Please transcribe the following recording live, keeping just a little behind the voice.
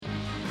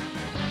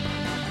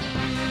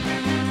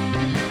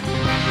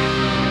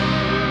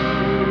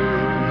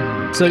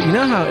So you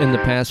know how in the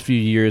past few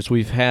years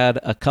we've had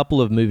a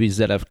couple of movies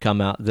that have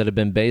come out that have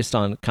been based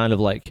on kind of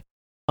like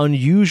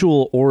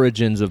unusual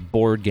origins of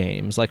board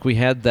games. Like we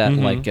had that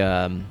what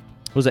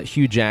was that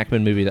Hugh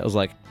Jackman movie that was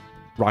like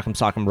Rock'em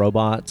Sock'em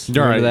Robots?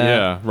 Right,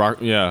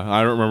 that? yeah.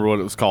 I don't remember what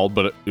it was called,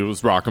 but it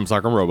was Rock'em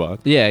Sock'em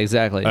Robots. Yeah,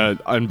 exactly.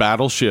 And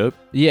Battleship.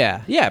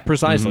 Yeah,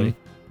 precisely.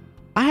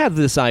 I have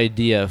this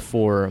idea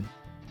for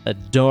a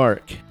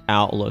dark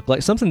outlook,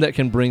 like something that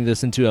can bring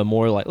this into a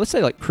more like, let's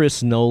say like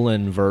Chris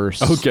Nolan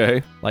verse.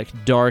 Okay. Like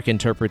dark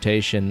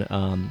interpretation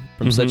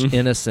from such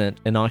innocent,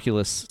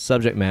 innocuous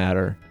subject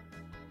matter.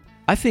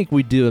 I think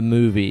we do a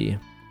movie,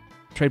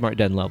 trademark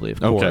Dead and Lovely,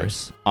 of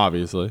course.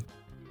 Obviously.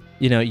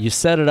 You know, you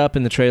set it up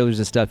in the trailers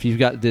and stuff. You've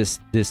got this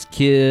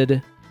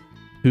kid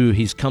who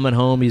he's coming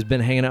home. He's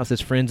been hanging out with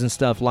his friends and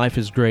stuff. Life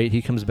is great.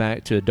 He comes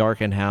back to a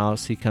darkened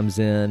house. He comes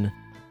in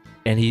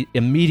and he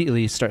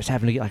immediately starts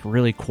having to get like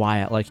really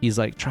quiet. Like he's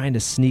like trying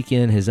to sneak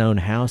in his own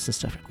house and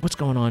stuff. What's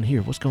going on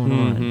here? What's going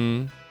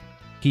on?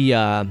 He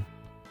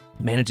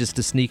manages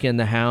to sneak in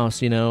the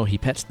house. You know, he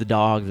pets the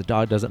dog. The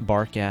dog doesn't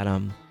bark at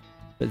him.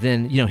 But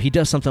then, you know, he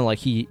does something like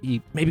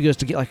he maybe goes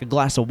to get like a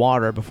glass of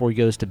water before he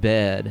goes to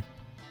bed.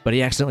 But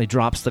he accidentally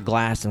drops the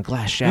glass and the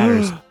glass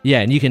shatters.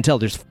 Yeah, and you can tell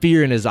there's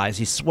fear in his eyes.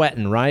 He's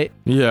sweating, right?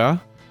 Yeah.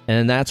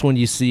 And that's when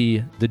you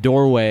see the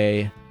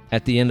doorway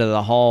at the end of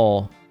the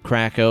hall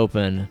crack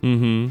open.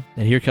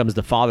 And here comes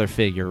the father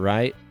figure,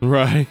 right?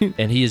 Right.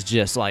 And he is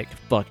just like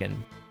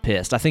fucking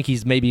pissed. I think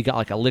he's maybe got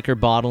like a liquor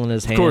bottle in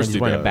his hand. Course he's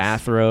he wearing does. a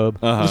bathrobe.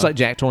 Just like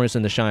Jack Torrance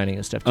in The Shining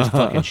and stuff. Just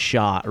fucking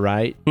shot,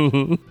 right?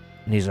 And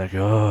he's like,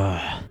 oh,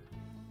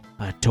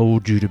 I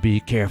told you to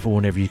be careful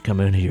whenever you come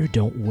in here.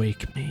 Don't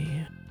wake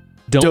me.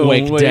 Don't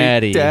wake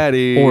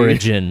Daddy.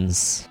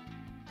 Origins.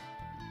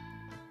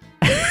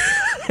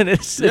 And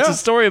it's a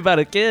story about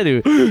a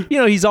kid who, you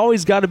know, he's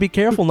always got to be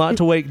careful not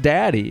to wake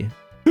Daddy.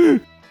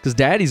 Because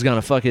Daddy's going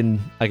to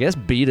fucking, I guess,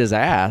 beat his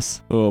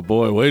ass. Oh,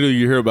 boy. Wait till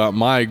you hear about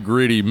my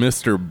gritty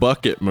Mr.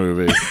 Bucket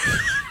movie.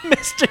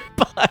 Mr.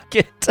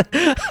 Bucket.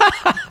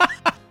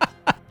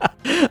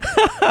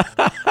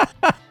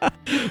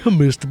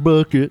 Mr.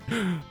 Bucket.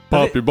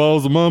 Pop your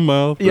balls in my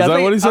mouth. Yeah, Is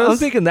that what he says? I'm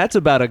thinking that's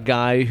about a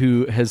guy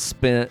who has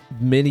spent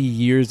many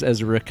years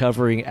as a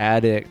recovering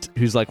addict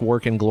who's like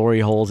working glory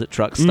holes at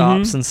truck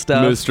stops and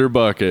stuff. Mr.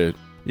 Bucket.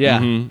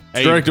 Yeah.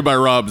 It's directed by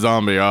Rob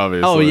Zombie,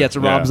 obviously. Oh, yeah, it's a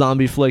Rob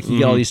Zombie flick. You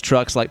get all these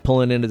trucks like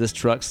pulling into this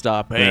truck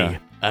stop. Hey,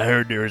 I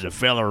heard there's a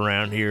fella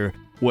around here.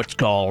 What's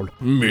called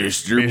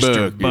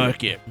Mr.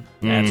 Bucket.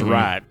 That's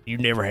right. You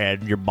never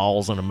had your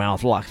balls in a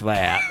mouth like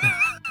that.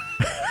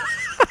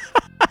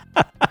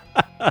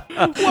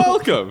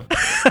 Welcome.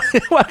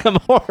 Welcome,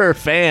 horror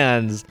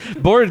fans,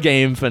 board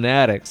game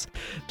fanatics,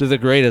 to the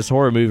greatest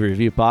horror movie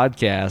review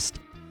podcast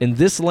in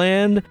this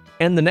land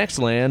and the next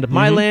land.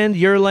 My land,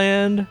 your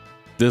land.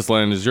 This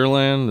land is your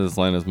land. This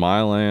land is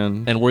my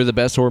land. And we're the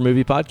best horror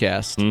movie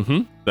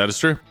podcast. That is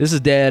true. This is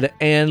Dead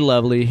and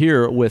Lovely,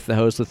 here with the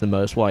host with the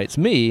most whites,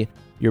 me,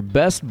 your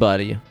best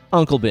buddy,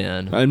 Uncle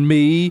Ben. And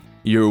me,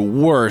 your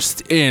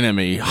worst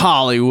enemy,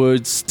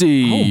 Hollywood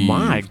Steve. Oh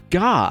my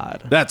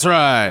God. That's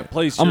right.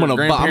 Place I'm your gonna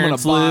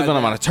grandparents live, and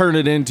I'm gonna turn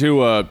it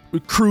into a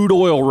crude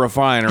oil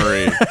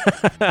refinery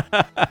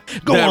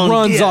that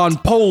runs on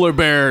polar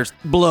bear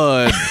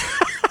blood.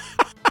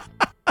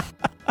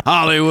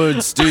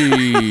 Hollywood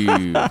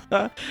Steve.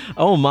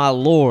 Oh my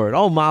Lord.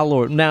 Oh my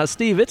Lord. Now,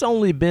 Steve, it's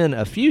only been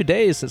a few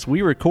days since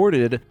we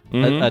recorded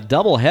a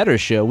double header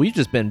show. We've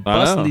just been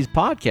busting these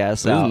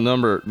podcasts This out. is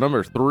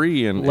number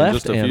 3 in Left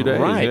just a few and days.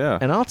 right. Yeah.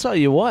 And I'll tell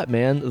you what,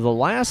 man, the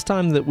last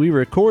time that we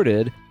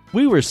recorded,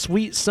 we were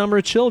sweet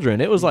summer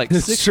children. It was like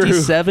It's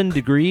 67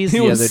 degrees It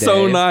the was other day.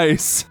 so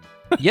nice.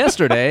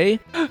 Yesterday,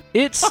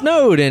 it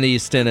snowed in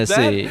East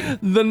Tennessee.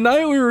 The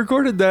night we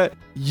recorded that,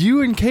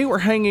 you and Kate were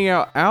hanging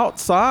out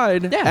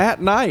outside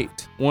at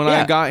night when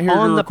I got here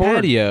on to the record.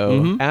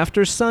 patio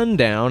after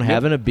sundown,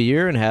 having a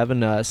beer and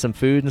having some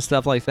food and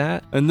stuff like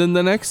that. And then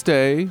the next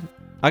day,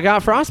 I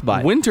got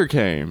frostbite. winter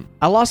came.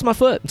 I lost my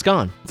foot. It's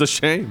gone. It's a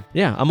shame.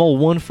 Yeah, I'm old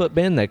 1 foot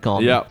Ben, they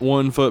call me. Yeah,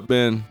 1 foot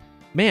Ben.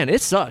 Man,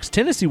 it sucks.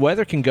 Tennessee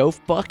weather can go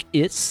fuck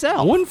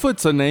itself. 1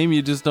 foot's a name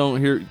you just don't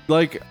hear.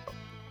 Like,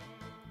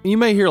 you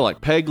may hear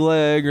like peg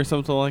leg or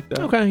something like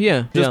that. Okay,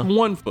 yeah. Just yeah.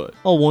 1 foot.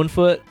 Oh, 1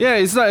 foot. Yeah,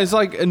 it's not. It's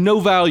like a no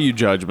value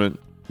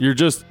judgment. You're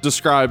just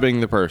describing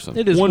the person.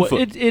 It is 1 what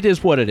foot. it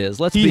is what it is.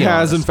 Let's He be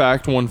has, honest. in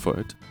fact, 1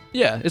 foot.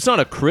 Yeah, it's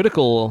not a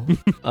critical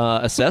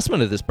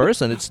assessment of this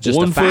person. It's just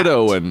 1 a fact. foot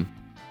Owen.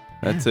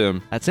 That's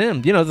him. That's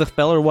him. You know, the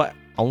feller what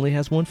only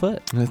has 1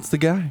 foot. That's the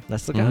guy.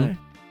 That's the guy.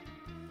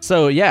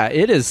 So yeah,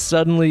 it is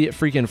suddenly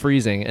freaking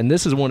freezing, and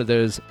this is one of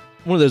those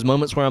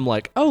moments where I'm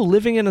like, oh,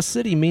 living in a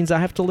city means I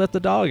have to let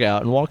the dog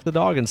out and walk the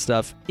dog and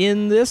stuff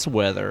in this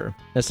weather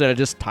instead of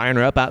just tying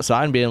her up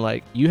outside and being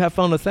like, you have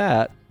fun with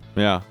that.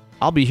 Yeah.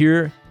 I'll be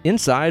here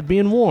inside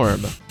being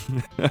warm.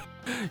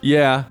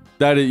 Yeah.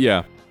 That is.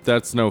 Yeah.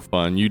 That's no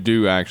fun. You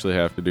do actually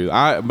have to do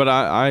that. But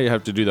I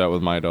have to do that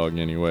with my dog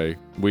anyway.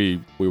 We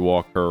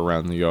walk her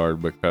around the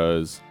yard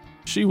because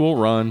she will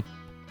run.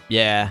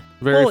 Yeah.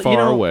 Very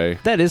far away.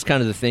 That is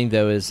kind of the thing,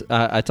 though, is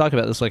I talk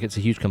about this like it's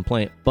a huge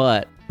complaint,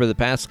 but for the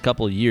past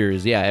couple of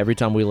years, yeah, every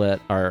time we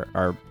let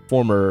our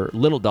former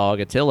little dog,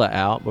 Attila,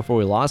 out before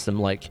we lost him,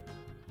 like,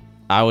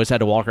 I always had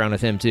to walk around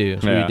with him, too,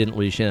 so we didn't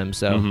leash him.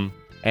 So,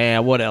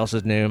 and what else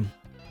is new?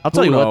 I'll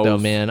tell you what, though,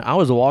 man. I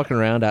was walking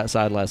around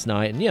outside last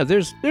night, and,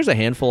 there's a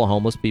handful of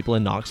homeless people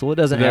in Knoxville. It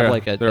doesn't have,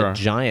 like, a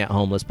giant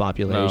homeless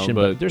population,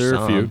 but there's there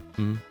some. are a few.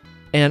 Mm-hmm.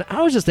 And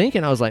I was just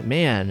thinking, I was like,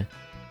 man,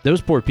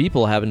 those poor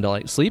people having to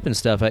like sleep and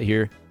stuff out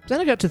here. Then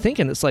I got to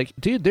thinking, it's like,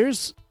 dude,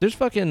 there's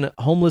fucking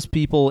homeless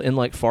people in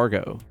like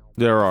Fargo.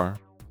 There are.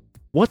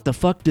 What the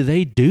fuck do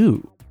they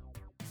do?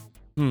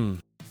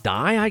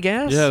 Die, I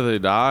guess? Yeah, they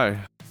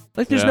die.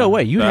 Like, there's no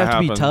way. You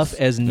have to be tough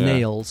as Yeah.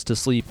 nails to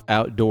sleep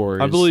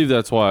outdoors. I believe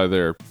that's why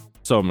there are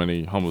so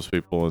many homeless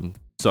people in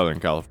Southern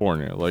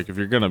California. Like, if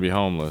you're going to be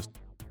homeless,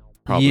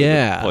 probably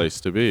the place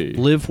to be.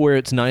 Live where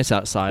it's nice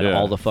outside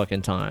all the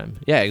fucking time.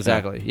 Yeah,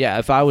 exactly. Yeah,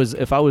 if I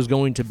was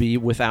going to be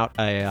without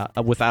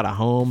a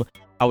home,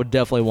 I would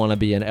definitely want to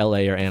be in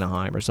LA or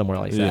Anaheim or somewhere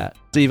like that.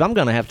 Steve, I'm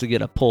going to have to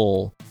get a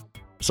pull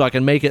so I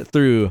can make it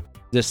through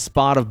this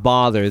spot of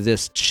bother,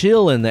 this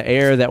chill in the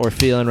air that we're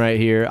feeling right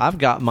here. I've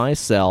got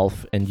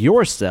myself and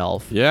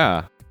yourself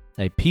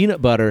a peanut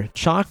butter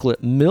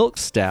chocolate milk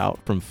stout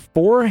from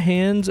Four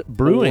Hands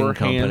Brewing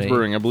Company. Four Hands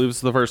Brewing. I believe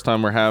it's the first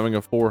time we're having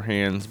a Four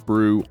Hands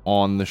brew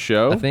on the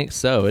show. I think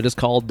so. It is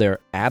called their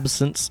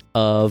Absence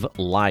of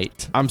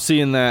Light. I'm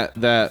seeing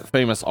that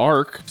famous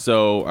arc,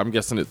 so I'm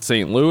guessing it's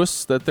St.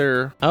 Louis that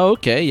they're... Oh,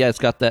 okay. Yeah, it's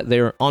got that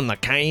there on the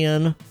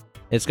can.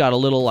 It's got a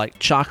little like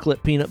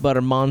chocolate peanut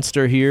butter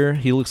monster here.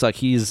 He looks like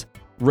he's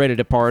ready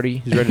to party.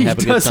 He's ready to have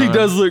a good time. He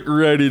does look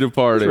ready to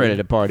party. He's ready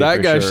to party.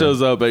 That guy sure.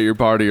 shows up at your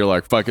party, you're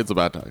like, fuck, it's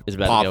about to It's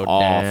about pop to go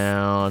off.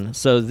 down.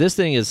 So this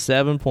thing is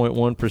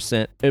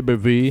 7.1%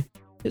 ABV.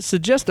 It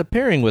suggests a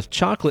pairing with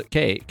chocolate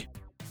cake.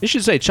 It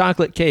should say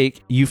chocolate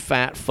cake, you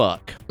fat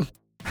fuck.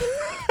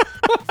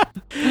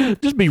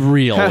 Just be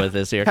real with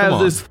this here. Come Have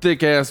on. this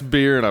thick ass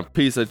beer and a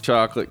piece of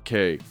chocolate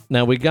cake.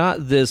 Now, we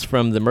got this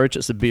from the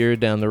Merchants of Beer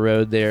down the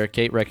road there.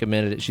 Kate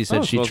recommended it. She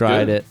said she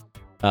tried it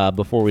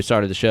before we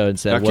started the show and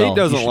said, now, Kate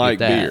doesn't like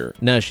beer.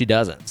 No, she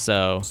doesn't.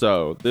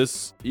 So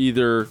this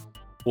either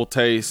will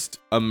taste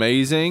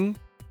amazing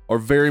or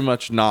very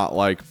much not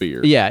like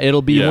beer. yeah,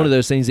 it'll be one of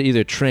those things that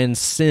either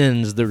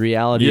transcends the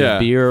reality of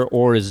beer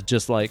or is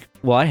just like,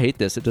 well, I hate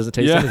this. It doesn't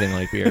taste anything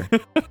like beer.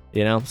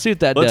 See what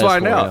that does. Let's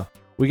find out.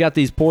 We got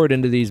these poured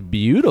into these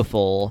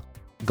beautiful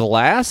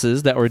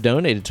glasses that were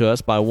donated to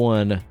us by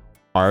one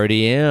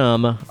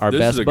RDM, our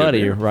best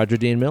buddy, Roger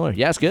Dean Miller.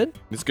 Yeah, it's good.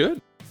 It's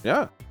good.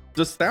 Yeah. It's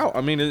a stout.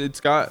 I mean, it's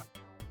got,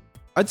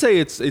 I'd say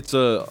it's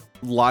a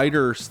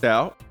lighter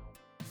stout,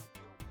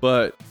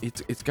 but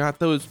it's got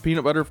those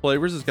peanut butter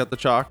flavors. It's got the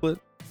chocolate.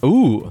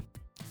 Ooh.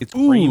 It's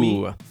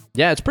creamy.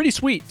 Yeah, it's pretty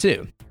sweet,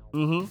 too.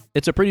 Mm-hmm.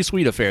 It's a pretty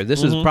sweet affair.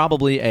 This is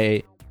probably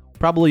a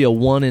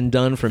one and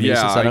done for me since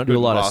I don't do a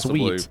lot of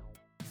sweets.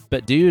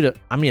 But dude,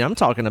 I mean, I'm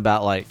talking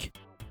about like,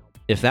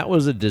 if that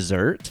was a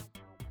dessert,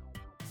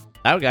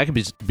 I could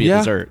be a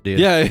dessert, dude.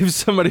 Yeah, if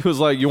somebody was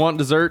like, you want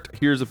dessert?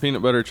 Here's a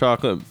peanut butter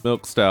chocolate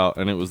milk stout,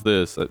 and it was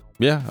this.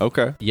 Yeah,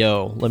 okay.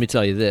 Yo, let me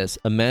tell you this.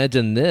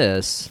 Imagine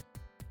this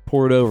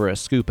poured over a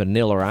scoop of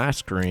Niller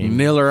ice cream.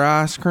 Niller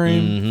ice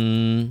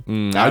cream?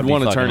 Mm-hmm. I'd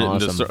want to turn it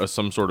into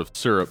some sort of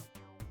syrup.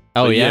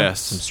 Oh, but yeah?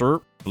 Yes. Some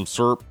syrup? Some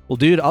syrup. Well,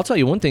 dude, I'll tell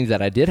you one thing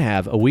that I did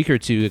have a week or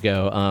two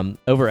ago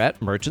over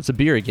at Merchants of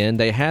Beer again.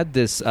 They had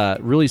this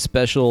really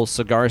special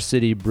Cigar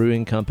City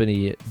Brewing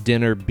Company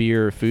dinner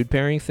beer food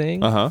pairing thing.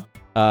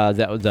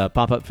 That the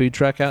pop-up food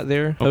truck out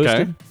there hosted.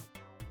 Okay.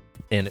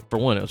 And for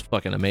one, it was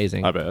fucking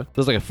amazing. I bet. It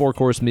was like a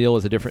 4-course meal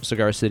with a different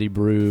Cigar City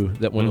brew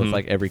that went with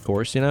like every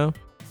course, It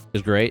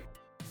was great.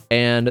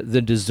 And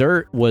the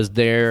dessert was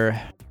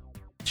their...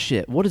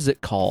 Shit, what is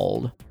it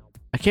called?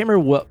 I can't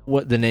remember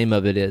what the name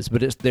of it is,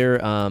 but it's their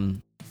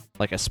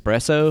like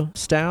espresso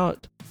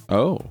stout.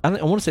 Oh. I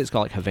want to say it's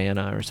called like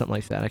Havana or something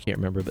like that. I can't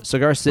remember. But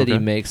Cigar City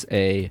makes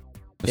a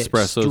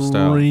espresso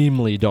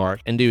extremely dark.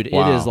 And dude, it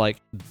is like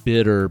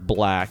bitter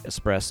black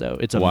espresso.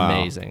 It's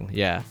amazing.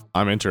 Yeah.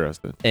 I'm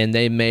interested. And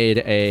they made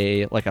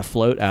a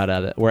float out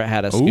of it where it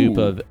had a scoop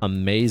of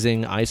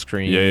amazing ice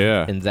cream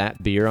and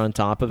that beer on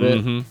top of it.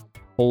 Mm-hmm.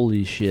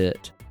 Holy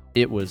shit.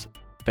 It was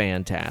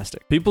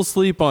fantastic. People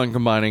sleep on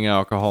combining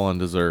alcohol and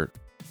dessert.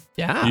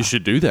 Yeah. You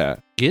should do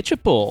that. Get your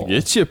pull.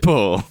 Get your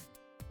pull.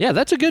 Yeah,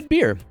 that's a good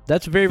beer.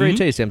 That's very, very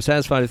tasty. I'm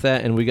satisfied with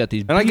that, and we got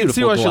these beautiful And I can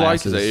see why she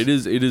likes glasses. it.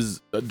 It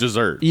is a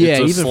dessert. Yeah, it's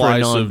a even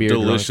slice for a non-beer of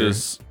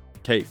delicious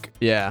cake.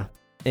 Yeah.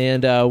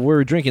 And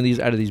we're drinking these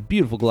out of these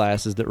beautiful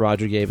glasses that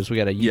Roger gave us. We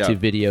got a YouTube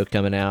video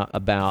coming out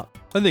about...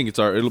 I think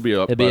it'll be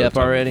up. It'll be up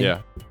already?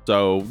 Yeah.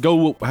 So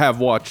go have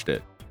watched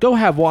it. Go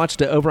have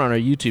watched it over on our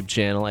YouTube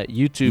channel at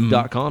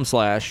youtube.com/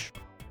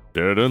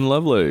 Dead and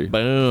Lovely.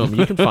 Boom.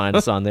 You can find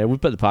us on there. We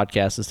put the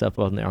podcast and stuff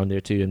on there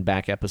too, and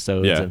back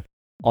episodes and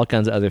all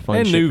kinds of other fun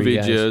and shit new for you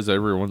videos guys.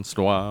 every once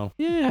in a while.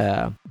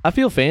 Yeah. I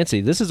feel fancy.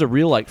 This is a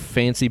real like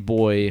fancy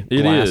boy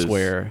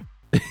glassware.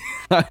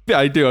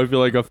 I do. I feel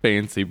like a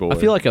fancy boy. I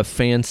feel like a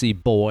fancy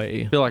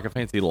boy. I feel like a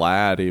fancy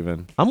lad,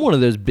 even. I'm one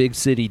of those big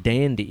city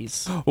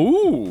dandies.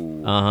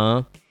 Ooh.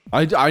 Uh-huh.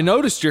 I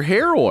noticed your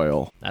hair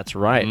oil. That's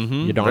right.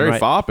 Mhm. You're darn Very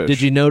right. foppish.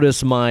 Did you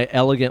notice my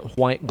elegant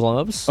white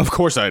gloves? Of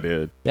course I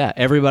did. Yeah,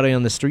 everybody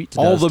on the street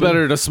All does the too.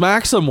 better to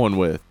smack someone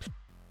with.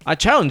 I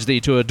challenge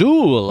thee to a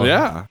duel.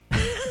 Yeah.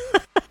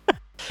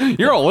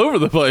 You're all over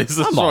the place.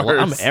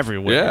 I'm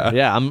everywhere.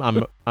 Yeah,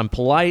 I'm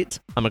polite.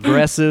 I'm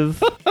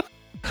aggressive.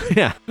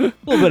 Yeah, a little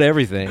bit of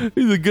everything.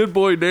 He's a good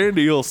boy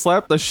dandy. He'll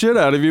slap the shit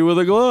out of you with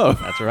a glove.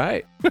 That's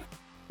right.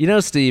 You know,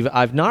 Steve,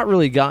 I've not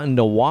really gotten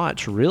to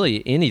watch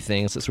really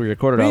anything since we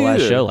recorded our Me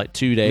last either. show like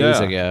 2 days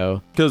Yeah.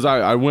 ago. Because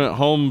I went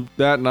home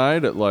that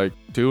night at like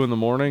 2 in the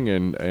morning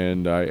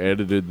and I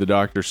edited the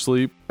Dr.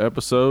 Sleep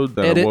episode.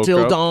 Then I Edit woke till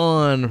up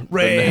dawn. the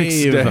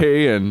next Rave.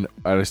 day and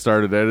I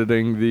started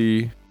editing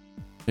the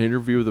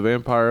interview with the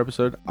vampire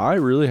episode. I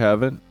really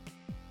haven't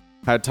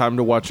had time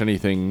to watch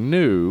anything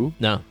new.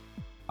 No.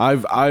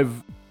 I've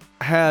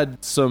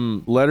had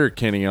some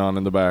Letterkenny on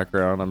in the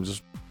background. I'm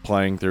just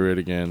playing through it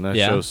again. That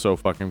Yeah. show's so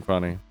fucking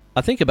funny.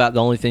 I think about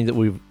the only thing that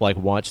we've like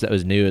watched that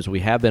was new is we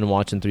have been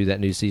watching through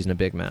that new season of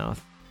Big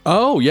Mouth.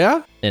 Oh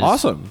yeah, And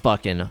awesome. It's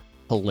fucking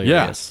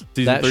hilarious.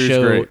 Season That 3 is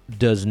show great.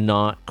 does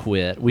not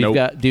quit. We've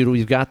Nope.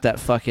 we've got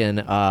that fucking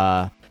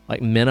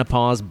like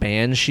menopause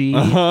banshee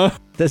Uh-huh.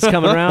 that's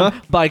coming around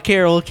by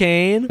Carol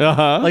Kane.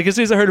 Uh-huh. Like as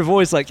soon as I heard her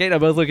voice, like Kate and I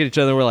both look at each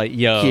other and we're like,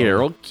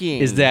 yo, King.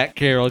 is that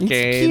Carol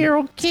Kane?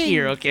 Carol Kane.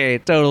 Carol Kane.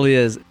 Totally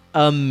is.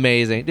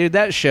 Amazing. Dude,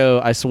 that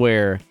show, I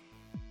swear,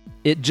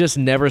 it just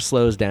never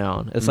slows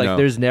down. It's like No.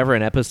 there's never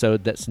an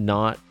episode that's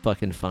not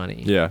fucking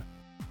funny. Yeah.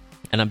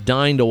 And I'm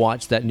dying to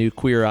watch that new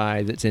Queer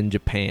Eye that's in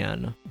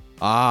Japan.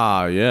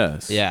 Ah,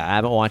 yes. Yeah, I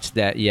haven't watched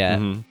that yet.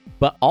 Mhm.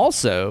 But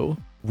also,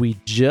 we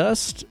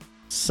just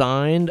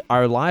signed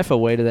our life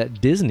away to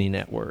that Disney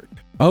network.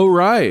 Oh,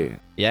 right.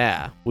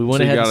 Yeah, we went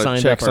So you ahead and gotta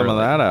signed check up some of early.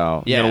 that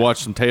out. Yeah. You gotta watch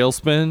some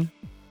Tailspin.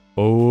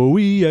 Oh,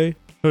 yeah.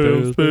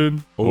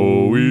 Tailspin.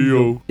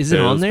 Oh, Is it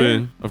on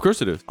there? Of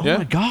course it is. Oh yeah.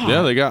 my God.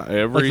 Yeah, they got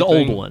everything. the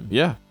old one.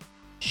 Yeah.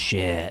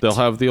 Shit. They'll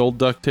have the old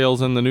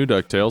DuckTales and the new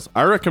DuckTales.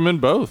 I recommend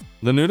both.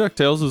 The new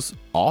DuckTales is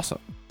awesome.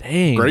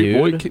 Dang,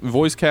 Great dude.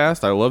 voice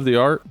cast. I love the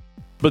art.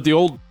 But the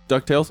old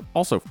DuckTales,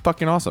 also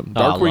fucking awesome.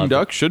 Oh, I Darkwing love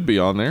Duck should be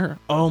on there,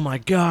 Oh, my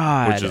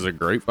God. which is a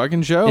great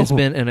fucking show. It's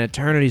been an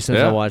eternity since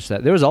Yeah. I watched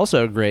that. There was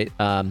also a great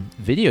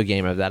video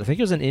game of that. I think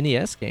it was an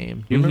NES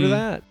game. Do you remember Mhm.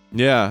 that?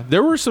 Yeah,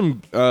 there were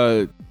some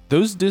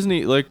those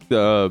Disney like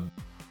the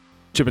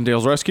Chip and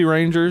Dale's Rescue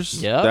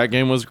Rangers. Yep. That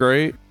game was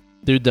great.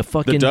 Dude, the The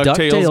fucking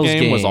DuckTales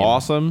game was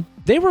awesome.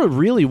 They were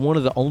really one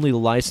of the only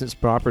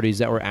licensed properties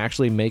that were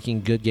actually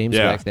making good games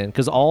Yeah. back then.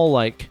 Because all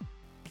like,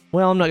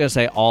 well, I'm not gonna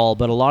say all,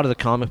 but a lot of the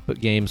comic book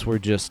games were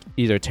just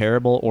either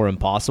terrible or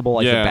impossible.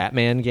 Like Yeah. the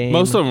Batman game,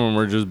 Most of them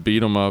were just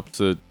beat 'em ups.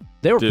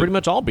 they were did- pretty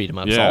much all beat 'em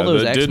ups. Yeah, all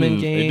those that X-Men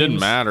didn't- games. It didn't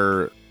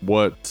matter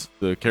what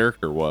the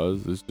character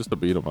was. It's just a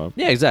beat 'em up.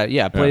 Yeah, exactly.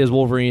 Yeah, play Yeah. as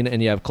Wolverine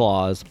and you have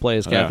claws. Play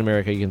as Captain Yeah.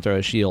 America, you can throw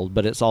a shield.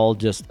 But it's all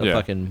just a Yeah.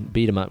 fucking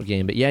beat 'em up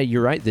game. But yeah,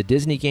 you're right. The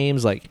Disney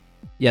games, like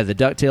the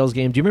DuckTales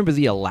game. Do you remember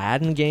the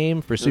Aladdin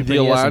game for Super The NES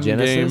and Aladdin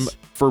game Genesis?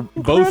 for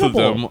both of Incredible.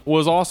 them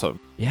was awesome.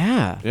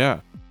 Yeah. Yeah.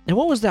 And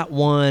what was that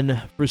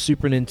one for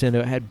Super Nintendo?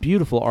 It had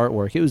beautiful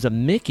artwork. It was a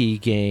Mickey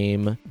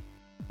game.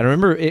 I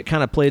remember it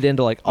kind of played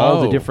into like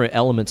all the Oh. different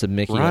elements of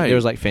Mickey. Like, Right. there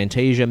was like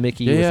Fantasia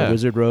Mickey with Yeah. the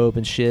wizard robe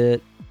and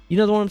shit. You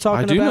know the one I'm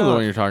talking I do about? know the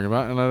one you're talking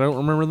about, and I don't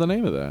remember the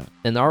name of that.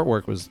 And the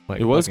artwork was like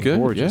It was fucking good,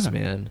 gorgeous, yeah.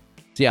 man.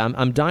 So yeah,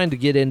 I'm dying to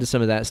get into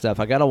some of that stuff.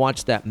 I got to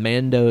watch that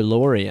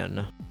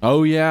Mandalorian.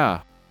 Oh yeah,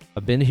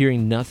 I've been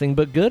hearing nothing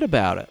but good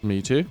about it.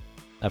 me too.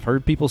 I've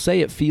heard people say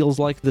it feels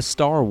like the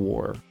Star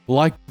War.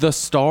 Like the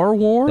Star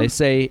War, They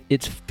say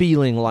it's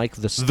feeling like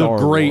the the Star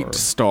Great War.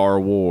 Star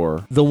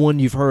War. The one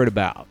you've heard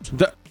about.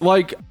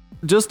 Like,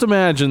 just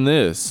imagine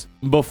this: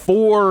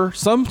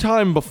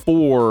 sometime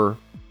before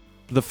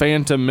the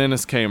Phantom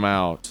Menace came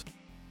out,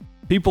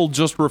 people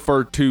just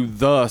referred to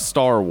the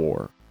Star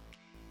War.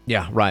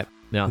 Yeah, right.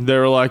 Yeah. They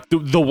were like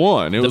the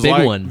one. It The was big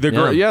like one, The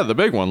the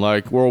big one,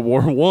 like World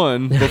War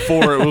One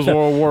before it was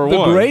World War The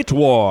One. Great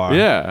War.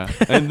 Yeah,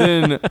 and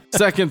then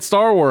second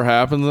Star War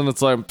happens, and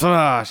it's like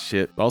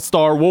shit. Well,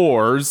 Star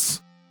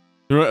Wars.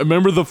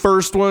 Remember the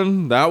first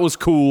one? That was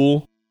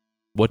cool.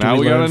 What do Now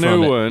we learn got a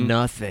new from it? one.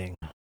 Nothing.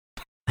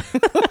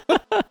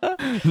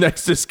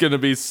 Next is gonna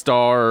be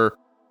Star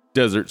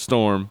Desert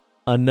Storm.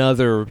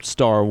 Another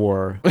Star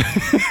War.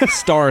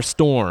 Star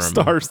Storm.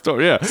 Star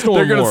Storm. Yeah, Storm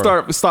they're gonna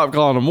War. stop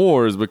calling them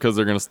wars because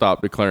they're gonna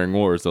stop declaring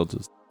wars. They'll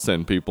just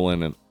send people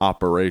in an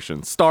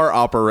operation. Star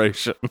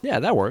Operation. Yeah,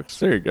 that works.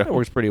 There you go. That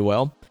works pretty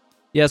well.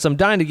 Yes, I'm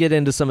dying to get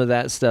into some of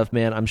that stuff,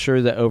 man. I'm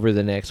sure that over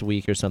the next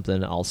week or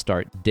something, I'll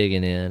start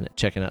digging in,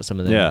 checking out some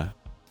of the Yeah.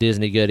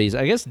 Disney goodies.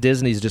 I guess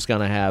Disney's just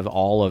going to have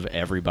all of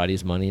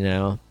everybody's money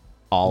now.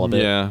 All of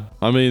it. Yeah,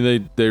 I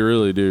mean they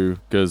really do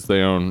because they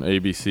own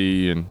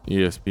ABC and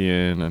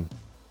ESPN and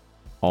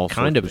all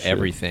kind sorts of shit.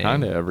 everything.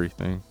 Kind of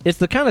everything. It's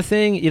the kind of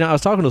thing, I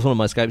was talking to one of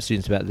my Skype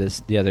students about this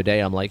the other day.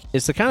 I'm like,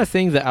 it's the kind of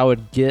thing that I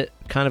would get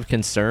kind of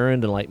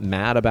concerned and like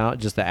mad about,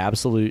 just the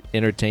absolute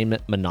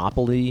entertainment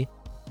monopoly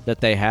that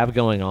they have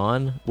going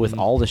on with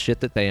all the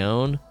shit that they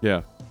own.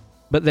 Yeah.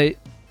 But they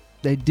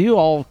do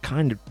all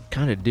kind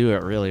of do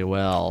it really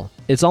well.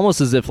 It's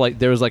almost as if like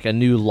there was like a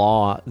new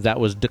law that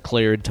was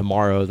declared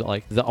tomorrow that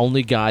like the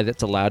only guy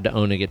that's allowed to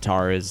own a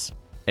guitar is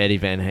Eddie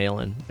Van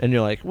Halen. And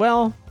you're like,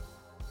 well,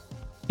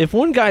 if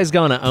one guy's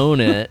gonna own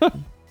it,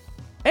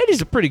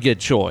 Eddie's a pretty good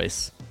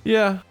choice.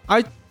 Yeah.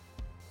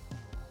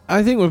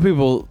 I think when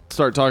people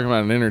start talking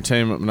about an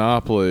entertainment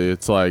monopoly,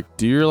 it's like,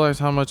 do you realize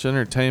how much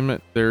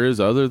entertainment there is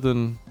other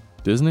than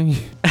Disney?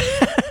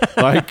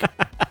 Like,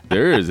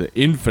 there is an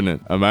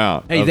infinite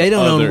amount. Hey, of they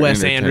don't other own Wes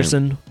entertainment.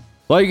 Anderson.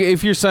 Like,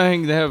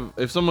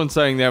 if someone's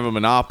saying they have a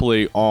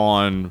monopoly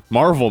on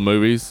Marvel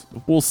movies,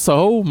 well,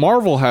 so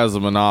Marvel has a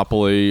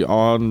monopoly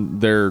on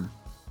the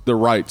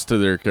rights to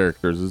their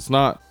characters. That's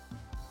not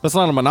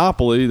a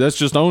monopoly. That's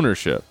just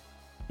ownership.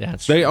 Yeah,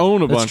 that's They true.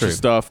 own a That's bunch true. of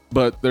stuff,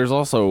 but there's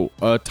also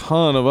a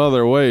ton of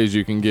other ways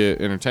you can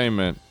get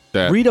entertainment.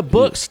 That Read a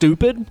book,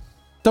 stupid.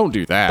 Don't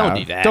do that. Don't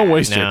do that. Don't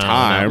waste your No,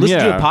 time. no. Listen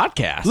yeah. to a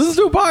podcast.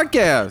 Listen to a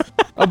podcast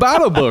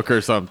about a book or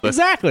something.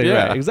 Exactly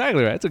Yeah. right.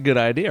 Exactly right. That's a good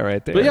idea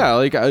right there. But yeah,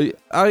 like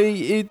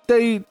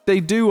they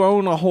do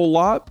own a whole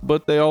lot,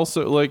 but they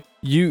also like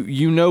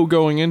you know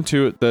going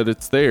into it that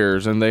it's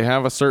theirs, and they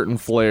have a certain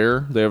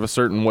flair. They have a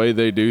certain way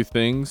they do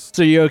things.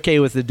 So you're okay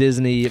with the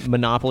Disney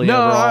monopoly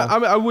No,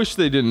 overall? I wish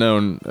they didn't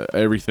own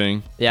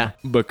everything, Yeah.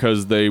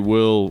 because they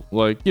will,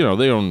 like, they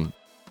own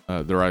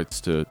the rights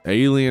to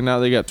Alien now.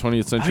 They got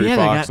 20th Century they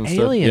Fox got and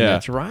Alien. stuff. Yeah,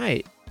 That's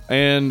right.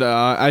 and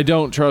I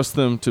don't trust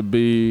them to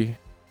be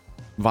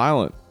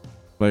violent.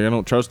 Like, I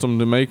don't trust them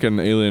to make an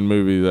Alien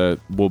movie that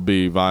will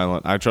be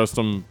violent. I trust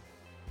them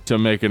to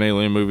make an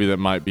Alien movie that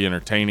might be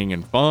entertaining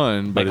and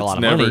fun, but Make a lot it's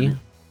of never. money.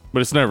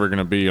 But it's never going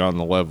to be on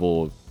the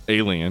level of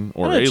Alien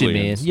or I know what you mean.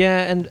 Aliens. Yeah,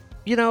 and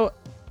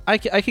I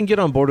can get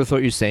on board with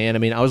what you're saying. I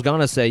mean, I was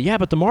gonna say, yeah,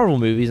 but the Marvel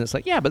movies, and it's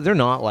like, yeah, but they're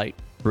not like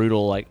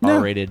brutal, like No.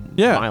 R-rated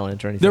Yeah.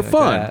 violence or anything. They're like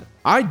fun. that.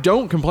 I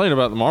don't complain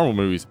about the Marvel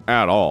movies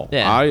at all.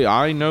 Yeah.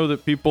 I know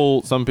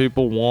that some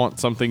people want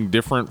something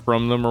different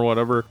from them or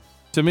whatever.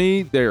 To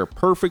me, they're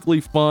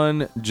perfectly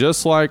fun,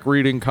 just like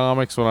reading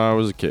comics when I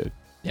was a kid.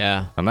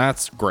 Yeah, And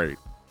that's great.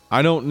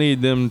 I don't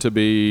need them to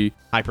be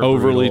Hyper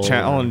overly brutal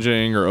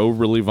challenging or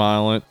overly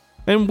violent.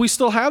 And we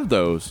still have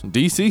those.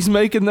 DC's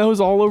making those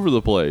all over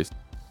the place.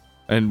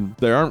 And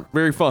they aren't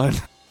very fun,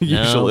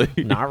 usually.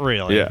 No, not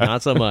really. Yeah.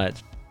 Not so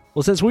much.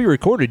 Well, since we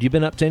recorded, you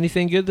been up to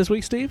anything good this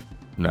week, Steve?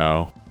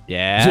 No.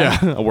 Yeah.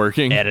 Yeah,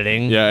 working.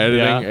 Editing. Yeah, editing,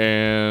 Yeah.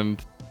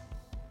 and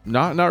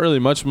not really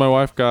much. My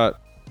wife got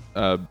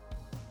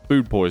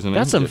food poisoning.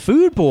 Got some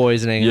food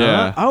poisoning.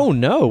 Yeah. Huh? Oh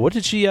no! What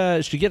did she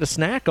get a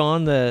snack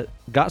on that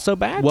got so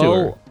bad to her?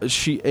 Well,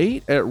 she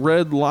ate at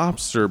Red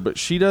Lobster, but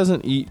she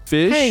doesn't eat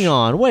fish. Hang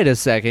on, wait a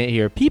second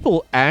here.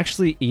 People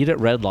actually eat at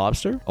Red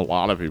Lobster, A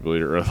lot of people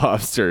eat at Red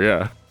Lobster,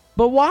 yeah.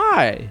 but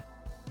why?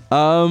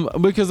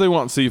 Because they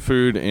want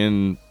seafood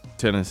in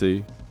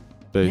Tennessee,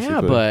 basically.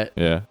 Yeah, but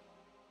yeah.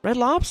 Red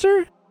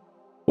Lobster,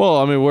 Well,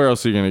 I mean, where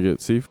else are you gonna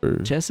get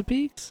seafood?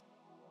 Chesapeake's,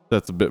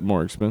 That's a bit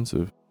more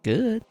expensive,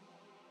 good.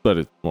 but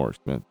it's more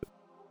expensive.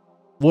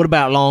 What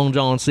about Long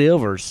John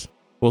Silver's?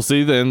 Well,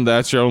 see, then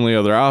that's your only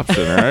other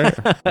option, right?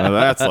 Now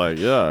that's like,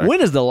 yeah.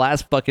 When is the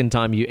last fucking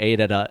time you ate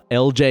at a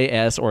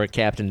LJS or a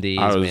Captain D's,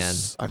 I man?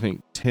 was, I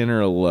think, 10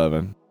 or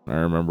 11. I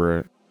remember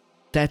it.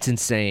 That's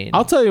insane.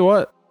 I'll tell you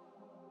what.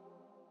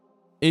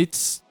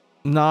 It's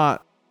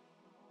not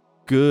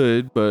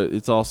good, but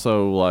it's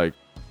also like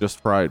just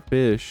fried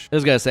fish. I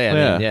was gonna say, I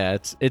Yeah. mean, yeah,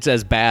 it's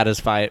as bad as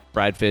fried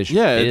fish.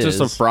 Yeah, it's is.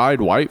 just a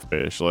fried white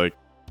fish. Like,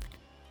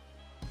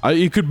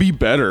 it could be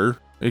better.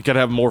 It could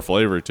have more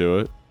flavor to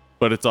it,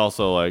 but it's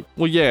also like,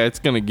 well, yeah, it's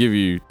gonna give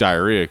you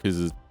diarrhea because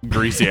it's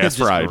greasy ass Just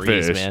fried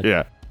grease, fish. man.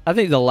 Yeah. I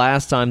think the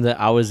last time that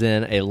I was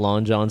in a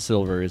Long John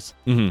Silver's,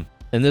 Mm-hmm.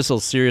 and this will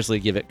seriously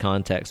give it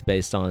context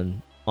based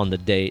on the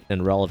date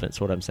and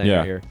relevance, what I'm saying Yeah.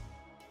 right here.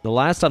 The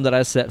last time that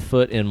I set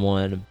foot in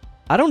one,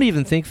 I don't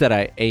even think that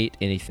I ate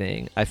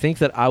anything. I think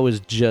that I was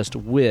just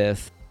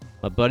with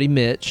my buddy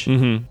Mitch,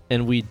 Mm-hmm.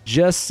 and we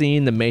just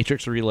seen The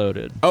Matrix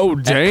Reloaded. Oh,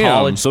 damn.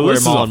 College So Square this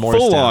is Mall a in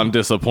Morristown. full-on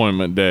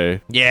disappointment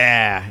day.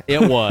 Yeah,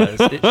 it was.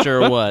 It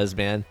sure was,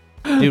 man.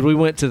 Dude, we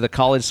went to the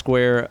College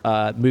Square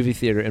movie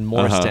theater in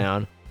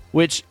Morristown,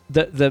 which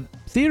the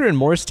theater in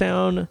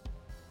Morristown,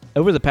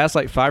 over the past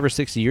like 5 or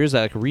 6 years,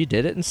 I like redid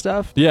it and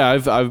stuff. Yeah,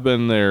 I've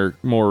been there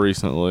more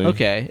recently.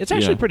 Okay, it's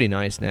actually Yeah. pretty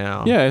nice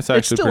now. Yeah, it's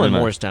actually still pretty in nice.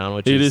 Morristown,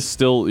 which It is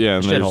still, yeah,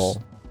 and there's,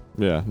 shithole.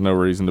 yeah, no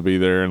reason to be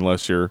there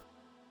unless you're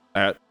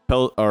at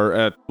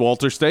at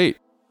Walter State,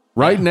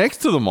 right Yeah. next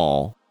to the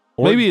mall.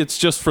 Or- Maybe it's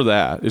just for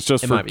that. It's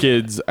just It for might be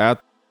kids at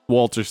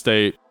Walter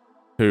State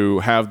who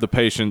have the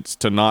patience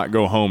to not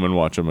go home and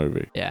watch a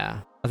movie. Yeah,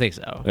 I think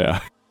so. Yeah.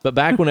 But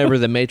back whenever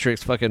the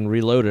Matrix fucking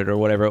Reloaded or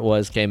whatever it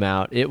was came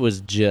out, it was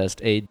just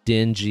a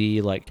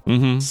dingy, like,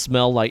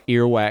 smell like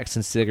earwax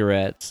and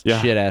cigarettes,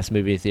 shit-ass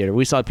movie theater.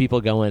 We saw people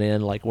going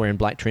in, like, wearing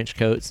black trench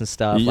coats and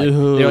stuff. Like,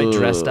 they're, like,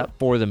 dressed up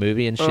for the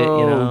movie and shit, you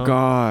know? Oh,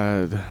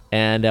 God.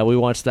 And we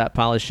watched that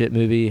pile of shit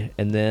movie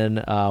and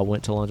then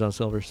went to Long John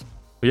Silver's.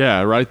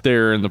 Yeah, right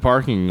there in the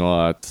parking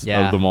lot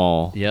of the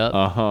mall. Yep.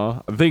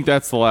 I think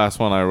that's the last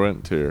one I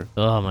went to.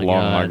 Oh, my God.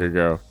 Long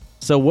ago.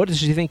 So what did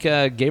she think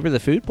gave her the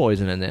food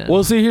poisoning then?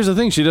 Well, see, here's the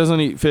thing. She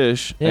doesn't eat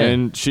fish,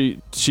 and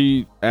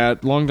she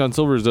at Long John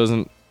Silver's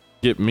doesn't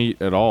get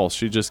meat at all.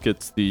 She just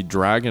gets the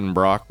dragon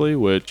broccoli,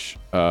 which...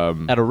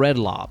 at a Red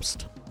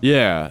Lobster.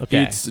 Yeah.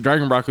 Okay.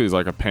 Dragon broccoli is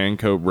like a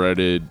panko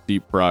breaded,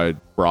 deep-fried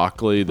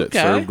broccoli that's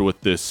served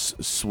with this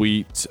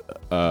sweet...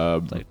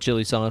 like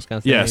chili sauce kind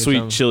of thing? Yeah,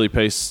 sweet chili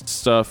paste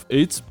stuff.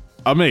 It's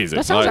amazing.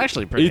 That sounds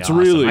actually pretty It's awesome.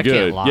 really I good.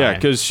 can't lie. Yeah,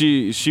 because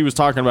she was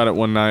talking about it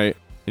one night,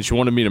 and she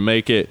wanted me to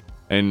make it.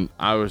 And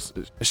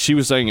she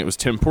was saying it was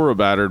tempura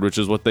battered, which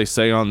is what they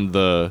say on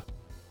the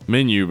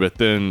menu. But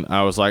then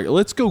I was like,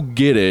 let's go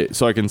get it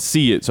so I can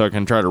see it, so I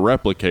can try to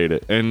replicate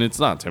it. And it's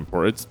not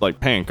tempura; it's like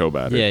panko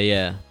battered.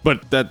 Yeah.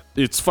 But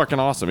it's fucking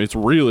awesome. It's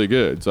really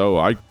good. So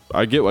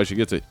I get why she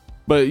gets it.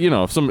 But you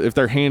know, if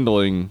they're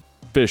handling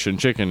fish and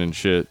chicken and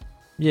shit,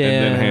 and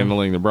then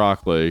handling the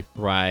broccoli,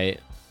 right?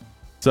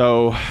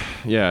 So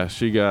yeah,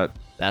 she got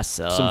that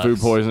sucks. Some food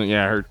poisoning.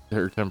 Yeah,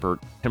 her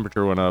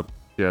temperature went up.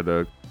 She had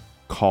to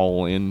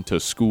call into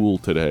school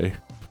today.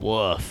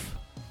 Woof.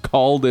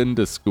 Called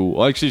into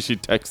school. Actually, she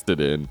texted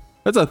in.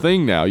 That's a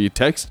thing now. You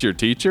text your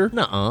teacher?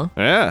 Nuh-uh.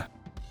 Yeah.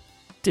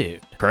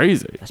 Dude.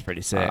 Crazy. That's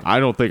pretty sick. I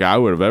don't think I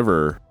would have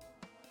ever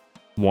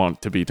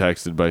want to be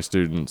texted by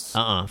students.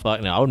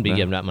 Fuck no. I wouldn't be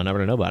giving out my number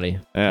to nobody.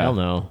 Yeah. Hell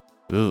no.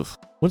 Ugh.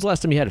 When's the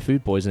last time you had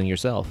food poisoning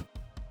yourself?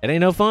 It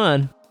ain't no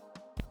fun.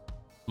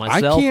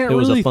 Myself, can't it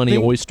was really a funny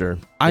think- oyster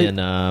in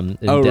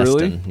Oh, Destin.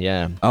 really?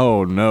 Yeah.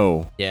 Oh,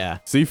 no. Yeah.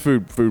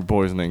 Seafood food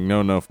poisoning.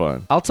 No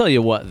fun. I'll tell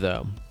you what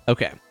though.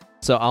 Okay.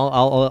 So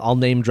I'll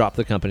name drop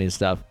the company and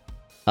stuff.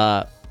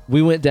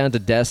 We went down to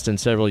Destin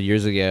several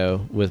years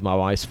ago with my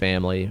wife's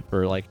family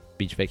for like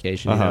beach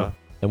vacation, you know.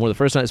 And one of the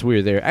first nights we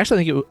were there,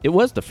 actually I think it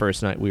was the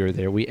first night we were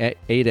there. We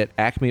ate at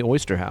Acme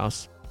Oyster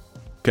House.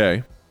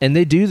 Okay. And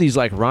they do these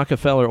like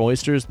Rockefeller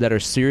oysters that are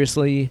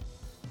seriously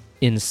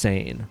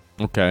insane.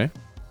 Okay.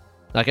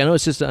 Like I know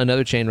it's just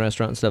another chain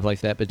restaurant and stuff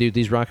like that, but dude,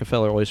 these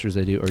Rockefeller oysters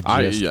they do are just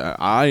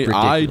I do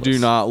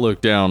ridiculous. not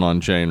look down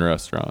on chain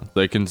restaurants.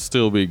 They can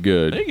still be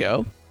good. There you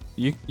go.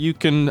 You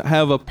can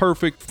have a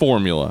perfect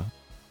formula.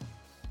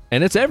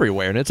 And it's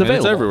everywhere and it's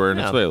available. It's everywhere and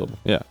Yeah. it's available.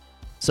 Yeah.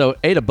 So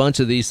ate a bunch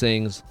of these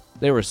things.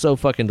 They were so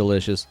fucking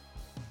delicious.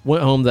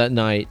 Went home that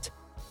night.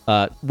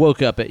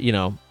 Woke up at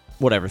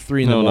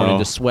 3 in the morning,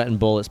 just sweating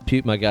bullets,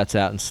 puked my guts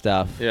out and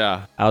stuff.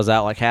 Yeah. I was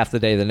out like half the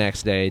day the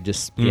next day,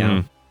 just you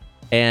know.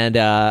 And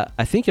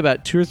I think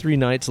about 2 or 3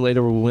 nights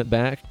later when we went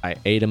back, I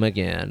ate them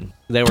again.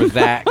 They were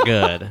that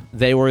good.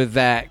 They were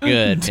that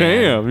good.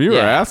 Damn, man. you were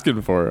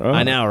asking for it. Huh?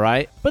 I know,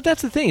 right? But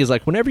that's the thing is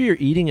like whenever you're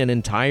eating an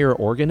entire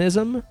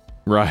organism,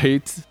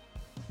 right?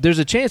 There's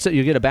a chance that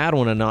you'll get a bad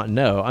one and not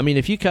know. I mean,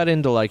 if you cut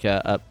into like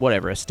a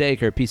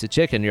steak or a piece of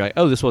chicken, you're like,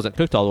 oh, this wasn't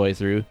cooked all the way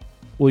through.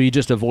 Well, you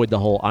just avoid the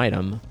whole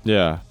item.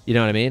 Yeah. You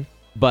know what I mean?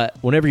 But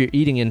whenever you're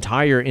eating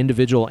entire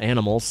individual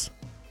animals,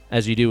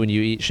 as you do when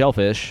you eat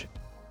shellfish,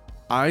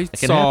 I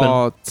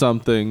saw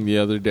something the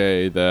other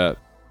day that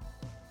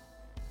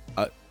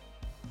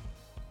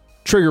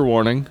trigger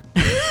warning.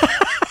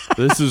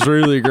 This is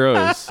really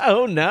gross.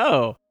 Oh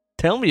no.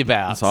 Tell me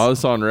about. I saw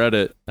this on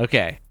Reddit.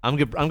 Okay. I'm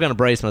gonna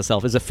brace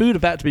myself. Is the food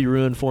about to be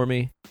ruined for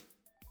me?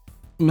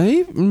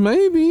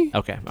 Maybe.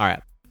 Okay. All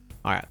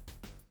right.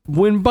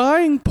 When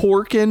buying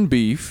pork and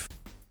beef,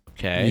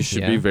 okay, you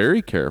should be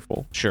very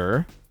careful.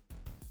 Sure.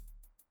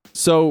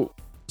 So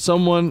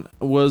someone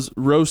was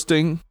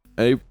roasting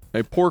a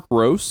pork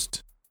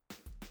roast,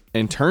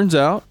 and turns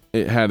out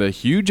it had a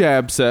huge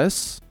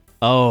abscess.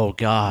 Oh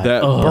God!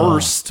 That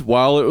burst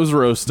while it was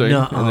roasting,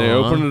 Nuh-uh. and they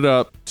opened it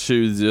up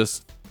to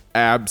just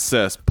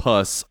abscess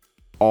pus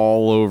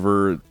all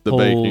over the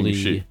baking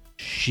sheet.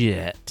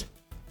 Shit!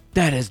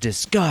 That is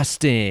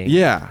disgusting.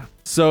 Yeah.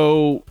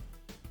 So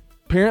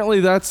apparently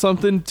that's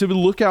something to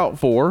look out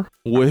for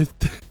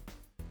with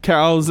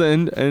cows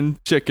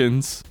and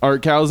chickens, or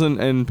cows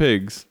and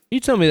pigs. You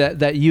tell me that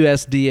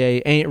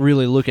USDA ain't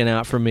really looking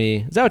out for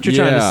me. Is that what you're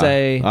trying to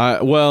say?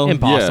 Well,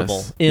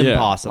 impossible. Yes.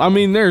 Impossible. Yeah. I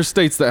mean, there are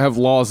states that have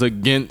laws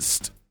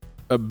against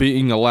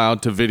being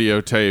allowed to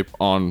videotape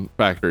on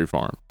factory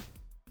farm.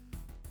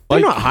 They're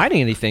not hiding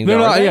anything. They're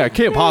though, not. are they? Yeah,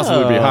 can't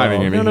possibly be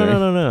hiding anything.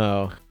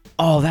 No.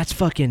 Oh, that's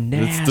fucking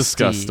nasty. It's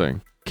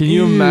disgusting. Can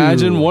you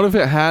imagine? What if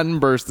it hadn't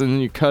burst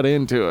and you cut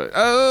into it?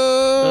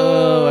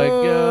 Oh my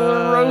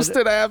God!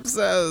 Roasted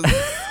abscess.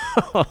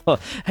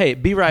 Hey,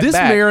 be right this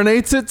back. This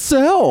marinates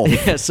itself.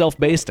 Yeah,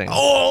 self-basting.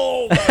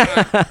 Oh.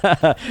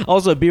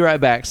 Also, be right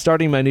back.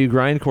 Starting my new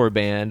grindcore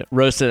band,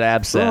 Roasted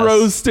Abscess.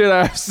 Roasted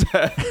Abscess.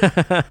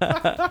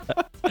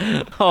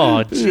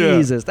 Oh,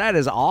 Jesus. That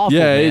is awful,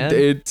 man.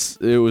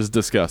 it was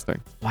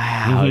disgusting.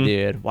 Wow,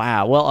 dude.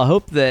 Wow. Well, I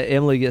hope that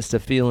Emily gets to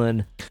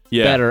feeling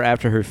better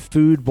after her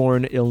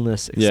foodborne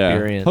illness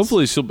experience.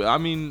 Hopefully she'll be, I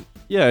mean,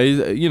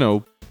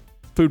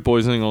 food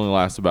poisoning only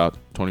lasts about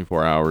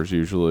 24 hours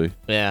usually.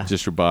 Yeah.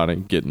 Just your body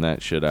getting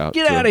that shit out.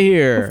 Get out of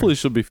here. Hopefully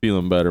she'll be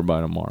feeling better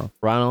by tomorrow.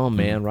 Right on,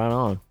 man. Right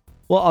on.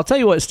 Well, I'll tell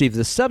you what, Steve.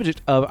 The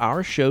subject of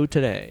our show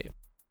today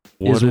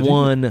is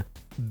one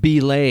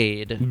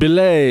Belayed.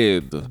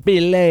 Blade.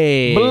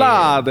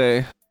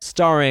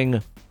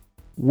 Starring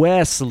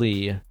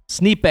Wesley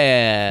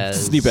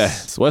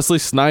Snipes. Wesley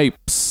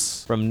Snipes.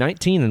 From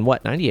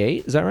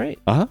 98? Is that right?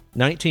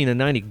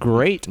 1990.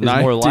 Great is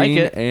 19 more like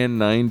it. and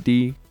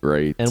 90.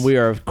 Great. And we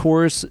are, of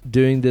course,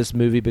 doing this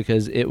movie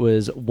because it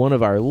was one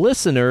of our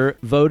listener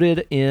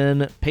voted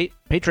in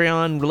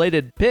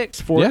Patreon-related picks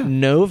for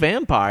No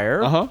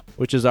Vampire,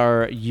 which is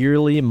our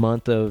yearly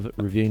month of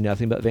reviewing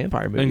nothing but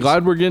vampire movies. And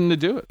glad we're getting to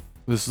do it.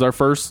 This is our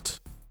first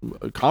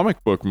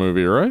comic book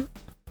movie, right?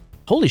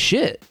 Holy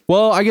shit.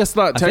 Well, I guess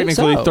not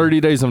technically. so. 30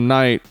 Days of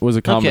Night was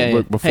a comic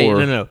book before.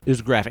 Hey, no. It was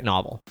a graphic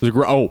novel.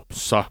 Oh,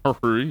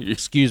 sorry.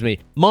 Excuse me.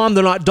 Mom,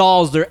 they're not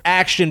dolls. They're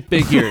action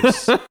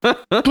figures.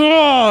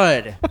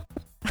 God.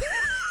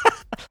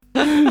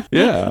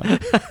 Yeah.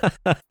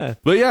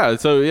 But yeah,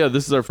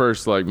 this is our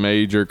first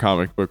major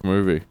comic book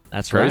movie.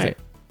 That's crazy. Right.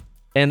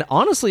 And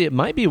honestly, it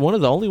might be one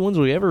of the only ones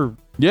we ever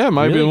it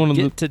might be one of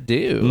get to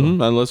do.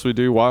 Unless we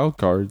do wild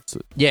cards.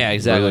 Yeah,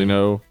 exactly. Really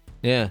no.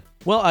 Yeah.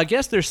 Well, I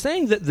guess they're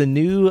saying that the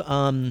new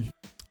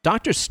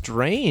Doctor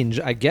Strange,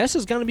 I guess,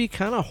 is going to be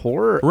kind of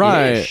horror-ish,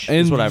 right?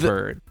 Is what I've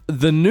heard.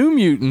 The New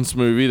Mutants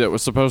movie that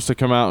was supposed to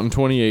come out in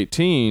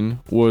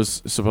 2018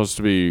 was supposed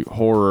to be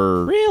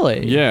horror.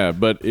 Really? Yeah,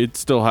 but it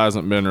still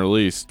hasn't been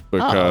released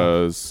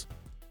because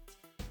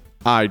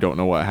I don't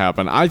know what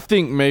happened. I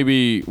think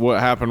maybe what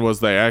happened was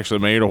they actually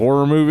made a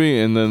horror movie,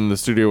 and then the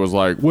studio was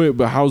like, wait,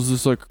 but how's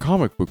this like a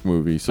comic book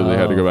movie? So they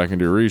had to go back and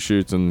do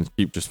reshoots and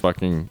keep just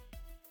fucking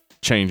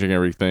changing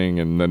everything,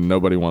 and then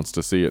nobody wants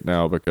to see it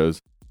now because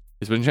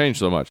it's been changed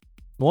so much.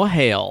 Well,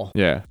 hail.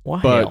 Yeah. Well,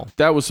 but hail.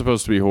 that was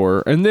supposed to be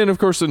horror. And then, of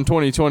course, in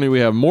 2020, we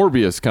have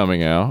Morbius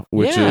coming out,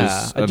 which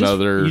is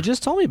another... You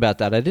just told me about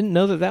that. I didn't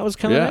know that was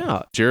coming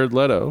out. Jared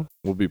Leto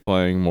will be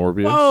playing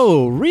Morbius.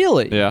 Oh,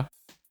 really? Yeah.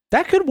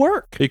 That could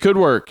work. It could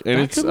work.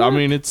 And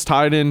it's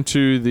tied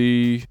into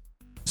the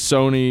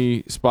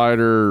Sony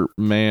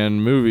Spider-Man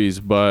movies,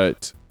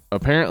 but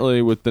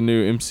apparently with the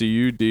new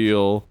MCU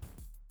deal,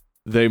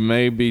 they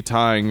may be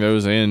tying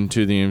those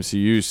into the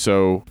MCU.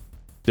 So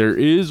there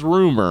is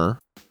rumor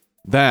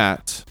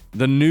that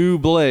the new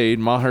Blade,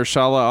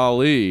 Mahershala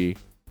Ali,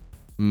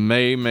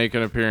 may make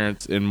an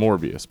appearance in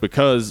Morbius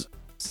because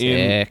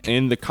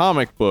in the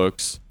comic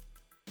books,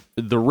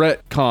 the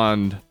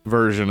retconned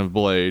version of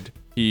Blade,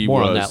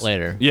 More on that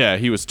later. Yeah,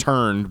 he was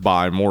turned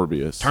by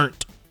Morbius.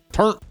 Turned.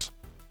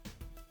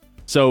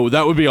 So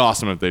that would be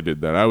awesome if they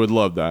did that. I would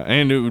love that.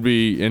 And it would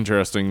be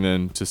interesting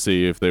then to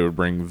see if they would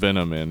bring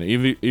Venom in.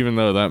 Even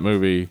though that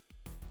movie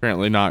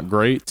apparently not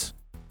great,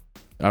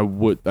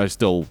 I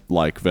still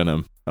like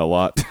Venom a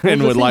lot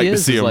and would like to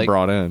see him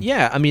brought in.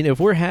 Yeah, I mean, if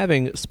we're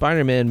having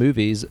Spider-Man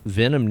movies,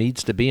 Venom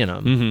needs to be in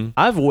them. Mm-hmm.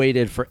 I've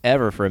waited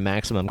forever for a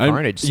Maximum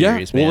Carnage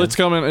series, man. Well, it's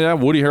coming. Yeah,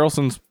 Woody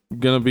Harrelson's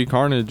going to be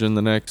Carnage in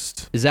the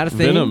next Is that a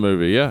thing? Venom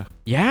movie, yeah.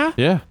 Yeah?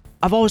 Yeah.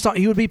 I've always thought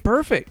he would be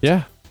perfect.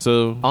 Yeah.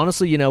 So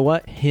honestly, you know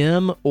what?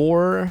 Him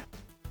or...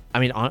 I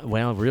mean,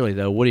 well, really,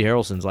 though, Woody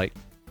Harrelson's like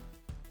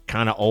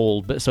kind of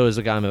old, but so is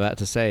the guy I'm about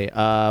to say.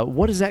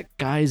 What is that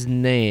guy's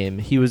name?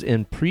 He was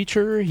in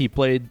Preacher. He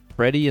played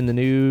Freddy in the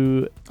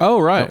new... Oh,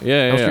 right.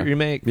 Yeah. Street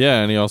remake.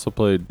 Yeah, and he also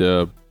played...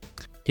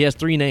 he has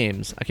 3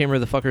 names. I can't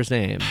remember the fucker's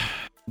name.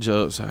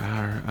 Jackie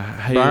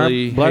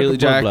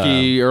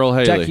Earl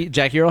Haley.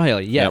 Jackie Earl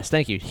Haley. Yes,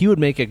 Thank you. He would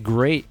make a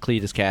great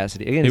Cletus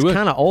Cassidy. Again, he's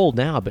kind of old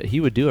now, but he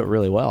would do it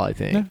really well, I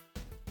think. Yeah.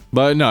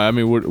 But no, I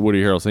mean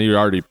Woody Harrelson. He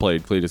already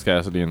played Cletus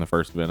Cassidy in the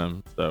first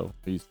Venom, so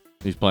he's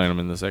playing him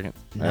in the second.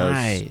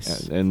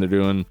 Nice. And they're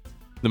doing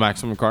the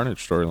Maximum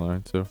Carnage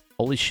storyline. So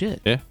holy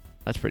shit. Yeah,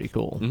 that's pretty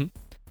cool. Mm-hmm.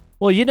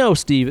 Well, you know,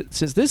 Steve,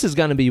 since this is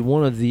going to be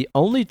one of the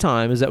only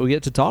times that we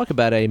get to talk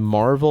about a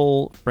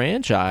Marvel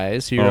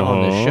franchise here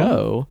on the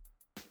show,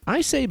 I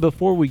say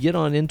before we get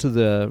on into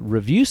the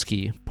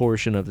review-ski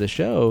portion of the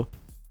show,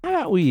 how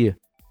about we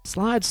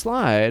slide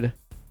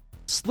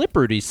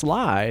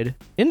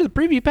into the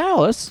Preview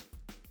Palace.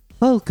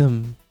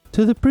 Welcome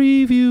to the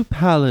Preview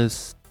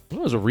Palace. It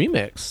was a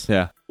remix.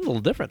 Yeah. A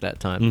little different that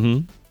time.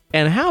 Mm-hmm.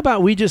 And how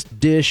about we just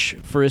dish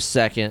for a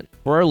second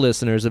for our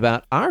listeners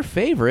about our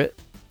favorite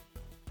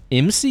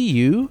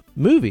MCU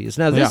movies.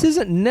 Now, this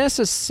isn't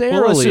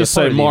necessarily let's just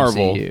say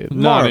Marvel, MCU.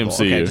 not MCU.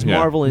 Okay, just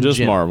Marvel in just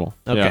general. Marvel.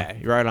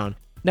 Okay, right on.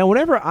 Now,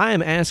 whenever I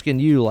am asking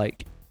you,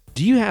 like,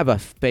 do you have a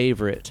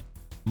favorite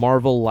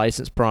Marvel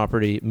licensed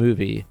property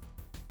movie?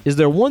 Is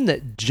there one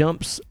that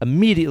jumps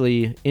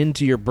immediately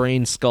into your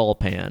brain skull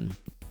pan?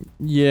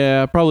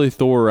 Yeah, probably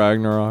Thor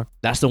Ragnarok.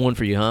 That's the one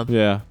for you, huh?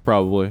 Yeah,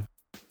 probably.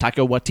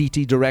 Taika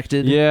Waititi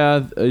directed?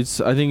 Yeah, I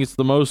think it's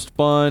the most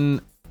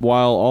fun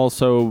while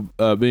also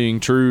being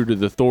true to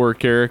the Thor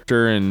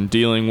character and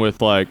dealing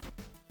with like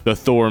the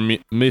Thor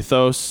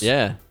mythos.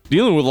 Yeah.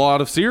 Dealing with a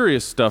lot of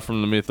serious stuff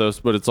from the mythos,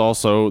 but it's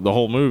also, the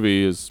whole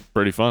movie is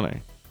pretty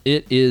funny.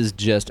 It is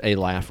just a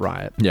laugh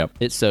riot. Yep.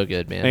 It's so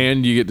good, man.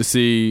 And you get to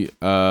see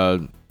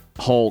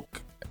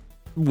Hulk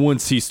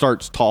once he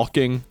starts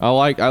talking. I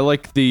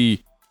like the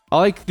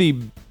a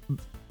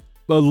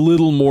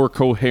little more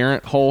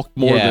coherent Hulk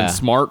more than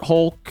smart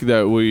Hulk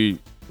that we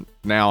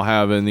now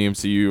have in the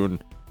MCU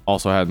and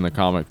also had in the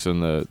comics in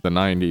the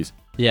 90s.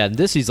 Yeah,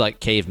 this is like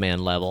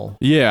caveman level.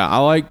 Yeah, I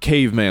like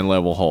caveman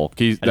level Hulk.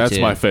 That's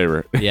my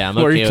favorite. Yeah, I'm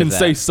where okay he can with that.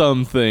 say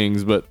some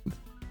things, but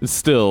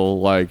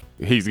still, like,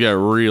 he's got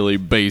really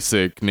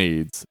basic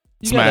needs.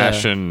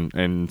 Smash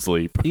and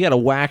sleep. You got a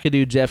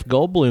wackadoo Jeff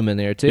Goldblum in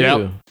there, too.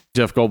 Yep.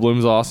 Jeff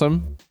Goldblum's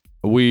awesome.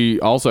 We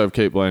also have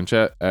Cate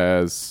Blanchett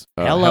as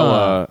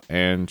Hela,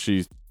 and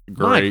she's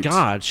great. My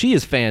God, she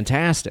is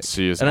fantastic.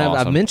 She is and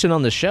awesome. I've mentioned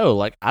on the show,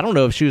 like, I don't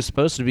know if she was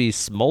supposed to be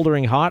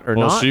smoldering hot or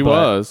not. Well, she but,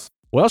 was.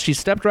 Well, she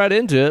stepped right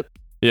into it.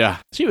 Yeah.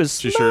 She was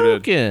She smoking, sure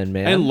did.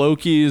 man. And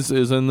Loki is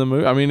in the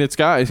movie. I mean, it's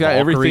got Valkyrie.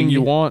 everything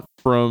you want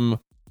from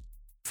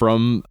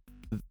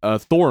a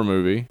Thor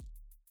movie.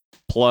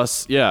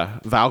 Plus,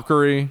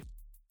 Valkyrie,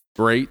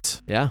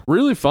 great. Yeah.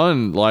 Really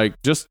fun, like,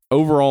 just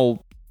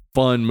overall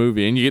fun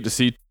movie. And you get to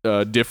see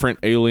a different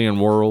alien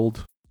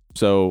world.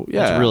 So,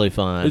 yeah. It's really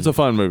fun. It's a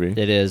fun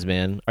movie. It is,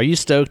 man. Are you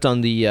stoked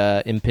on the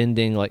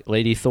impending, like,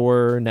 Lady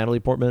Thor, Natalie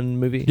Portman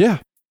movie? Yeah.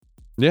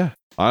 Yeah.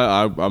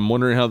 I'm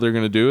wondering how they're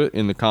going to do it.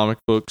 In the comic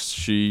books,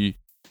 she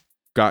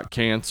got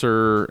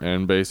cancer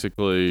and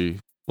basically,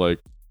 like,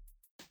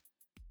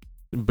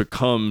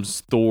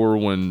 becomes Thor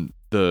when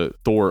the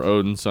Thor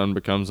Odin's son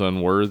becomes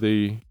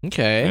unworthy.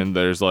 Okay. And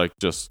there's, like,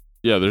 there's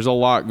a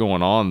lot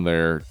going on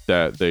there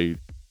that they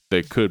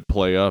could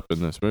play up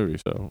in this movie.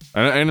 So,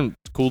 and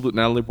it's cool that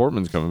Natalie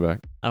Portman's coming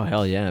back. Oh,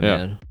 hell yeah,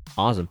 man.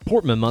 Awesome.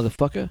 Portman,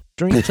 motherfucker.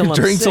 Drink till I'm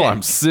Drink sick. till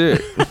I'm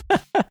sick.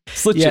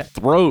 Slit your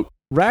throat.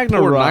 Pour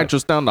Ragnarok.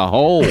 nitrous down the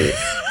hole.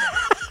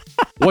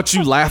 What,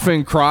 you laugh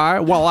and cry?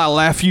 While I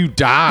laugh, you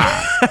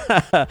die.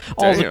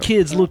 All the Damn.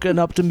 kids looking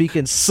up to me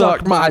can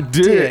Suck my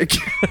dick.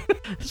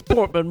 It's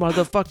Portman,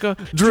 motherfucker.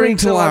 Drink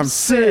till I'm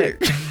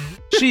sick.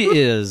 She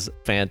is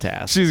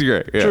fantastic. She's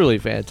great. Yeah. Truly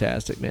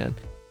fantastic, man.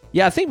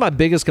 Yeah, I think my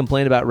biggest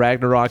complaint about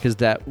Ragnarok is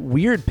that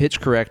weird pitch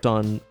correct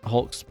on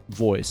Hulk's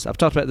voice. I've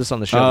talked about this on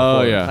the show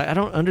before. Yeah. I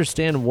don't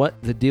understand what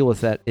the deal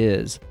with that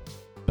is.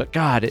 But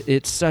God,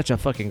 it's such a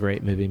fucking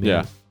great movie, man.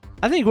 Yeah.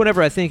 I think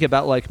whenever I think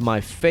about like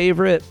my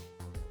favorite,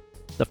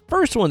 the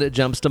first one that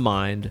jumps to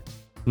mind,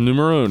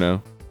 Numero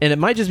uno. and it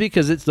might just be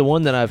because it's the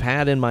one that I've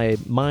had in my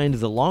mind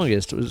the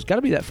longest, it's got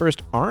to be that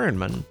first Iron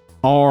Man.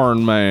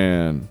 Iron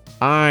Man.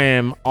 I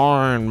am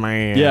Iron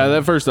Man. Yeah,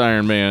 that first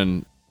Iron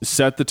Man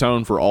set the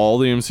tone for all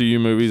the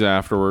MCU movies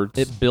afterwards.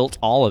 It built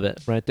all of it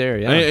right there,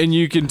 yeah. And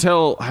you can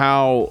tell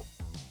how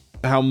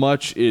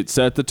much it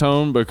set the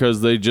tone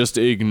because they just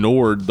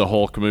ignored the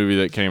Hulk movie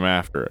that came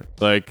after it.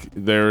 Like,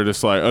 they were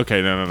just like,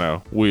 okay,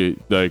 no. We,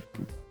 like,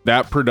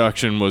 that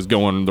production was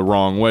going the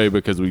wrong way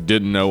because we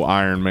didn't know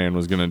Iron Man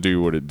was going to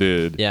do what it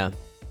did. Yeah.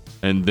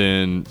 And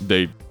then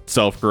they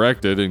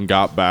self-corrected and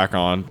got back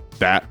on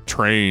that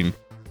train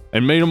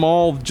and made them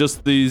all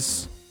just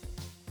these,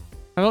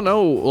 I don't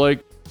know,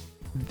 like,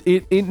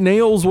 it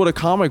nails what a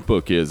comic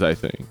book is, I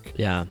think.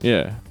 Yeah.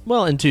 Yeah.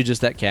 Well, and to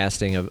just that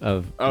casting of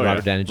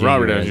Robert Downey Jr.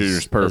 Robert Downey Jr.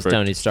 is perfect. As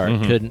Tony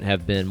Stark couldn't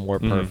have been more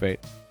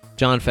perfect.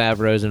 Jon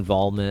Favreau's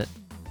involvement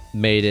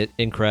made it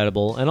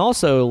incredible. And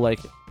also,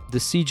 like, the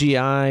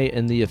CGI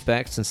and the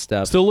effects and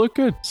stuff Still look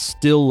good.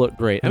 still look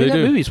great. I mean, They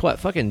that do. movie's what,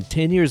 fucking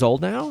 10 years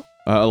old now?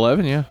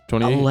 11, yeah.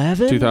 28.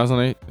 11?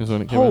 2008 is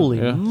when it came Holy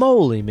out. Yeah.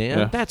 moly, man.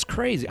 Yeah. That's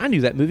crazy. I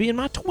knew that movie in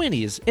my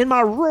 20s. In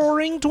my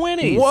roaring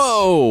 20s.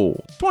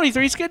 Whoa!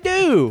 23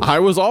 Skidoo. I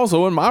was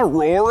also in my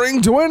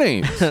roaring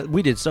 20s.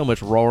 We did so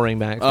much roaring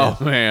back then.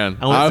 Oh, man.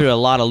 I went through a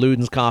lot of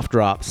Luden's cough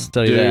drops,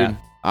 tell you Dude, that.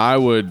 I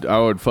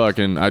would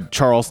fucking, I'd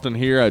Charleston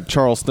here, I'd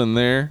Charleston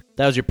there.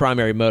 That was your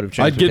primary mode of I'd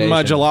transportation. get in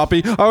my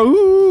jalopy.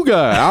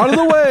 Ooga, out of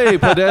the way,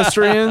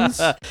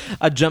 pedestrians.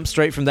 I'd jump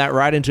straight from that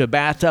right into a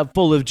bathtub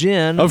full of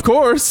gin. Of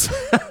course.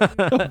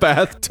 A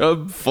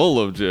bathtub full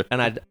of gin.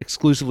 And I'd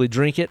exclusively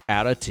drink it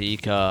out of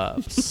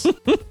teacups.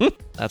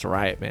 That's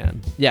right,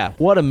 man. Yeah,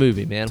 what a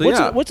movie, man.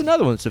 So, What's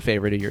another one that's a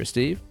favorite of yours,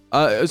 Steve?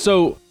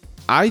 So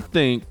I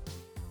think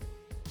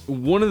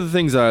one of the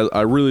things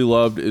I really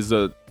loved is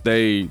that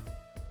they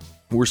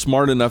were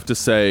smart enough to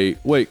say,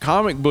 wait,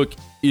 comic book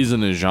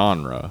isn't a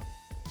genre.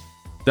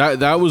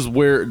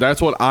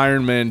 That's what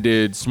Iron Man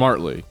did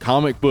smartly.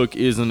 Comic book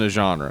isn't a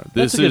genre.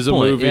 This That's a good is a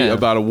point, movie yeah.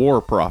 about a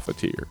war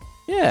profiteer.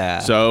 Yeah.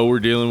 So we're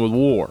dealing with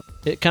war.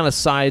 It kind of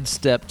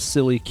sidestepped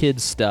silly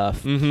kid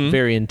stuff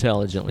very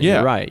intelligently.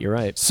 Yeah. You're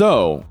right.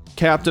 So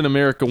Captain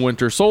America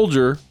Winter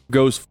Soldier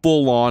goes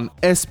full on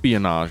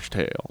espionage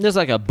tale. It's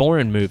like a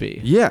Bourne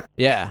movie. Yeah.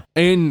 Yeah.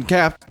 And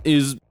Cap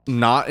is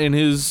not in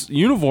his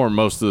uniform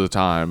most of the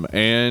time.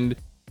 And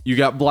you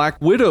got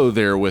Black Widow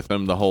there with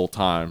him the whole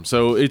time.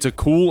 So it's a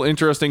cool,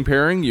 interesting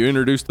pairing. You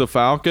introduce the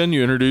Falcon.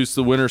 You introduce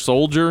the Winter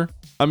Soldier.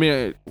 I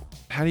mean,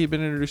 had he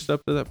been introduced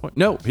up to that point?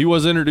 No, he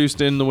was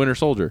introduced in The Winter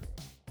Soldier.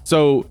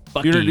 So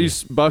Bucky. you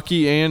introduced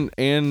Bucky and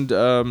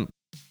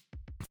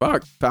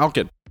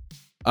Falcon.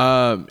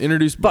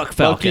 Introducced Buck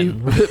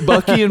Falcon.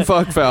 Bucky and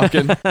Fuck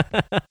Falcon.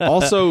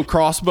 Also,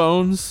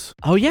 Crossbones.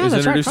 Oh yeah, is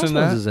that's right. introduced in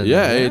Crossbones that. is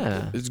in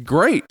there. It's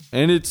great,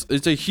 and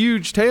it's a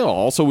huge tale.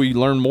 Also, we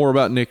learn more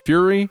about Nick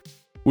Fury.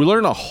 We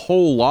learn a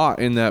whole lot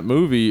in that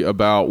movie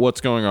about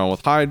what's going on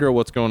with Hydra,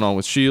 what's going on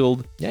with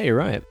Shield. Yeah, you're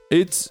right.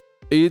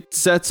 It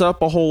sets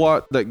up a whole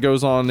lot that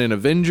goes on in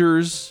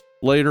Avengers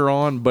later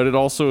on, but it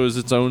also is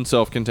its own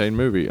self-contained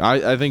movie.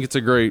 I think it's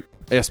a great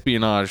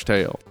espionage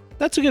tale.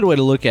 That's a good way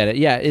to look at it.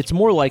 Yeah, it's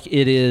more like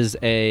it is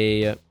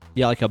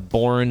like a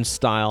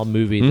Bourne-style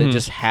movie that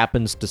just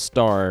happens to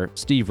star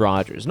Steve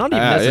Rogers. Not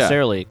even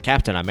necessarily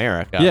Captain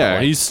America. Yeah,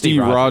 like he's Steve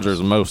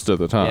Rogers most of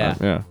the time.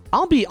 Yeah.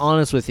 I'll be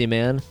honest with you,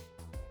 man.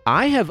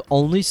 I have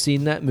only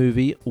seen that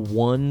movie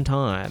one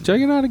time.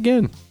 Check it out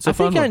again. I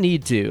think I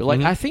need to.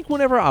 Like, I think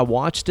whenever I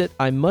watched it,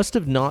 I must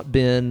have not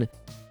been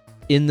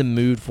in the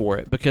mood for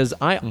it because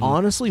I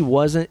honestly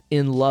wasn't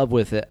in love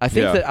with it. I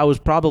think that I was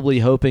probably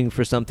hoping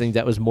for something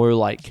that was more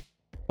like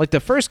the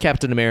first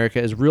Captain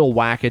America is real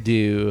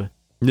wackadoo.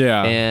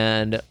 Yeah.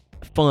 And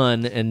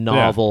fun and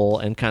novel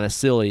and kind of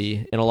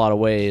silly in a lot of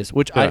ways,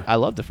 which I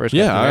love the first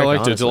Captain America, I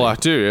liked honestly. it a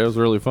lot too. It was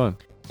really fun.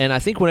 And I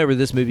think whenever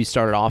this movie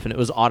started off and it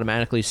was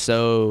automatically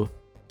so,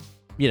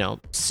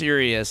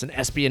 serious and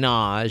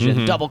espionage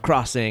and double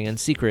crossing and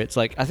secrets,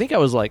 like I think I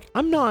was like,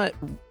 I'm not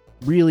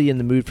really in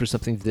the mood for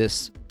something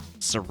this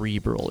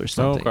cerebral or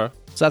something. Oh, okay.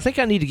 So I think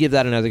I need to give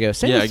that another go.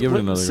 Same with, give it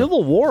another go.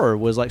 Civil War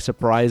was like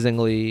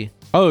surprisingly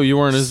Oh, you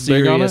weren't as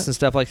big on serious it? and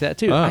stuff like that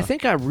too. Oh. I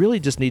think I really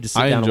just need to sit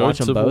I down and enjoyed watch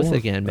them Civil both War.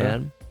 again, Yeah.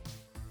 man.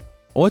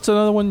 What's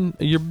another one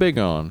you're big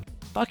on?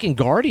 Fucking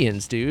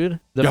Guardians, dude.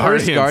 The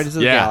Guardians, first Guardians of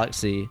the yeah.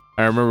 Galaxy.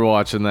 I remember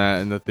watching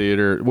that in the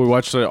theater. We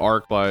watched it at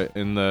ArcLight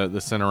in the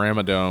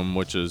Cinerama Dome,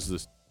 which is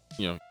this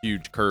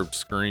huge curved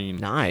screen.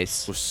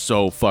 Nice. It was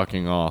so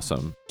fucking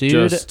awesome,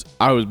 Dude.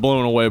 I was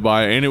blown away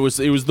by it, and it was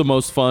the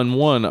most fun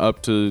one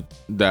up to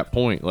that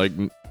point. Like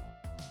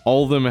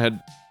all of them had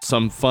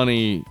some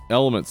funny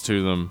elements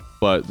to them,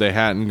 but they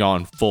hadn't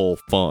gone full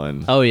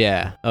fun. Oh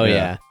yeah. Yeah.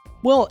 Yeah.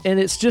 Well, and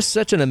it's just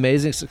such an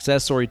amazing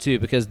success story too,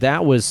 because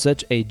that was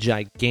such a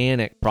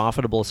gigantic,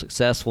 profitable,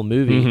 successful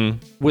movie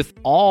with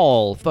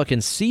all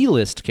fucking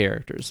C-list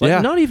characters. Like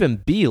Yeah. not even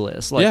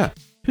B-list. Like Yeah.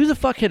 who the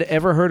fuck had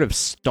ever heard of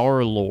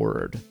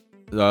Star-Lord?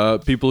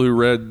 People who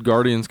read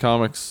Guardians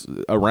comics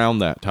around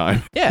that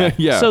time. Yeah.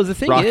 Yeah. So the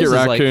thing Rocket is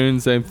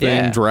Raccoon, same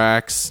thing. Yeah.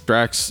 Drax,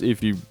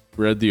 if you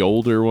read the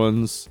older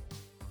ones.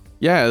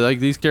 Yeah, like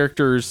these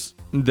characters,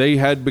 they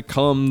had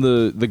become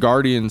the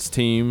Guardians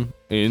team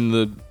in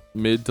the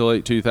mid to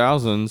late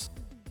 2000s,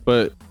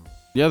 but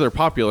yeah, their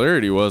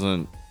popularity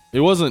wasn't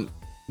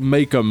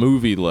make a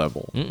movie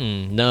level.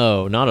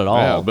 No, not at all.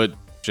 Yeah, but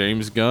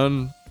James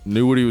Gunn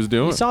knew what he was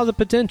doing. He saw the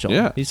potential.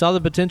 Yeah. He saw the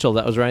potential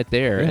that was right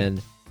there. Yeah.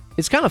 And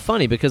it's kind of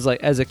funny because,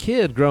 like, as a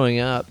kid growing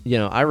up,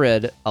 I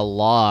read a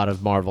lot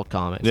of Marvel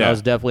comics. Yeah. I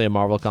was definitely a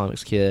Marvel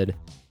Comics kid.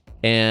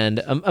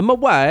 And my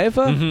wife,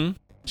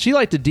 she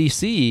liked to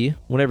DC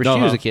whenever she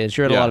was a kid.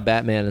 She read a lot of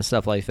Batman and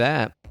stuff like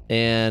that.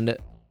 And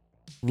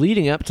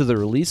leading up to the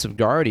release of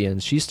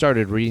Guardians, she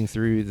started reading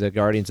through the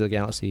Guardians of the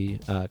Galaxy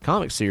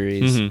comic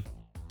series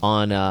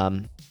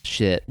on,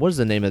 what is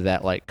the name of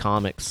that, like,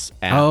 comics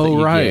app that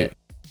you get?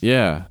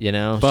 Yeah. She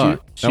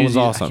Fuck, that was was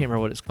awesome. I can't remember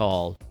what it's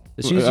called.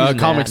 She was using that.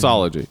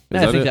 Comixology.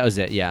 I think that was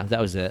it. Yeah, that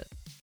was it.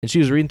 And she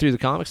was reading through the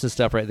comics and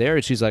stuff right there,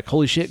 and she's like,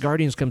 "Holy shit,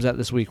 Guardians comes out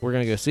this week. We're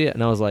gonna go see it."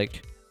 And I was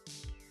like,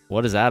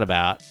 "What is that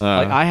about?"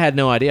 Like, I had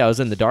no idea. I was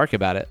in the dark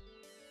about it.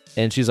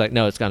 And she's like,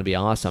 "No, it's gonna be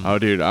awesome." Oh,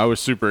 dude, I was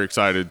super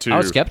excited too. I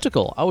was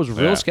skeptical. I was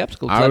real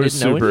skeptical. I was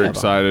didn't know super any of them.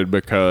 excited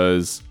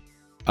because,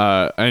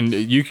 and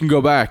you can go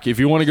back if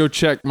you want to go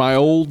check my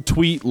old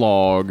tweet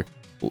log.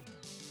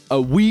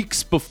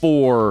 Weeks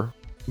before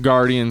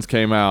Guardians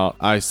came out,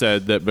 I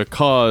said that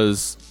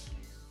because,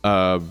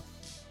 Karen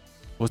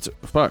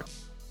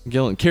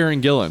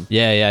Gillan.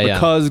 Yeah.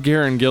 Because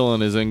Karen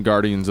Gillan is in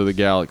Guardians of the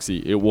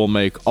Galaxy, it will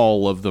make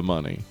all of the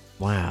money.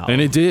 Wow.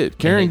 And it did.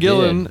 Karen it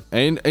Gillan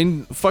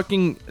and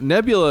fucking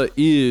Nebula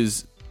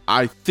is,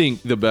 I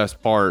think, the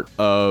best part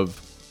of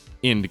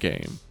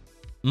Endgame.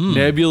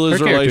 Nebula's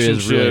Her character relationship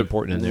is really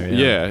important in there.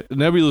 Yeah.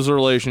 Nebula's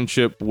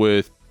relationship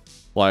with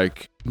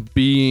like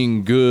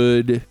being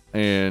good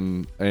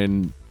and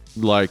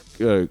like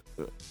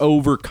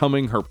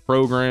overcoming her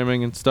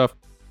programming and stuff,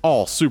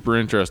 all super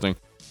interesting.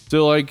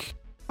 So like,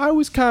 I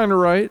was kind of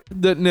right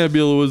that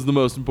Nebula was the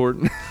most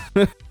important.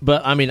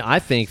 But I mean, I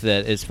think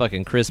that it's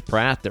fucking Chris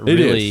Pratt that It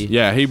really is.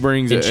 Yeah, he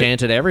brings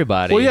enchanted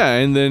everybody. Well, yeah,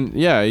 and then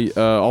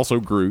also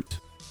Groot.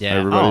 Yeah.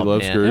 Everybody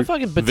loves man. Groot. And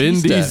fucking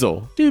Batista. Vin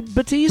Diesel. Dude,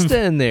 Batista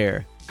in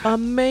there.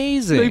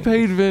 Amazing. They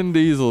paid Vin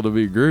Diesel to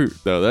be Groot,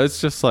 though. That's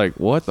just like,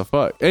 what the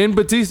fuck? And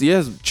Batista,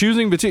 yes,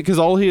 choosing Batista, because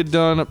all he had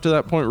done up to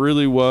that point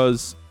really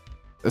was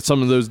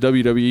some of those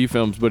WWE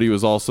films, but he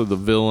was also the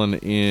villain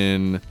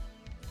in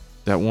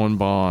that one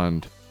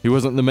Bond. He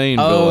wasn't the main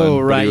Oh,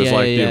 villain, right, but he was yeah,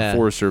 like yeah, the yeah.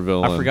 enforcer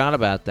villain. I forgot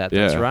about that.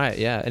 That's Yeah. right.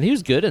 Yeah, and he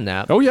was good in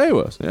that. Oh yeah, he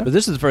was. Yeah, But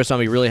this is the first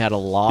time he really had a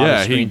lot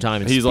of screen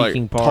time and he's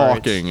speaking like parts.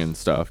 talking and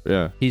stuff.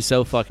 Yeah, He's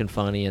so fucking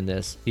funny in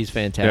this. He's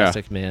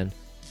fantastic, man.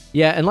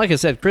 Yeah, and like I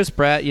said, Chris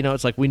Pratt,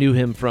 it's like we knew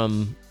him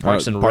from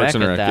Parks and Rec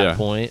at that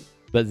point.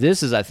 But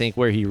this is, I think,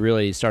 where he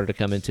really started to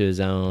come into his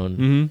own.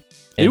 Mm-hmm.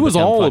 It was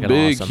all a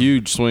big,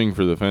 huge swing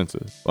for the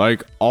fences.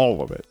 Like,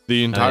 all of it.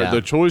 The entire,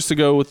 the choice to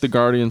go with the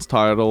Guardians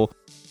title,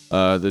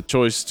 the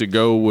choice to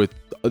go with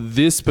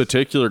this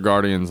particular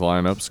Guardians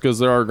lineups, because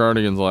there are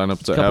Guardians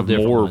lineups that have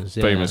more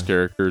famous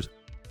characters.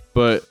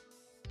 But,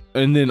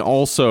 and then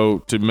also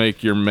to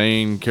make your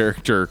main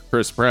character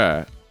Chris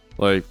Pratt.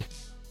 Like,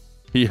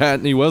 he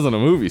wasn't a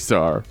movie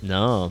star.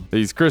 No.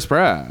 He's Chris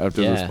Pratt up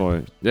to this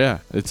point. Yeah.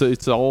 It's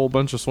a whole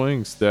bunch of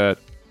swings that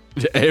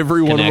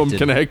every one of them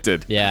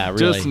connected. Yeah, really.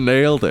 Just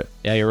nailed it.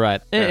 Yeah, you're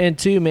right. And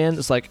two, man,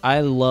 it's like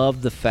I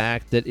love the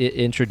fact that it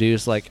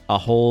introduced like a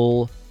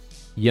whole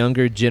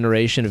younger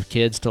generation of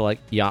kids to like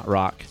yacht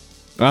rock.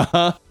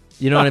 Uh-huh.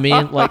 You know what I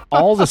mean? Like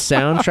all the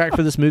soundtrack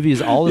for this movie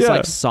is all this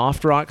like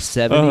soft rock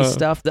 70s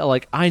stuff that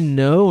like I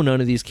know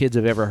none of these kids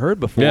have ever heard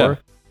before. Yeah.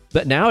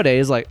 But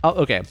nowadays, like,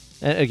 oh, okay.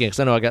 And again, because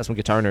I know I got some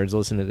guitar nerds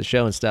listening to the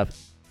show and stuff.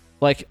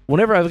 Like,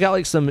 whenever I've got,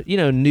 like, some,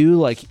 new,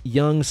 like,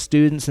 young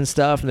students and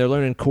stuff, and they're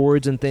learning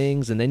chords and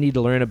things, and they need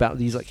to learn about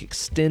these, like,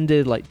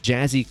 extended, like,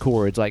 jazzy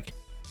chords, like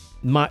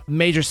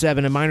major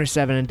 7 and minor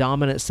 7 and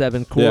dominant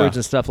 7 chords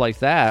and stuff like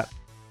that.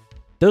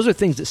 Those are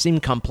things that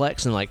seem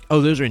complex and, like, oh,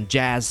 those are in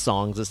jazz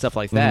songs and stuff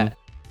like that.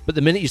 But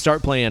the minute you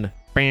start playing...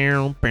 it's like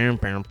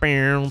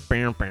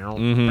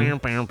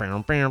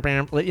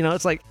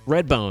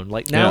Redbone.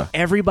 Like now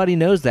everybody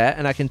knows that,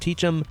 and I can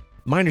teach them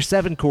minor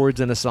 7 chords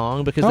in a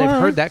song because they've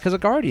heard that because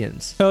of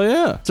Guardians. Hell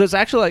yeah. So it's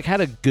actually like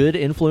had a good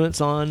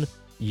influence on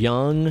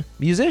young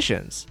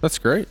musicians. That's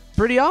great.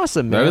 Pretty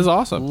awesome, man. That is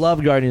awesome.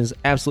 Love Guardians.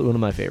 Absolutely one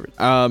of my favorites.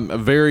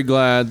 I'm very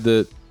glad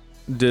that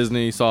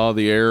Disney saw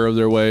the error of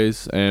their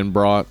ways and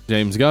brought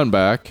James Gunn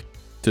back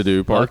to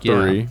do part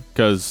 3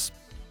 because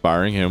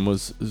firing him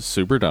was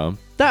super dumb.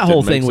 That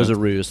whole thing was a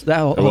ruse.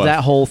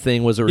 That whole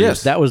thing was a ruse.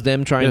 Yes. That was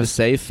them trying to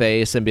save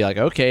face and be like,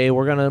 okay,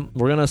 we're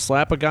gonna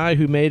slap a guy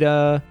who made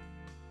a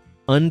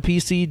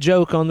un-PC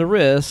joke on the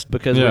wrist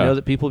because we know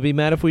that people would be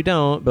mad if we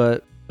don't.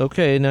 But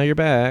okay, now you're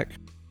back.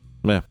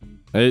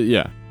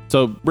 Yeah.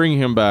 So bringing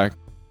him back,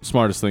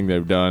 smartest thing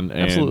they've done.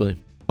 And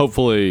absolutely.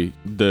 Hopefully,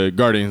 the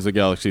Guardians of the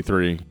Galaxy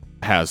 3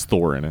 has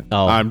Thor in it.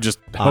 Oh, I'm just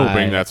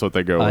hoping that's what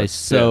they go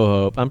with. I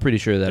hope. I'm pretty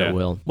sure that it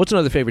will. What's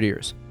another favorite of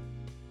yours?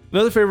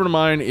 Another favorite of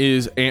mine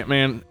is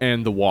Ant-Man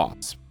and the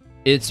Wasp.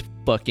 It's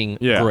fucking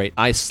great.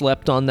 I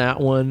slept on that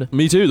one.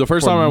 Me too. The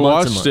first time I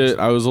watched it,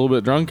 I was a little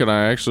bit drunk, and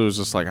I actually was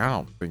just like, I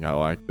don't think I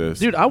like this.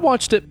 Dude, I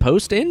watched it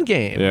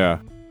post-Endgame.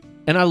 Yeah.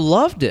 And I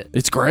loved it.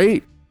 It's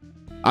great.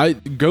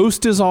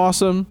 Ghost is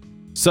awesome.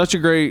 Such a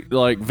great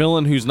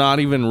villain who's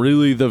not even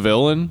really the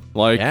villain.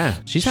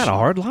 She's had a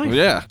hard life.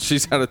 Yeah,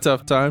 she's had a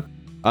tough time.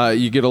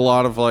 You get a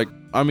lot of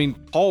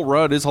Paul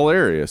Rudd is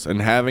hilarious,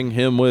 and having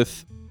him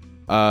with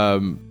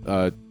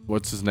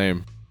what's his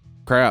name?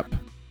 Crap.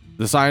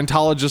 The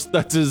Scientologist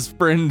that's his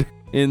friend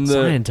in the...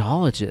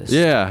 Scientologist?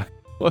 Yeah.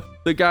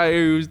 The guy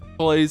who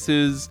plays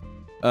his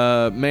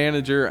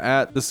manager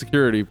at the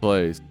security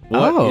place.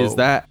 What is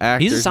that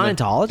actor? He's a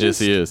Scientologist? Yes,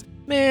 he is.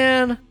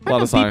 Man, how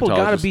come people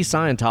gotta be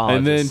Scientologists?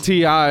 And then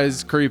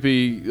T.I.'s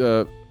creepy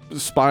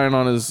spying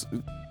on his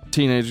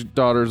teenage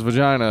daughter's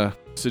vagina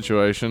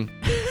situation.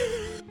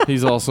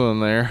 He's also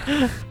in there.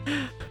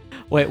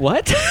 Wait,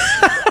 what?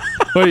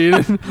 Wait, you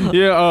didn't?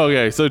 Yeah. Oh,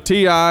 okay. So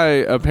T.I.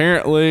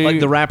 apparently, like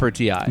the rapper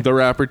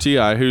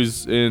T.I.,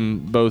 who's in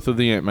both of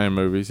the Ant-Man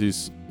movies.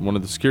 He's one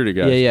of the security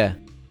guys.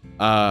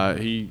 Yeah.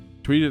 He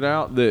tweeted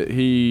out that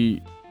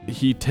he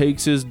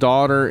takes his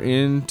daughter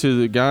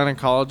into the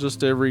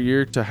gynecologist every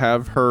year to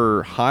have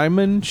her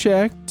hymen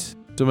checked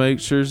to make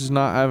sure she's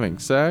not having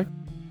sex.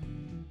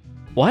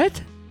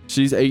 What?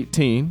 She's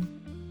 18.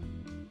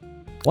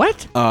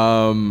 What?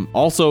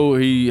 Also,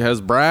 he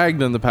has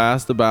bragged in the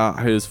past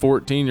about his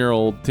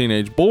 14-year-old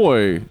teenage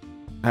boy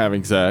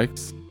having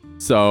sex.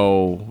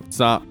 So it's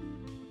not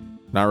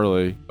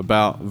really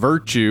about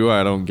virtue,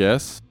 I don't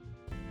guess.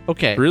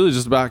 Okay. It's really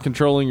just about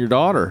controlling your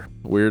daughter,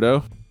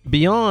 weirdo.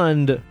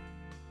 Beyond,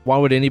 why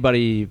would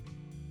anybody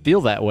feel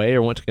that way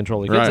or want to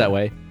control their kids that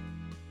way?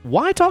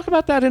 Why talk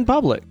about that in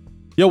public?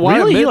 Yeah, why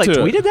really? He admit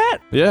to tweeted that?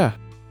 Yeah.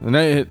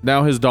 And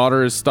now his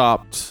daughter has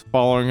stopped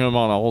following him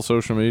on all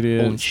social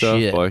media and stuff.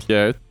 Shit.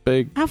 It's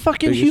big. How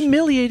fucking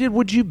humiliated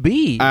would you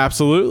be?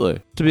 Absolutely.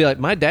 To be like,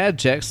 my dad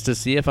checks to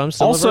see if I'm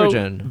still a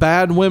virgin. Also,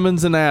 bad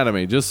women's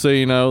anatomy. Just so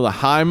you know, the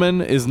hymen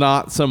is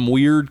not some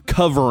weird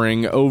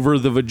covering over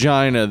the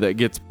vagina that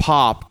gets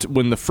popped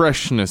when the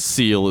freshness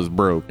seal is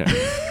broken.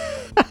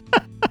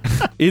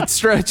 It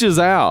stretches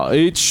out.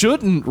 It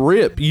shouldn't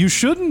rip. You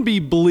shouldn't be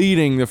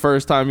bleeding the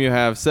first time you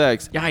have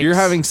sex. Yikes. You're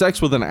having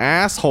sex with an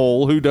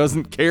asshole who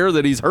doesn't care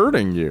that he's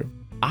hurting you.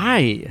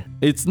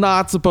 It's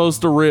not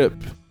supposed to rip.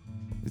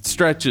 It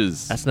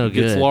stretches. That's no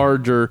Gets good.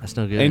 larger. That's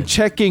no good. And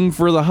checking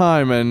for the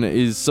hymen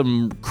is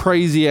some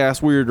crazy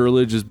ass weird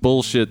religious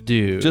bullshit.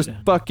 Dude. Just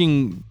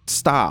fucking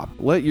stop.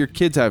 Let your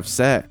kids have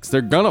sex.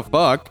 They're gonna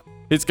fuck.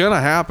 It's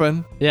gonna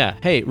happen. Yeah.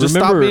 Hey, Just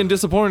remember, stop being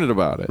disappointed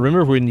about it.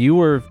 remember when you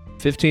were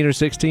 15 or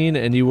 16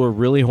 and you were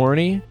really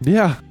horny?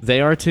 Yeah, They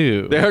are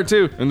too. they are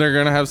too, and they're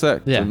gonna have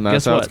sex. Yeah. and that's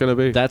Guess how what? it's gonna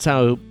be. That's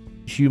how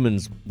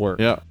humans work.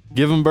 Yeah,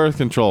 give them birth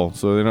control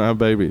so they don't have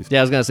babies. Yeah,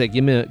 I was gonna say,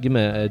 give me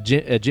a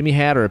Jimmy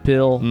hat or a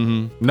pill.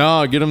 Mm-hmm.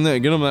 No, get them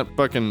that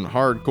fucking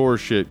hardcore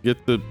shit.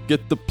 Get the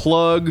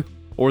plug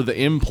or the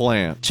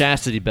implant.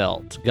 Chastity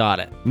belt. Got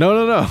it.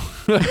 No.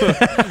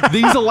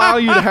 These allow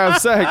you to have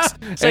sex,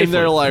 Safely. and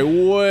they're like,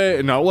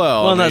 wait, no,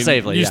 well, Not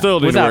safely. You yeah. still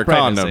need Without to wear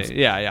pregnancy. condoms.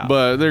 Yeah.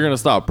 But they're gonna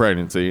stop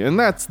pregnancy, and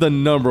that's the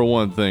number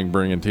one thing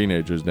bringing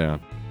teenagers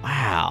down.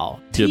 Wow.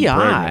 Getting Ti.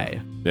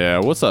 pregnant. Yeah,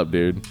 what's up,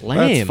 dude?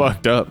 Lame. That's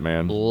fucked up,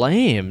 man.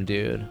 Lame,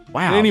 dude.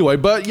 Wow. Anyway,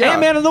 but yeah,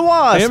 Ant-Man and the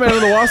Wasp. Ant-Man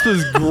and the Wasp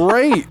is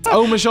great.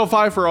 Oh, Michelle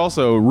Pfeiffer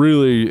also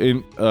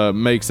really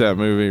makes that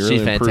movie. Really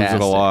She's improves fantastic.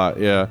 it a lot.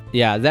 Yeah.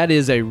 Yeah, that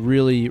is a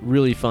really,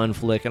 really fun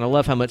flick, and I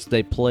love how much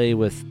they play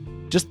with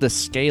just the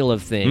scale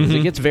of things.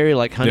 Mhm. It gets very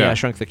like Honey, Yeah. I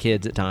Shrunk the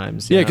Kids at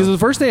times. you Yeah, know? because the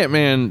first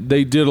Ant-Man,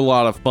 they did a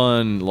lot of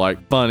fun,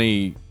 like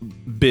funny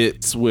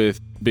bits with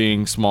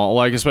being small,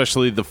 like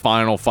especially the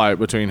final fight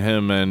between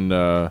him and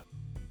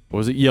what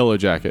was it, Yellow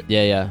Jacket?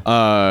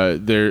 yeah.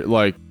 They're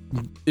like,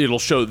 it'll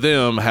show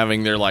them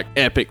having their like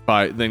epic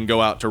fight, then go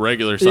out to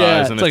regular size,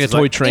 Yeah, and it's like a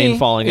toy train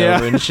falling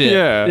over and shit.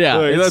 Yeah, Yeah,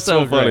 like, it's that's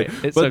so so funny.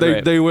 great. It's but so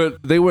they great.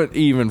 they went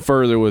even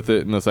further with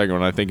it in the second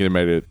one. I think it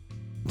made it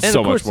And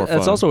so of course, much more fun.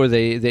 that's also where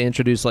they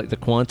introduce like the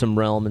quantum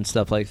realm and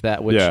stuff like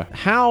that. Which Yeah.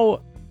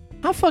 how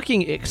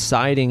fucking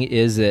exciting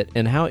is it,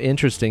 and how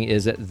interesting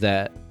is it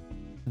that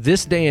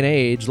this day and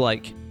age,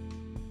 like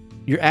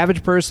your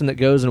average person that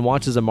goes and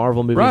watches a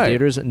Marvel movie in Right.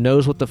 theaters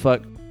knows what the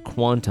fuck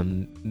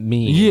quantum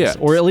means, Yeah.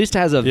 or at least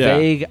has a Yeah.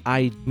 vague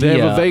idea. They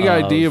have a vague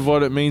idea of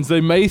what it means. They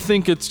may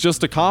think it's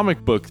just a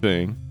comic book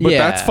thing, but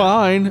Yeah. that's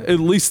fine. At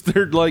least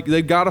they're like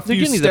they got a They're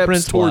few getting the steps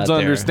principle towards out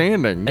there.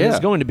 understanding. And Yeah. it's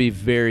going to be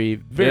very,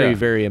 very, Yeah.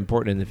 very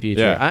important in the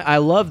future. Yeah. I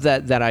love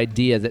that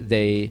idea that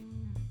they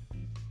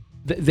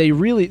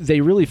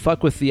really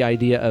fuck with the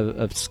idea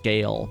of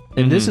scale.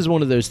 And this is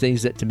one of those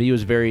things that to me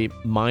was very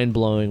mind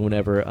blowing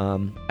whenever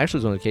actually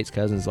it was one of Kate's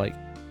cousins like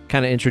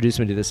kind of introduced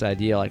me to this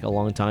idea like a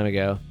long time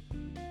ago.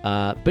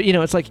 But you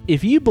know, it's like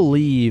if you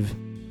believe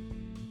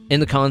in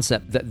the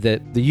concept that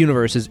the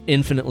universe is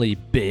infinitely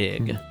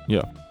big,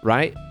 Yeah.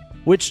 right?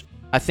 Which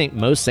I think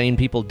most sane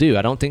people do.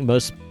 I don't think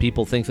most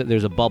people think that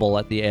there's a bubble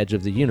at the edge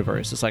of the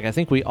universe. It's like I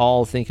think we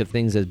all think of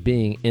things as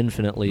being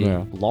infinitely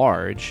Yeah.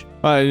 large.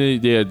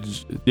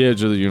 The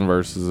edge of the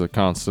universe is a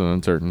constant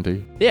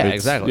uncertainty. Yeah, It's-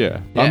 exactly. Yeah.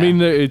 Yeah. I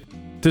mean,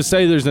 to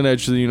say there's an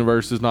edge to the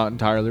universe is not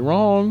entirely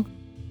wrong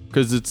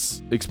because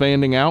it's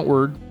expanding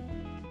outward,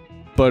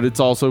 but it's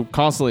also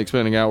constantly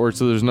expanding outward,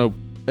 so there's no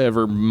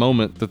ever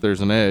moment that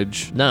there's an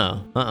edge.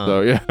 No.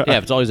 So, yeah. Yeah,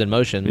 if it's always in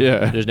motion,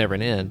 Yeah. there's never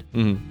an end.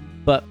 Mhm.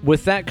 But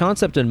with that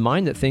concept in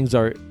mind that things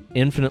are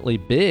infinitely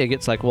big,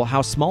 it's like, well,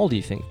 how small do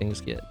you think things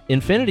get?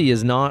 Infinity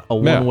is not a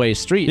Yeah. one-way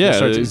street Yeah, that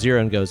starts it- at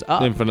zero and goes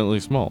up. Infinitely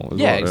small. is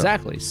Yeah, what-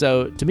 exactly.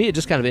 So to me, it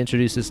just kind of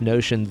introduced this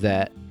notion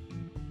that,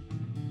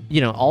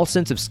 you know, all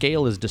sense of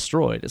scale is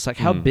destroyed. It's like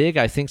how big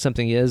I think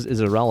something is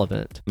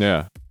irrelevant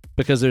Yeah.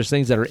 because there's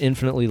things that are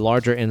infinitely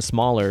larger and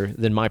smaller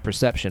than my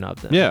perception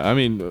of them. Yeah, I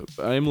mean,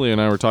 Emily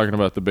and I were talking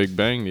about the Big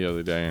Bang the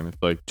other day, and it's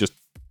like, just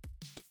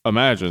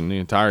imagine the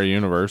entire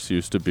universe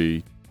used to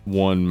be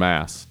one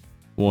mass,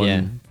 one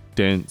Yeah.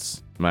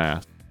 dense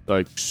mass,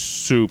 like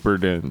super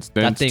dense.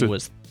 That dense thing to,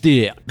 was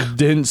thick.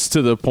 dense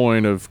to the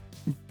point of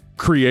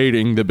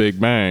creating the Big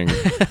Bang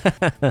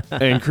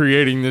and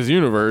creating this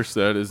universe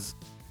that is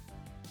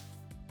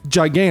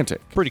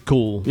gigantic. Pretty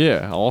cool.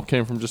 Yeah, all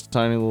came from just a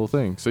tiny little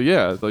thing. So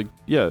yeah, like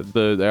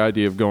the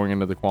idea of going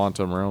into the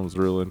quantum realm is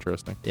real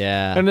interesting.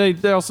 Yeah. And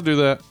they also do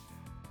that.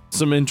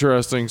 Some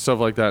interesting stuff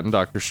like that in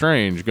Doctor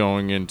Strange,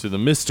 going into the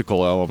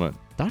mystical element.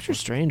 Doctor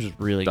Strange was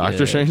really good.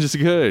 Doctor Strange is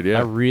good, I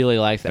yeah. really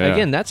like that. Yeah.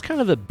 Again, that's kind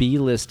of a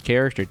B-list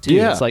character too.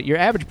 Yeah. It's like your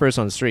average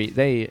person on the street,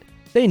 they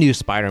knew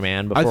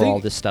Spider-Man before think all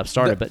this stuff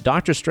started, but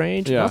Doctor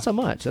Strange, Yeah. not so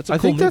much. That's a I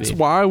cool think movie. that's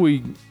why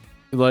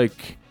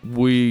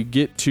we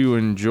get to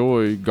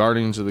enjoy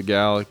Guardians of the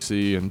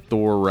Galaxy and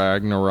Thor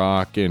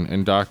Ragnarok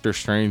and Doctor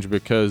Strange,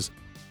 because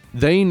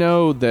they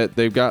know that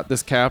they've got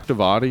this captive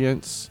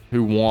audience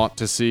who want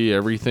to see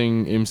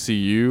everything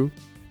MCU,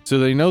 so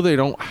they know they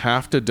don't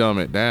have to dumb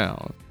it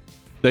down.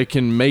 They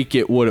can make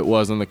it what it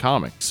was in the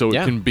comics, so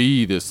Yeah. it can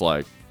be this,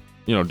 like,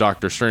 you know,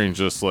 Doctor Strange,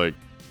 just like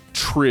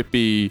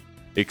trippy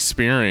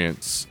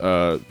experience,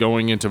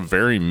 going into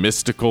very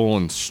mystical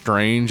and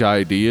strange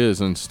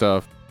ideas and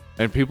stuff.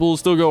 And people will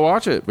still go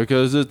watch it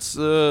because it's,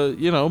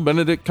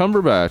 Benedict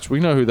Cumberbatch. We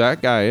know who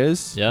that guy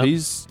is. Yeah.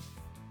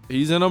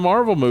 He's in a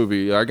Marvel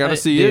movie. I got to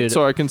see dude, it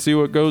so I can see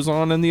what goes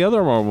on in the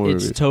other Marvel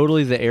It's movies.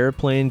 totally the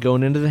airplane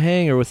going into the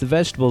hangar with the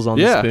vegetables on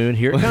the Yeah. spoon.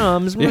 Here it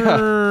comes. Yeah.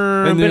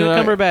 And And then you're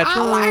like, Cumberbatch.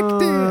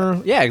 I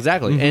liked it. Yeah,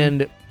 exactly. Mhm.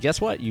 And guess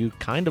what? You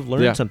kind of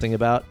learned Yeah. something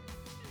about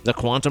the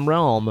quantum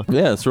realm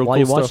Yeah, it's real while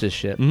cool you watch stuff. this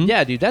shit. Mhm.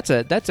 Yeah, dude, that's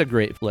a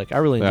great flick. I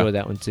really enjoyed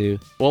that one too.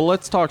 Well,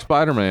 let's talk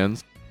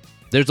Spider-Mans.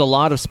 There's a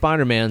lot of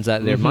Spider-Mans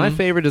out there. My Mhm.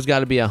 favorite has got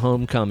to be a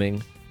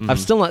Homecoming. I've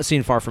still not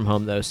seen Far From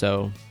Home though,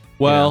 so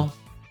Well,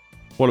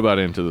 what about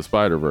Into the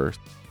Spider-Verse?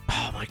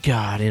 oh my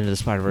god, Into the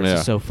Spider-Verse Yeah.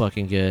 is so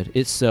fucking good.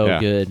 It's so Yeah.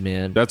 good,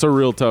 man. That's a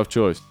real tough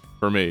choice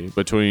for me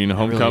between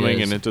Homecoming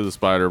is. and Into the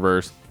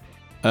Spider-Verse.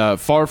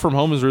 Far From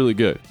Home is really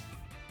good.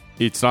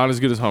 It's not as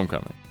good as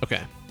Homecoming.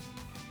 Okay.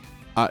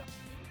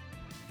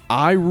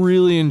 I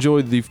really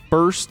enjoyed the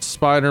first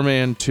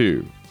Spider-Man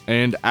 2.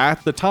 And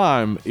at the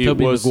time, it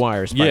Tobey was...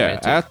 Maguire Spider-Man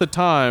 2. At the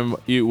time,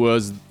 it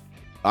was,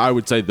 I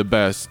would say, the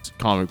best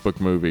comic book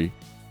movie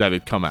that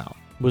had come out.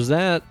 Was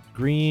that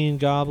Green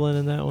Goblin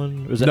in that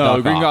one? Or was that No,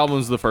 Doc Green Ock?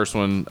 Goblin's the first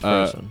one.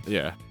 First one.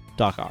 Yeah.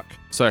 Doc Ock.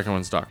 Second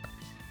one's Doc.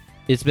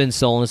 It's been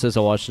so long since I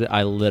watched it.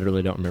 I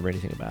literally don't remember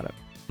anything about it.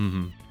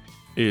 Mm-hmm.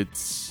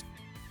 It's...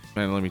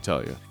 Man, let me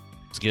tell you.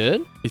 It's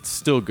good. It's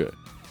still good.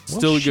 Well,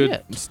 Still a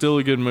shit. good, still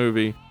a good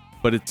movie,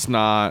 but it's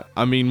not.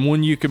 I mean,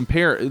 when you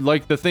compare,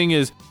 like the thing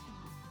is,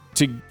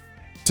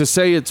 to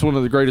say it's one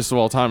of the greatest of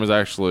all time is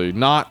actually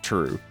not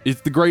true.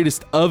 It's the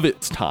greatest of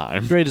its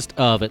time. Greatest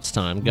of its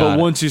time. But Got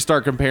it. once you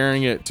start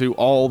comparing it to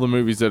all the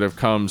movies that have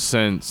come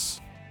since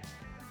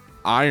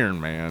Iron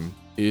Man,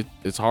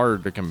 it's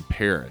hard to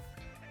compare it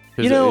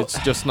because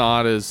it's just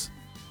not as.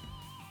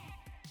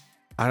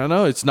 I don't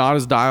know. It's not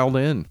as dialed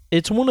in.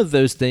 It's one of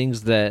those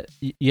things that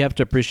you have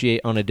to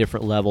appreciate on a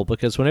different level,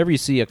 because whenever you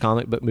see a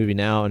comic book movie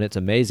now and it's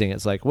amazing,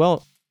 it's like,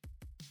 well,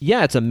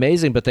 yeah, it's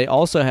amazing, but they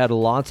also had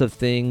lots of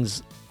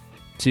things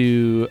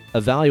to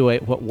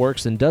evaluate what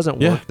works and doesn't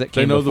work that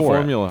came they know before the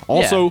it. formula.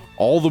 Also,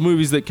 all the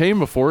movies that came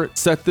before it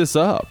set this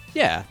up.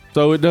 Yeah.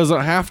 So it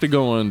doesn't have to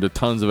go into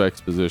tons of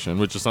exposition,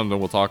 which is something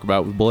we'll talk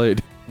about with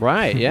Blade.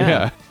 Right, yeah.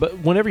 Yeah. But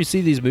whenever you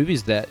see these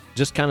movies that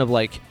just kind of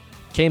like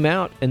came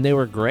out and they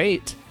were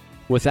great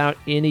without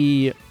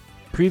any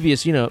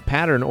previous,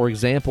 pattern or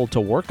example to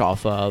work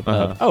off of,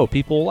 oh,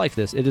 people like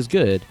this, it is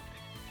good.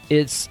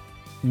 It's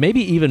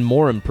maybe even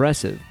more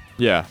impressive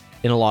Yeah.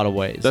 in a lot of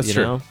ways. That's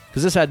true. Know?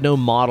 Because this had no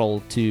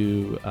model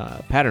to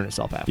pattern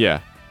itself after. Yeah.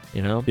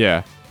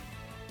 Yeah.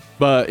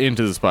 But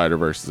Into the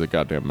Spider-Verse is a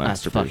goddamn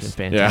That's masterpiece. fucking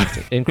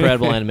fantastic.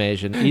 Incredible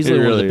animation. Easily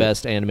one of really the is.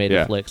 best animated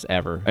Yeah. flicks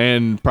ever.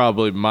 And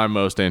probably my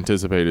most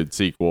anticipated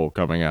sequel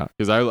coming out.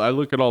 Because I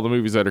look at all the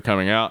movies that are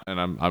coming out,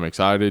 and I'm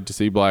excited to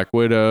see Black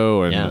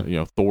Widow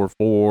and Thor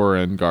 4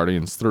 and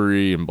Guardians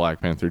 3 and Black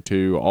Panther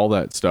 2, all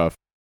that stuff.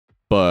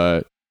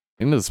 But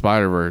Into the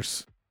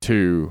Spider-Verse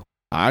 2,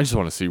 I just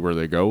want to see where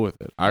they go with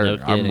it. No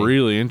I'm kidding.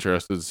 really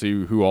interested to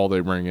see who all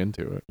they bring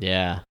into it.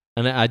 Yeah.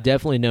 And I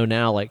definitely know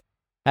now, like,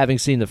 having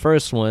seen the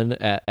first one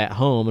at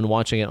home and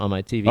watching it on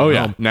my TV Oh, at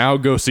yeah. home, Now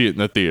go see it in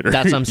the theater.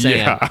 that's what I'm saying.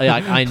 Yeah.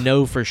 Like, I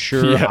know for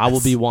sure Yes. I will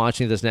be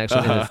watching this next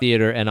one in the Uh-huh.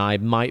 theater, and I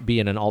might be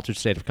in an altered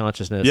state of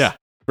consciousness. Yeah,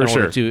 for in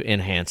order sure. to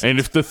enhance it. And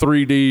if the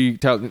 3D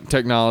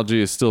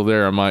technology is still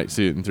there, I might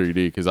see it in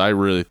 3D because I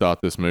really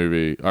thought this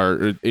movie,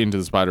 or Into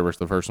the Spider-Verse,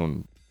 the first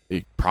one,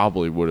 it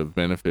probably would have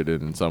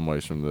benefited in some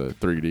ways from the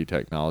 3D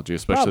technology,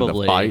 especially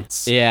Probably. the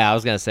fights. Yeah, I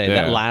was gonna say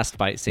that Yeah. last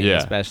fight scene Yeah.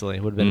 especially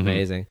would have been Mhm.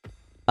 amazing.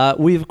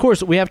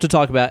 We have to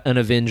talk about an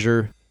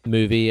Avenger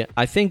movie.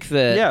 I think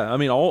that Yeah, I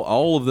mean,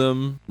 all of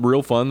them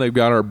real fun. They've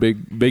got our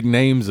big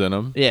names in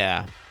them.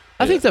 yeah.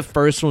 I think the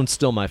first one's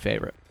still my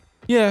favorite.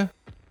 Yeah.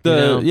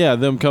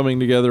 Them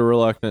coming together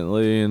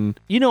reluctantly and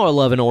I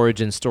love an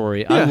origin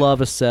story. I Yeah.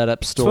 love a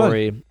setup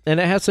story, and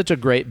it has such a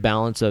great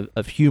balance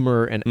of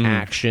humor and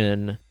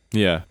action,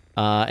 yeah.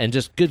 and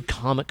just good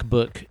comic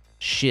book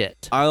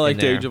shit. I liked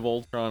in there. Age of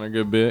Ultron a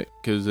good bit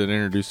because it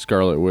introduced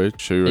Scarlet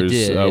Witch, who It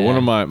is did, yeah. one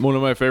of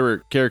my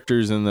favorite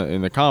characters in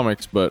the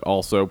comics, but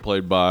also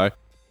played by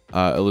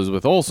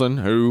Elizabeth Olsen,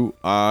 who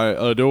I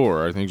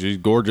adore. I think she's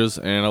gorgeous,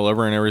 and I love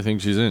her in everything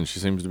she's in. She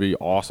seems to be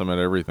awesome at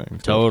everything.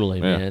 So, Totally,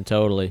 yeah. man,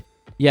 totally.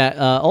 Yeah,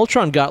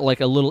 Ultron got like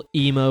a little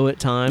emo at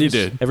times. He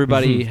did.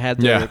 Everybody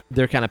had Yeah.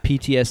 their kind of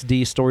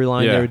PTSD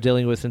storyline Yeah. they were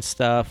dealing with and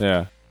stuff.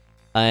 Yeah,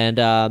 And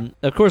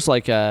of course,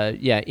 like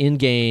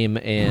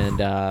Endgame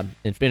and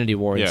Infinity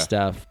War and Yeah.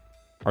 stuff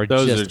are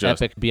Those just, are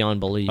just- epic beyond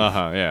belief.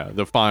 yeah.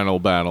 The final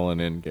battle in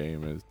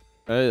Endgame is.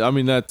 I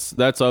mean, that's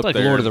up like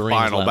there. Lord of in the Rings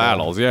final level.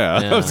 battles.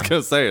 Yeah. Yeah. I was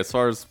gonna say, as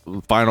far as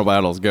final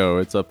battles go,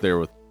 it's up there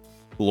with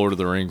Lord of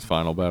the Rings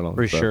final battle. and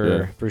For stuff, sure,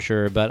 yeah. for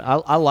sure. But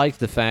I like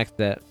the fact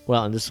that,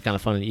 well, and this is kind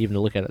of funny even to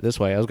look at it this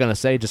way. I was going to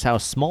say just how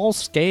small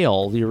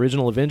scale the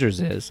original Avengers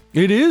is.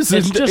 It is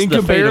It's in, just in the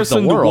fate of the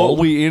comparison to what world.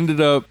 we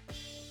ended up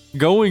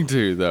going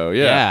to, though.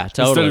 Yeah, Yeah,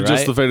 totally, Instead of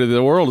just right? the fate of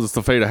the world, it's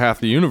the fate of half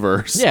the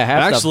universe. Yeah,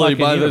 half Actually,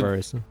 the fucking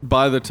universe.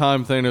 by the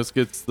time Thanos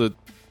gets the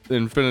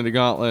Infinity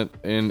Gauntlet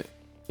in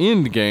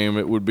Endgame,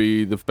 it would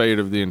be the fate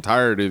of the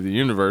entirety of the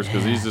universe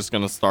because he's just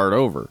going to start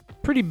over.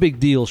 Pretty big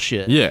deal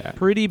shit. Yeah.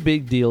 Pretty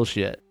big deal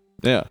shit.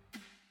 Yeah.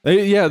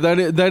 Yeah,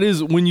 that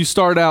is when you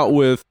start out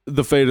with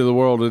the fate of the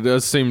world. It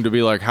does seem to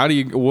be like, what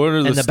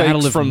are the And the stakes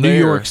Battle of from New there?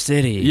 York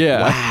City.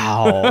 Yeah.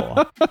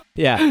 Wow.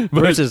 Yeah.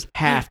 But versus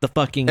half the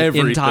fucking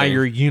everything.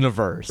 entire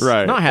universe.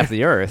 Right. Not half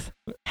the Earth.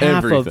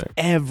 Half of Everything.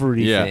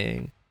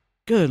 everything.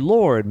 good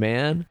lord,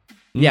 man.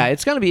 Yeah,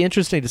 it's going to be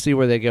interesting to see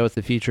where they go with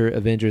the future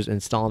Avengers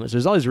installments.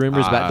 There's always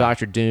rumors about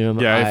Doctor Doom.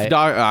 Yeah,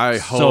 I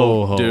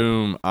hope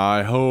Doom.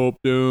 I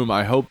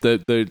hope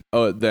that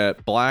that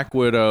Black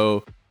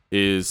Widow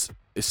is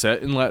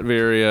set in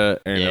Latveria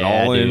and it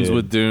all ends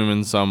with Doom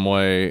in some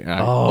way. And I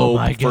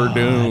hope for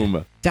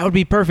Doom. That would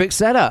be perfect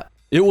setup.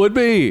 It would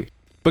be.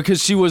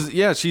 Because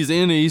she's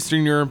in an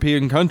Eastern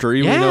European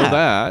country. Yeah. We know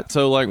that.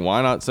 So, like,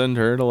 why not send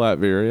her to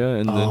Latveria?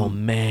 And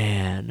then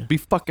man. Be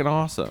fucking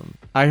awesome.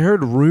 I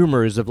heard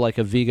rumors of, like,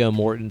 a Viggo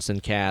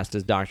Mortensen cast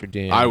as Dr.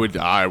 Doom. I would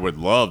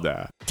love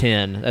that.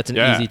 10. That's an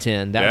easy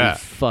 10. That would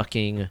be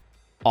fucking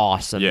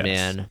awesome,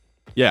 man.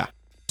 Yeah.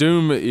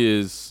 Doom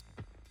is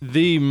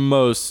the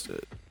most...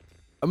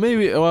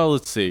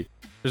 let's see.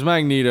 There's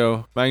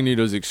Magneto.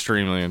 Magneto's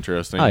extremely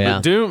interesting. Oh,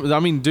 yeah.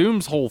 But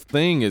Doom's whole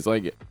thing is,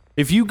 like...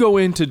 If you go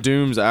into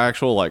Doom's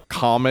actual like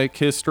comic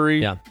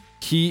history,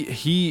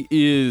 he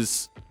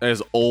is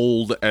as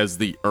old as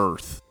the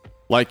Earth.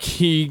 Like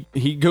he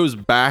goes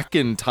back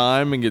in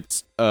time and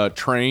gets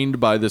trained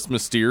by this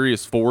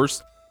mysterious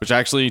force, which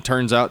actually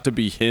turns out to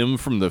be him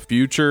from the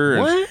future.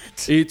 What?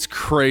 It's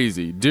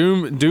crazy.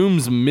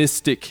 Doom's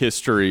mystic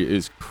history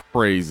is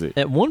crazy.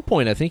 At one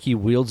point, I think he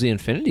wields the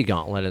Infinity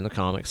Gauntlet in the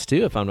comics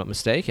too, if I'm not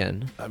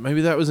mistaken.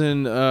 Maybe that was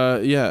in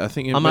I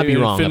think I might be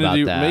wrong about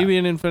that. Maybe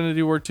in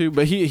Infinity War 2,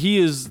 but he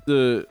is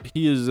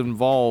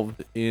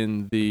involved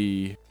in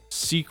the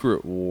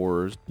Secret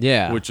Wars,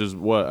 which is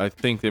what I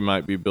think they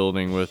might be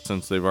building with,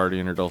 since they've already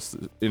introduced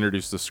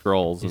the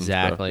Skrulls.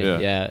 Exactly.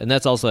 And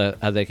that's also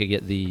how they could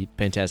get the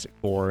Fantastic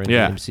Four in the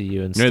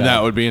MCU and stuff. And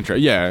that would be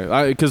interesting.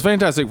 Yeah, because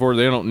Fantastic Four,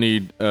 they don't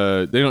need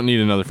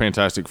another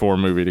Fantastic Four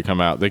movie to come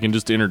out. They can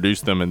just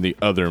introduce them in the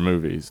other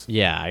movies.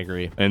 Yeah, I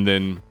agree. And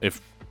then if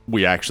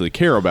we actually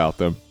care about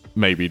them,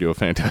 maybe do a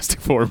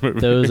Fantastic Four movie.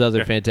 Those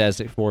other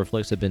Fantastic Four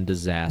flicks have been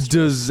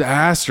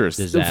disastrous.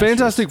 The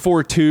Fantastic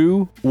Four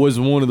 2 was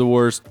one of the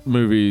worst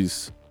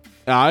movies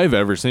I've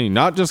ever seen.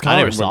 Not just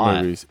comic book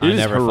movies. It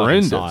is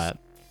horrendous. Saw it.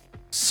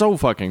 So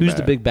fucking Who's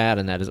bad. the big bad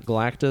in that? Is it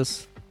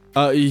Galactus?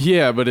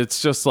 Yeah, but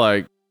it's just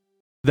like,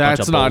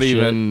 that's not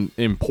even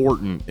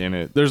important in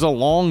it. There's a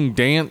long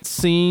dance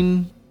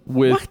scene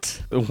with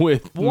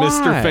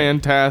Mr.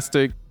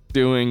 Fantastic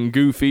doing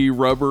goofy,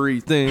 rubbery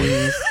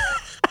things.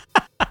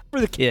 For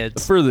the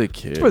kids.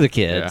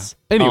 Yeah.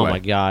 Anyway. Oh my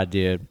god,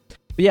 dude.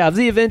 But yeah, of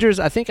the Avengers,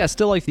 I think I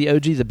still like the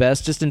OG the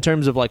best, just in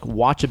terms of like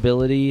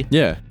watchability,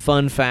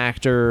 fun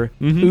factor,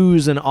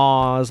 oohs and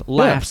ahs,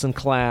 laughs and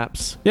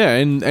claps. Yeah,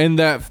 and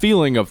that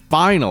feeling of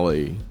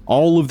finally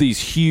all of these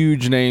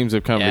huge names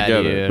have come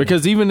together. Dude.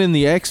 Because even in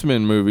the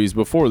X-Men movies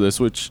before this,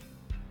 which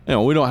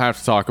we don't have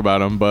to talk about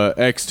them, but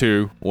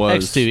X2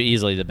 was... X2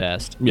 easily the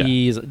best. Yeah.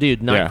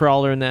 Dude,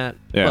 Nightcrawler in that.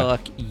 Yeah.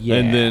 Fuck yeah.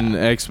 And then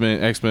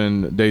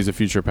X-Men Days of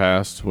Future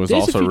Past was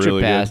also really good. Days of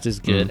Future Past is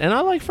good. And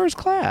I like First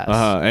Class.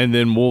 And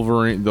then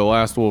Wolverine, the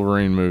last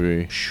Wolverine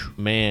movie.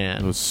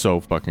 Man. It was so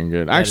fucking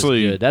good.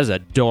 Actually, that is a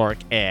dark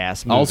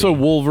ass movie. Also,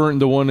 Wolverine,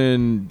 the one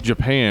in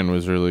Japan,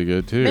 was really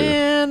good too.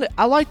 Man,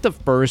 I liked the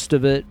first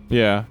of it.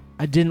 Yeah.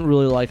 I didn't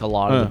really like a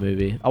lot of the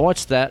movie. I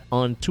watched that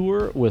on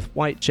tour with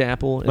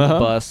Whitechapel in the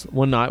bus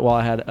one night while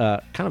I had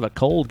kind of a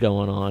cold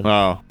going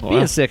on.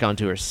 Being sick on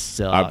tour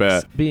sucks. I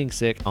bet. Being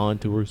sick on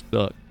tour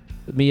sucks.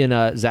 Me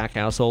and Zach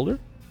Householder,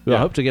 who I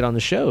hope to get on the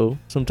show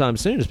sometime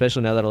soon,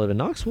 especially now that I live in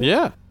Knoxville.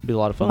 Yeah. It'd be a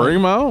lot of fun. Bring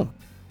him on.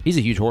 He's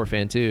a huge horror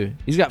fan, too.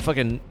 He's got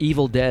fucking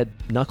Evil Dead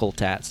knuckle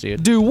tats,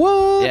 dude. Do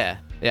what?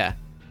 Yeah.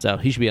 So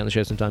he should be on the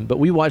show sometime. But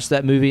we watched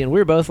that movie, and we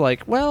were both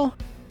like, well,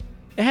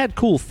 it had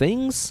cool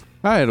things.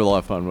 I had a lot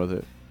of fun with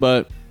it.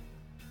 But,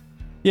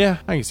 yeah,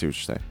 I can see what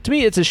you're saying. To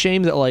me, it's a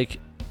shame that, like,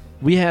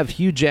 we have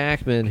Hugh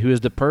Jackman, who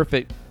is the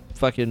perfect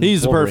fucking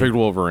He's Wolverine. the perfect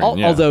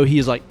Wolverine, Although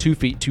he's, like, 2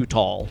 feet too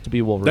tall to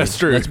be Wolverine. That's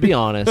true. Let's be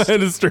honest.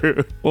 That is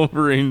true.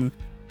 Wolverine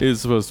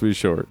is supposed to be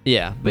short.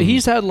 Yeah, but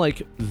he's had,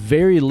 like,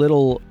 very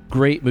little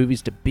great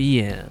movies to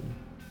be in.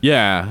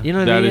 Yeah, you know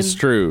what I mean? That is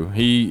true.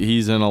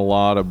 He's in a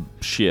lot of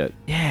shit.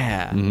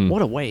 Yeah.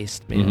 What a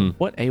waste, man.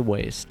 What a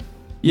waste.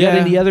 You got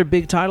any other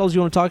big titles you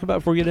want to talk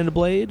about before we get into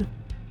Blade?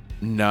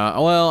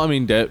 No, well, I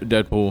mean,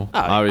 Deadpool,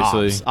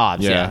 obviously.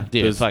 Yeah.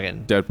 Dude,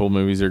 fucking Deadpool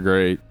movies are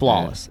great.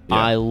 Flawless. Yeah.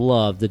 I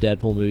love the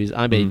Deadpool movies.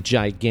 I'm a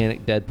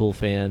gigantic Deadpool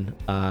fan.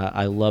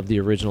 I love the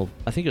original.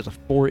 I think it was a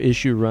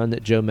 4-issue run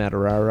that Joe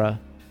Madureira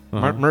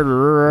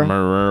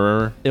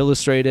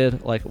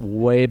illustrated, like,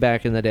 way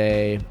back in the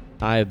day.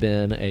 I've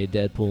been a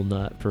Deadpool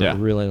nut for a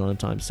really long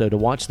time. So to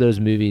watch those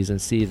movies and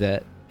see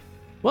that,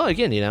 well,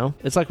 again,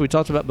 it's like we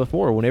talked about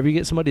before. Whenever you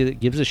get somebody that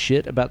gives a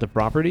shit about the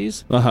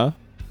properties,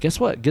 guess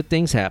what? Good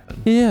things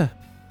happen. Yeah.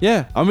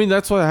 I mean,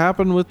 that's what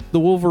happened with the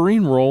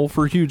Wolverine role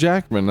for Hugh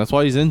Jackman. That's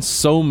why he's in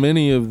so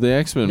many of the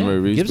X-Men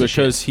movies,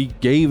 because he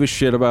gave a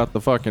shit about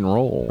the fucking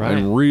role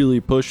and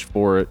really pushed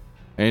for it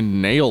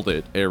and nailed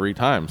it every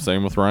time.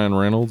 Same with Ryan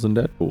Reynolds and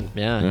Deadpool.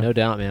 Yeah, no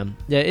doubt, man.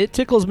 Yeah, it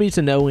tickles me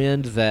to no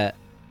end that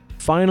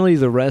finally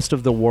the rest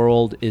of the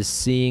world is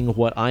seeing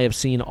what I have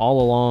seen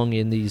all along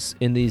in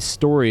these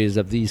stories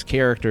of these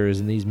characters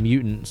and these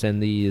mutants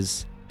and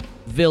these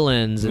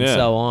villains and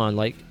so on.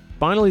 Like,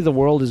 finally the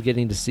world is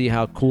getting to see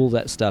how cool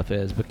that stuff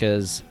is,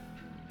 because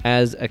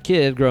as a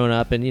kid growing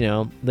up in,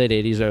 late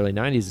 80s, early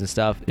 90s and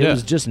stuff, it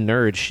was just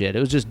nerd shit. It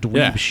was just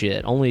dweeb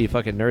shit. Only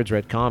fucking nerds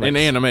read comics. And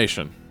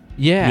animation.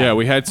 Yeah. Yeah,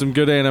 we had some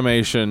good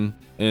animation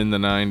in the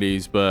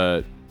 90s,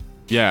 but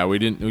yeah, we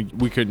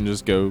couldn't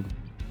just go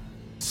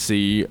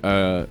see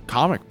a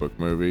comic book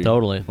movie.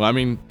 Totally. Well, I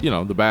mean,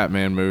 the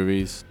Batman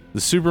movies.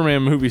 The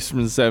Superman movies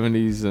from the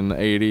 70s and the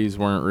 80s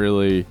weren't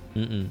really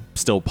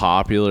still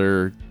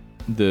popular.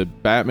 The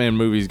Batman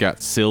movies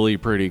got silly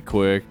pretty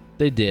quick.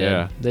 They did.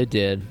 Yeah. They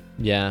did.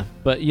 Yeah.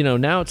 But,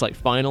 now it's like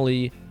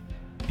finally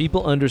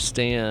people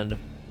understand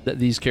that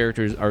these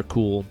characters are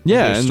cool.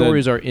 Yeah. Their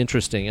stories are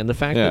interesting. And the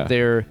fact that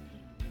they're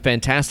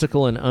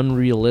fantastical and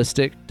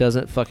unrealistic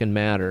doesn't fucking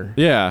matter.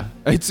 Yeah.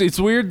 It's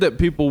weird that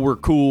people were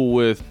cool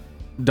with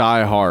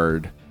Die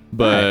Hard,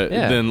 but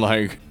then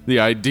like the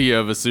idea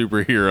of a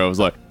superhero was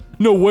like,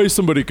 no way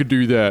somebody could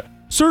do that.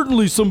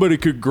 Certainly somebody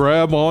could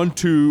grab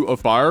onto a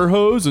fire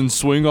hose and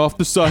swing off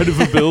the side of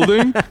a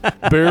building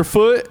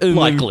barefoot and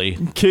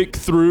then kick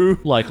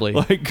through like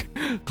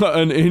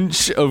an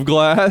inch of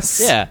glass.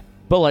 Yeah.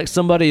 But like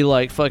somebody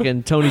like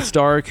fucking Tony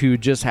Stark, who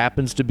just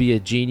happens to be a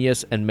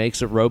genius and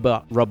makes a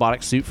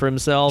robotic suit for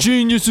himself.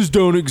 Geniuses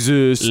don't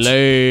exist.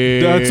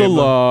 Lame. That's a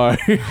lie.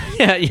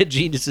 yeah,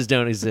 geniuses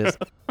don't exist.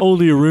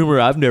 Only a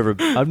rumor. I've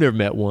never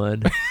met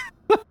one.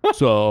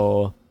 So,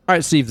 all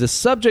right, Steve. The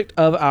subject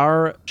of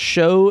our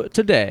show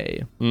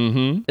today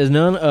is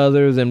none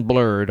other than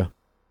Blurred.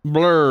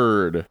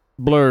 Blurred.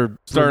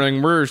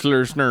 Starring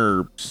Wursler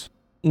Snurps.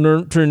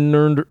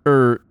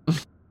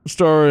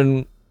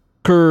 Starring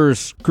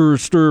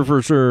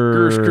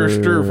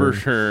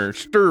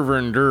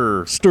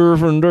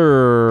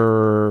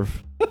Sturvender.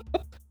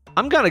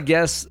 I'm gonna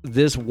guess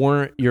this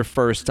weren't your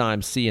first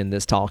time seeing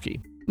this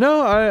talkie.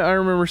 No, I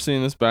remember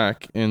seeing this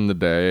back in the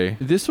day.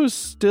 This was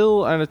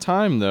still at a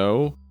time,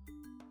 though,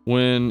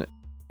 when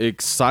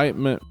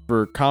excitement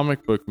for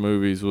comic book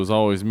movies was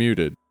always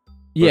muted.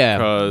 Yeah,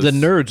 the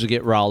nerds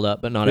get riled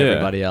up, but not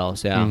everybody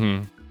else, yeah.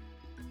 Mm-hmm.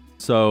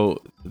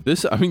 So,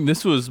 this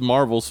was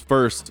Marvel's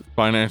first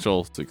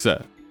financial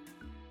success.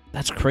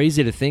 That's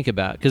crazy to think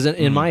about, because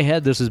in my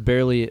head, this is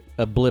barely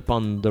a blip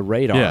on the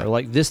radar. Yeah.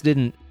 Like, this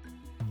didn't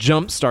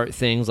jumpstart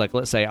things like,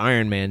 let's say,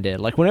 Iron Man did.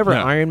 Like, whenever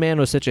Iron Man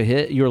was such a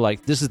hit, you were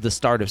like, this is the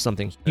start of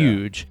something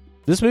huge. Yeah.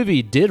 This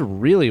movie did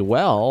really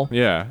well.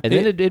 Yeah. And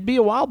then it'd be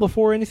a while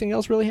before anything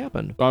else really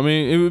happened. I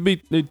mean, it would be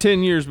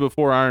 10 years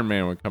before Iron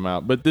Man would come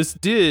out. But this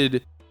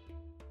did,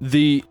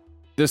 the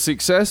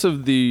success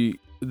of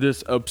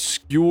this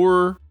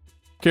obscure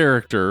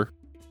character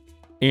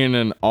in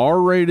an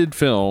R-rated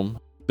film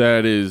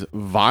that is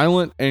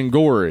violent and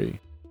gory.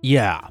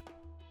 Yeah.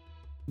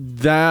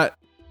 That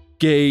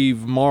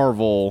gave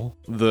Marvel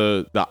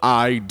the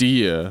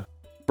idea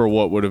for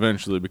what would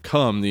eventually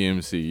become the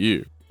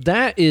MCU.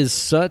 That is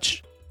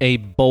such a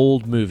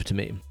bold move to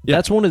me. Yeah.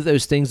 That's one of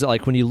those things that,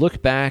 like, when you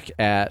look back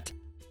at,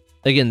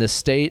 again, the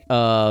state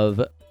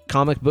of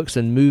comic books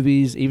and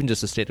movies, even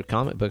just the state of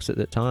comic books at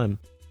that time,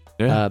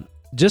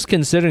 just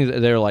considering that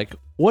they're like,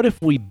 what if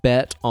we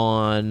bet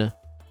on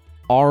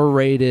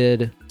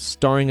R-rated,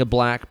 starring a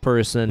black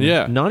person,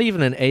 not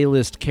even an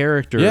A-list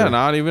character. Yeah,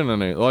 not even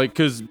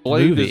because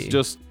Blade is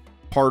just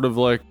part of,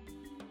 like,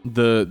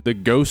 the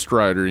Ghost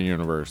Rider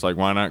universe. Like,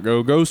 why not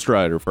go Ghost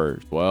Rider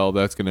first? Well,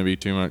 that's going to be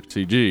too much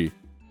CG.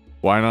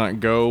 Why not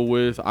go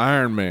with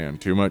Iron Man?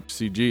 Too much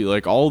CG.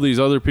 Like, all these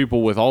other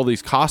people with all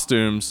these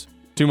costumes,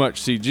 too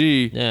much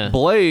CG. Yeah.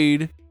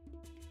 Blade,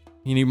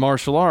 you need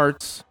martial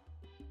arts.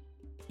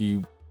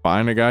 You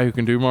find a guy who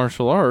can do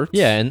martial arts.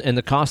 Yeah, and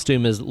the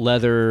costume is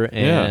leather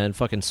and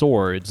fucking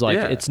swords. Like,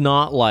 it's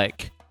not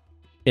like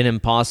an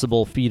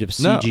impossible feat of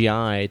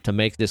CGI to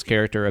make this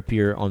character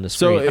appear on the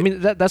screen. So I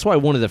mean, that's why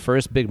one of the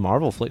first big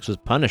Marvel flicks was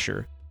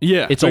Punisher.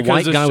 Yeah. It's a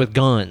white guy with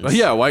guns.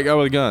 Yeah, white guy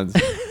with guns.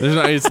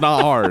 It's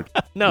not hard.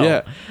 No.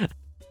 Yeah.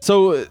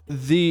 So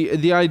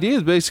the idea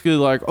is basically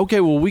like, okay,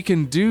 well, we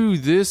can do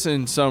this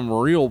in some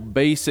real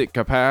basic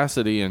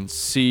capacity and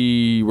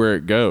see where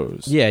it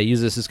goes. Yeah, use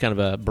this as kind of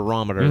a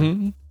barometer.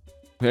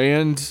 Mm-hmm.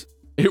 And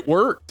it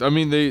worked. I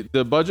mean,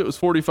 the budget was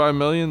 $45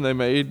 million. They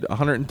made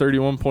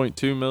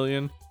 $131.2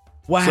 million.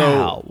 Wow.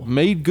 So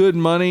made good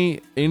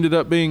money. Ended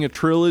up being a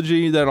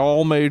trilogy that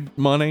all made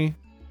money.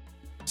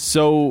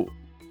 So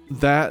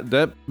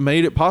that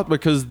made it possible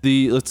because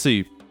let's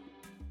see.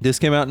 This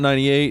came out in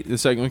 98. The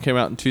second one came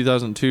out in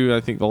 2002. I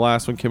think the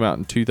last one came out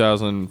in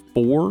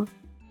 2004.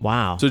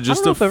 Wow. So just I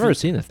don't know if I've ever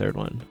seen the third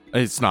one.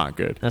 It's not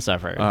good. That's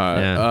not fair.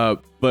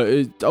 But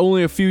it's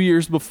only a few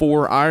years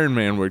before Iron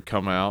Man would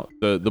come out,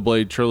 the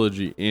Blade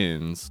trilogy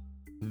ends.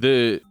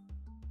 The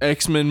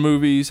X-Men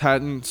movies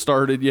hadn't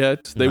started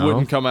yet. They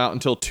wouldn't come out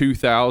until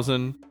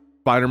 2000.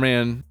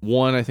 Spider-Man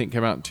 1, I think,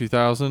 came out in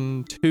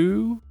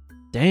 2002.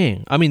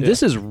 Dang. I mean,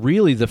 this is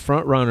really the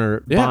front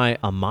runner by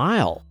a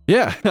mile.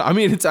 Yeah. I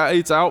mean, it's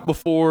out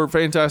before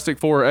Fantastic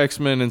Four,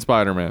 X-Men, and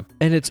Spider-Man.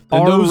 And it's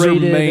R-rated. Those are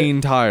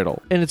main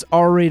title. And it's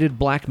R-rated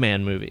black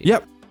man movie.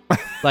 Yep.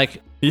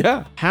 Like,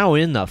 Yeah. How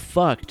in the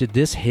fuck did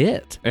this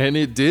hit? And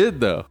it did,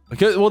 though.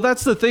 Well,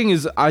 that's the thing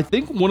is, I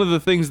think one of the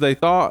things they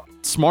thought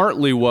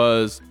smartly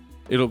was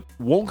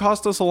won't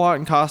cost us a lot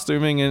in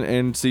costuming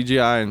and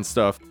CGI and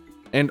stuff.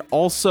 And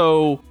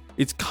also,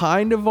 it's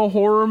kind of a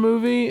horror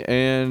movie,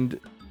 and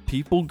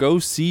people go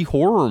see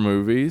horror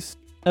movies.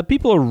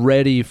 People are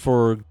ready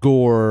for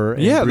gore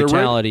and they're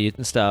brutality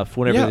and stuff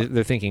whenever Yeah.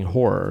 they're thinking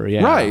horror.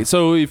 Yeah. Right.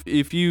 So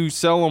if you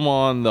sell them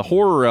on the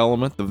horror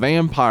element, the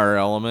vampire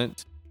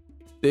element,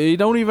 they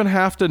don't even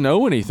have to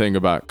know anything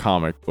about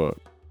comic book.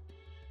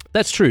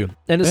 That's true.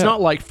 And it's Yeah.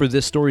 not like for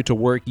this story to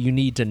work, you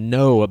need to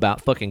know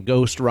about fucking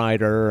Ghost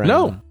Rider. And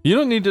No, you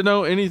don't need to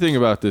know anything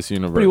about this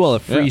universe. pretty well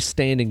a Yeah.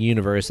 freestanding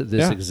universe that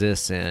this Yeah.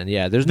 exists in.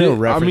 Yeah, there's no I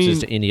references mean-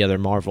 to any other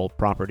Marvel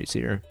properties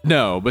here.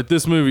 No, but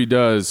this movie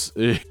does.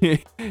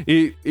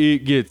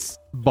 It gets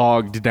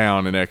bogged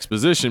down in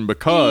exposition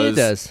because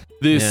It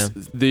does.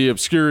 the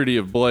obscurity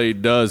of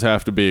Blade does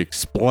have to be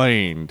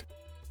explained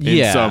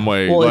in some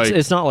way. Well, like,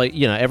 it's not like,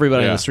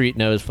 everybody on Yeah. the street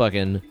knows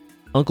fucking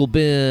Uncle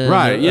Ben.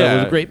 right,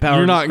 yeah. With great power.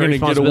 You're not going to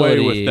get away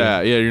with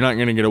that. Yeah, you're not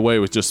going to get away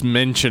with just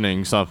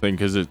mentioning something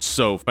because it's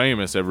so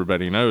famous,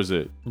 everybody knows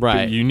it.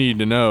 Right. But you need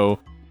to know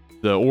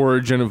the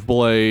origin of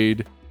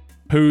Blade,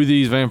 who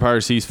these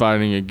vampires he's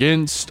fighting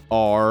against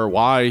are,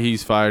 why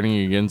he's fighting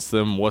against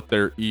them, what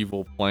their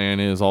evil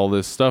plan is, all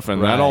this stuff.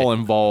 And Right. that all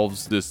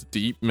involves this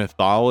deep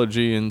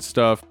mythology and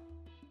stuff.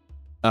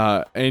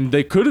 And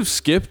they could have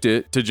skipped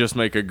it to just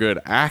make a good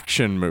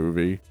action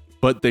movie,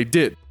 but they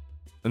did.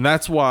 And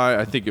that's why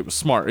I think it was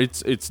smart.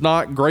 It's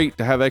not great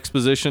to have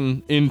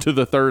exposition into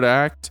the third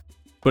act,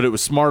 but it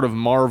was smart of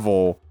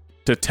Marvel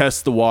to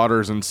test the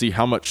waters and see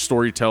how much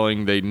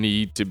storytelling they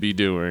need to be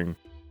doing.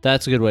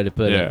 That's a good way to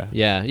put Yeah. it.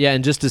 Yeah. Yeah.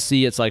 And just to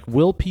see, it's like,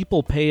 will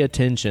people pay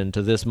attention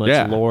to this much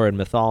Yeah. lore and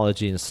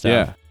mythology and stuff?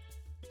 Yeah.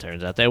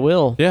 Turns out they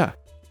will. Yeah.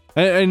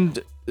 And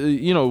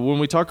when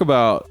we talk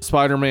about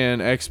Spider-Man,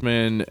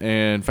 X-Men,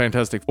 and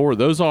Fantastic Four,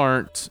 those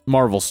aren't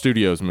Marvel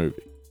Studios movies.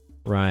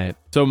 Right.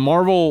 So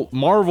Marvel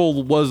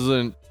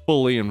wasn't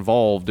fully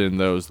involved in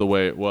those the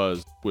way it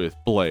was with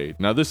Blade.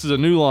 Now, this is a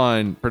New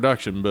Line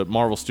production, but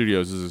Marvel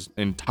Studios is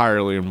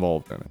entirely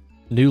involved in it.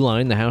 New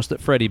Line, the house that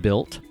Freddy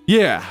built,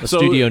 Yeah. a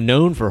studio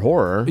known for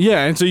horror.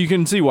 Yeah, and so you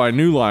can see why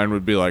New Line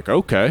would be like,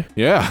 okay,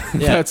 yeah,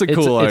 that's a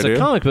cool idea. It's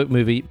a comic book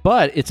movie,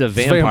 but it's a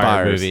vampire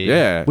Vampires, movie.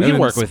 yeah. We And can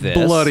work it's with this.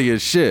 bloody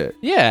as shit.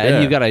 Yeah, Yeah.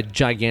 and you've got a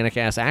gigantic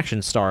ass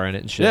action star in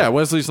it and shit. Yeah,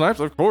 Wesley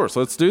Snipes, of course.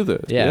 Let's do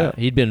this. Yeah,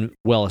 he'd been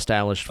well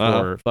established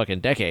for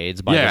fucking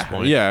decades by this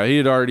point. Yeah, he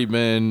had already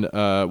been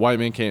White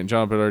Man Can't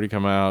Jump had already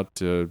come out.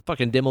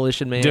 Fucking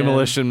Demolition Man.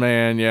 Demolition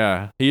Man,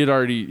 yeah. He'd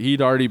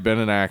already been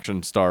an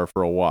action star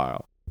for a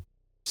while.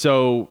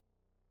 So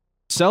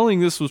selling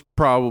this was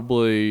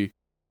probably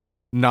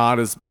not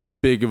as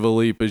big of a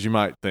leap as you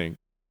might think.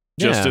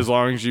 Just Yeah. as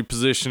long as you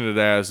position it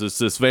as it's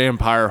this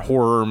vampire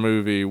horror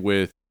movie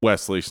with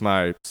Wesley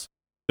Snipes,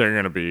 they're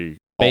going to be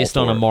all based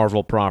on for a it.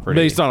 Marvel property.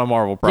 Based on a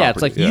Marvel property. Yeah,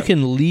 it's like you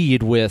can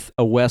lead with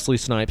a Wesley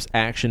Snipes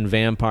action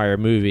vampire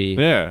movie,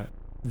 Yeah.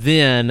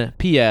 then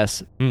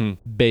P.S. Hmm.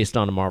 based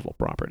on a Marvel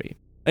property.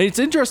 And it's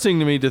interesting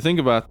to me to think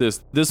about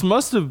this. This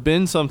must have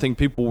been something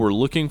people were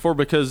looking for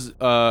because,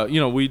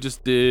 we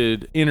just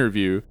did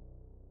Interview,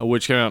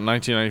 which came out in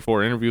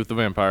 1994. Interview with the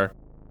Vampire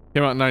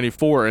came out in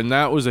 94, and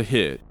that was a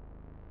hit.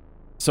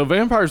 So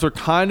vampires were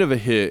kind of a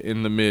hit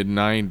in the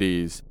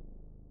mid-90s.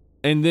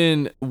 And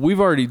then we've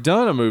already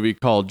done a movie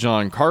called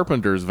John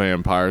Carpenter's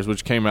Vampires,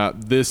 which came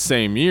out this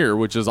same year,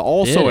 which is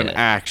also Did an it?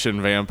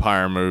 action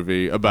vampire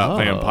movie about Oh.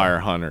 vampire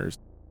hunters.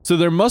 So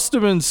there must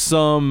have been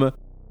some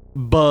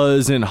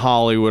buzz in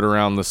Hollywood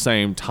around the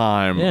same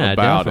time Yeah,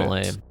 about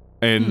definitely. it.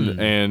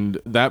 And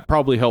that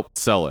probably helped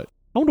sell it.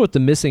 I wonder what the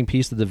missing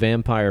piece of the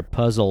vampire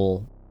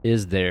puzzle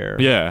is there.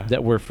 Yeah.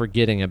 That we're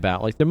forgetting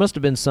about. Like there must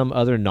have been some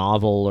other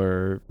novel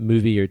or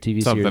movie or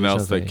TV series. Something or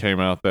else something. that came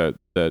out that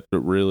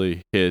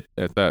really hit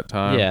at that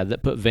time. Yeah,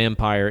 that put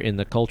vampire in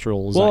the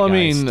cultural Well, I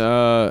zeitgeist.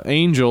 mean,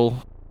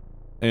 Angel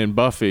and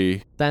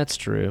Buffy, That's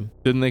true.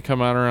 didn't they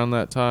come out around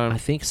that time? I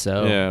think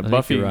so. Yeah, I think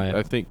Buffy, you're right.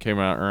 I think came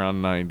out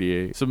around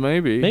 98. So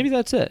maybe Maybe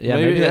that's it. Yeah,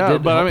 maybe that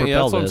did but help I mean,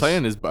 propel that's what I'm this.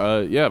 saying is,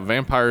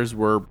 vampires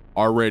were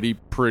already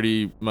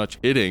pretty much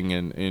hitting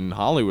in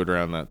Hollywood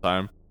around that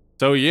time.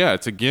 So yeah,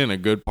 it's again a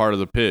good part of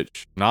the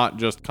pitch. Not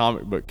just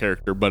comic book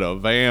character, but a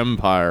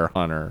vampire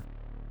hunter.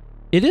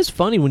 It is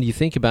funny when you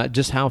think about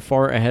just how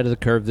far ahead of the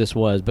curve this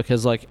was,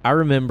 because like I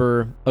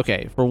remember,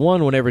 okay, for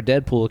one, whenever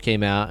Deadpool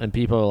came out and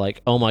people are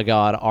like, "Oh my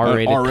god,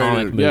 R-rated R-rated,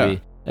 comic movie," yeah.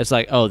 it's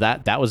like, "Oh,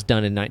 that was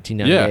done in Yeah,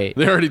 1998."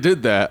 they already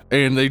did that,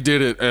 and they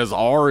did it as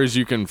R as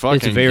you can fucking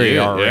It's very get.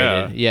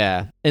 R-rated,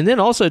 yeah. And then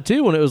also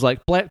too, when it was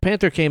like Black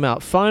Panther came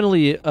out,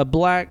 finally a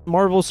black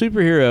Marvel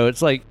superhero.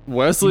 It's like,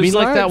 Wesley you mean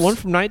like that Snipes? one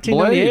from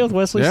 1998 Blade. with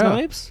Wesley Yeah.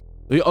 Snipes?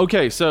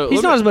 Okay, so He's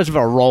let not me- as much of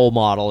a role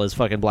model as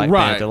fucking Black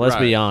Right, Panther. Let's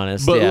right. be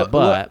honest. But yeah, l-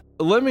 but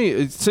let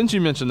me, since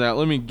you mentioned that,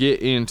 let me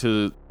get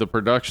into the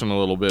production a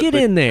little bit. Get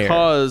in there.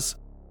 Because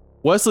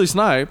Wesley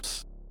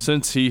Snipes,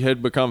 since he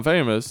had become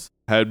famous,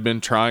 had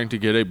been trying to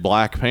get a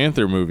Black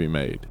Panther movie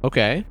made.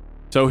 okay.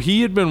 So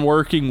he had been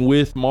working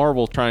with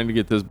Marvel trying to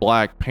get this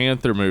Black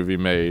Panther movie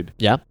made.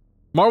 Yeah.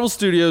 Marvel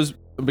Studios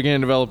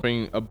began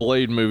developing a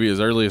Blade movie as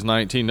early as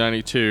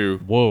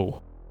 1992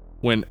 Whoa.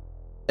 when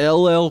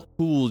LL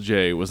Cool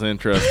J was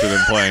interested in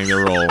playing the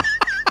role.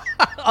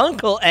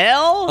 Uncle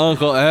L?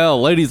 Uncle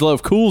L. Ladies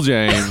love Cool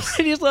James.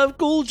 Ladies love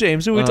Cool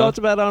James, who we talked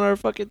about on our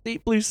fucking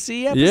Deep Blue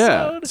Sea episode.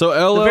 Yeah. So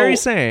LL... The very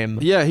same.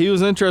 Yeah, he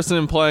was interested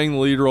in playing the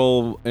lead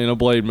role in a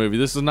Blade movie.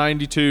 This is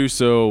 92,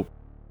 so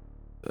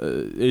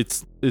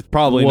it's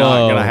probably not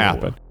going to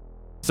happen.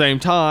 Same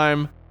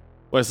time,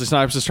 Wesley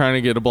Snipes is trying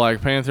to get a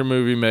Black Panther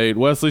movie made.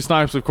 Wesley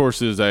Snipes, of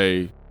course, is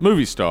a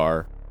movie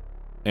star,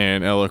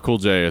 and LL Cool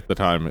J at the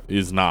time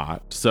is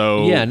not.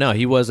 So yeah, no,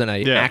 he wasn't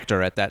an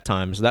actor at that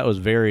time, so that was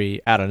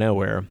very out of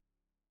nowhere.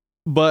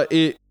 But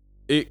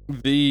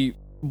the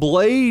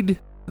Blade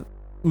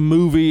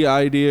movie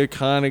idea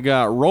kind of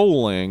got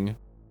rolling,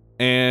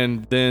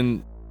 and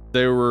then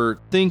they were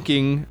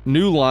thinking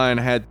New Line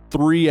had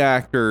 3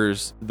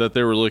 actors that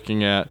they were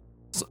looking at.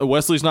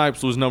 Wesley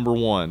Snipes was number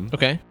 1.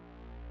 Okay.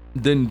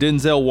 Then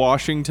Denzel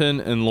Washington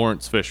and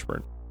Lawrence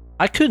Fishburne.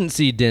 I couldn't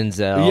see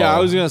Denzel. Yeah, I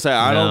was gonna say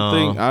I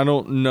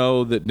don't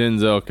know that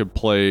Denzel could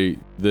play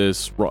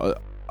this.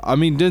 I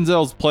mean,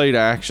 Denzel's played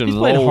action he's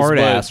roles, played hard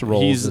ass but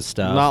roles he's and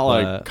stuff. not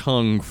like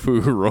kung fu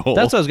roles.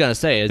 That's what I was gonna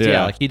say. Is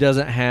Yeah. like he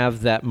doesn't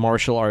have that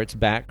martial arts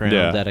background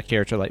that a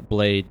character like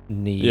Blade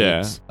needs.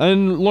 Yeah,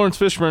 and Lawrence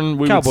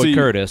Fishburne, Cowboy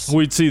Curtis.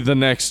 we'd see the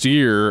next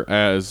year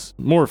as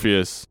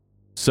Morpheus.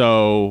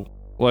 So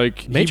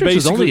like Matrix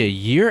is only a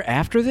year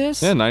after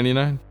this. Yeah,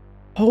 99.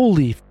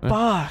 Holy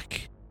fuck.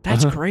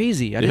 That's Uh-huh.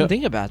 crazy. I didn't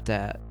think about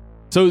that.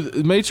 So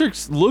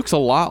Matrix looks a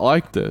lot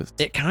like this.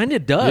 It kind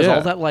of does. Yeah.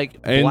 All that like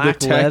And black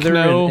the leather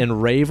techno.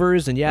 and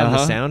ravers and and the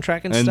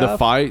soundtrack and stuff. The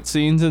fight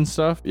scenes and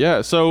stuff.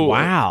 Yeah, so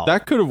Wow.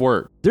 that could have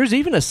worked. There's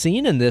even a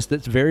scene in this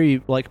that's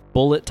very like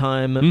bullet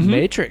time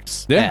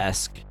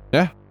Matrix-esque.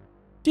 Yeah.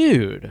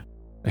 Dude,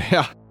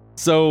 Yeah.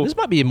 So this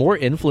might be a more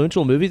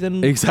influential movie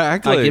than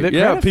exactly. I give it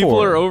yeah, credit people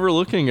for. are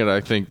overlooking it,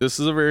 I think. This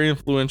is a very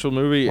influential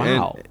movie.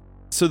 Wow. And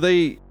so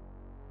they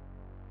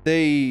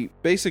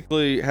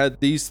basically had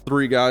these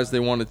 3 guys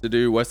they wanted to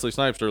do. Wesley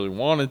Snipes really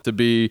wanted to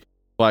be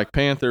Black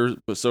Panther,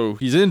 but so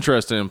he's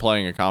interested in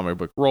playing a comic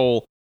book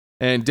role.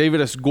 And David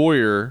S.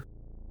 Goyer,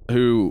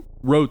 who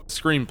wrote the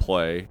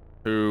screenplay,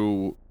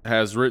 who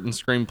has written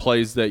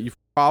screenplays that you've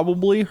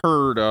probably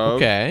heard of.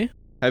 Okay.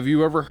 Have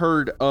you ever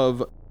heard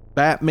of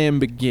Batman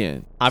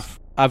Begins?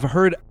 I've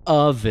heard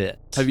of it.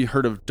 Have you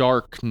heard of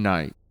Dark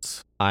Knight?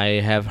 I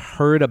have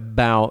heard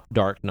about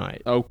Dark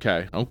Knight.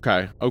 Okay.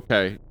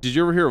 Did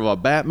you ever hear of a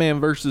Batman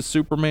versus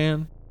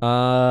Superman?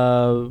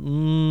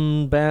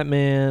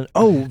 Batman.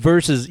 Oh,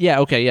 versus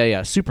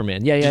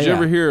Superman. Yeah. Did you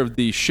ever hear of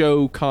the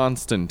show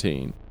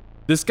Constantine?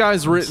 This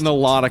guy's written a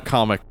lot of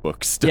comic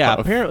book stuff. Yeah,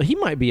 apparently he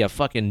might be a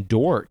fucking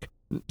dork.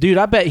 Dude,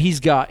 I bet he's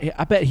got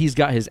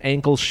his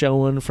ankles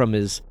showing from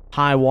his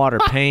high water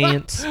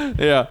pants.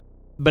 Yeah.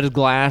 But his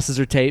glasses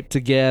are taped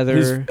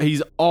together.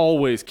 He's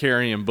always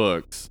carrying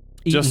books.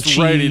 Eating just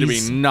ready to be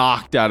cheese.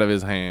 knocked out of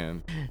his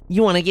hand.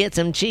 You want to get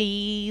some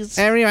cheese?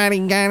 Everybody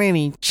got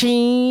any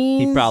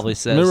cheese? He probably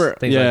says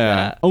things like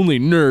that. Only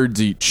nerds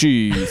eat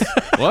cheese.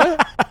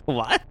 What?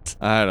 What?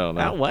 I don't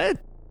know. What?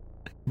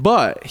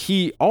 But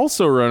he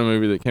also wrote a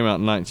movie that came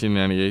out in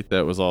 1998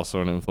 that was also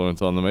an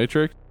influence on The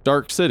Matrix,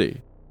 Dark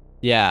City.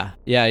 Yeah.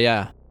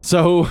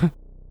 So,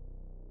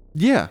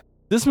 yeah,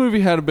 this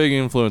movie had a big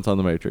influence on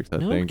The Matrix, I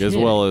No think, as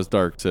kidding. well as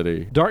Dark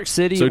City. Dark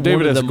City, So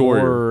David one of S. the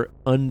Goyer. more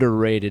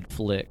underrated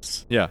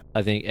flicks, Yeah,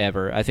 I think,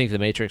 ever. I think The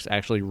Matrix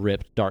actually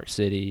ripped Dark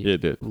City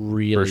it did.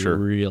 really, for sure.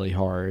 really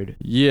hard.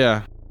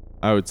 Yeah,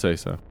 I would say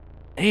so.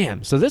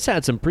 Damn. So this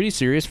had some pretty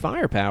serious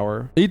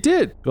firepower It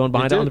did. going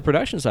behind It it on did. the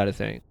production side of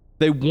things.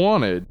 They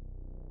wanted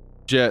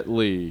Jet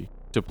Li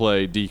to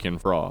play Deacon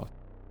Frost,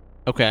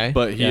 Okay.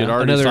 but he Yeah. had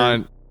already Another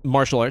signed.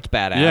 martial arts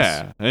badass.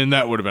 Yeah, and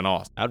that would have been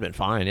awesome. That would have been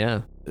fine,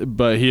 yeah.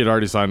 But he had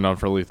already signed on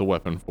for Lethal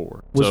Weapon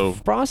 4. Was so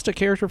Frost a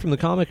character from the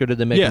comic, or did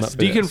they make him up yes, for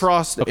Deacon this?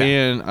 Frost Okay.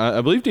 and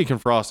I believe Deacon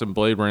Frost and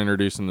Blade were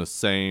introduced in the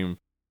same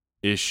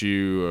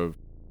issue of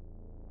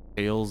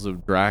Tales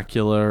of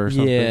Dracula or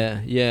something.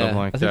 Yeah. Something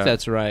like I think that.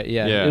 that's right.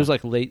 Yeah. Yeah. It was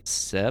like late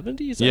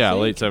 70s, I Yeah,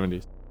 think? late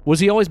 70s. Was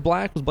he always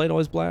black? Was Blade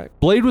always black?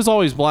 Blade was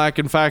always black.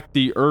 In fact,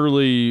 the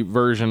early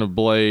version of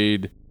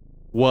Blade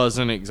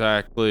wasn't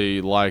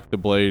exactly like the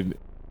Blade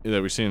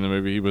that we see in the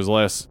movie. He was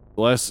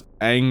less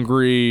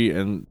angry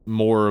and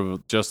more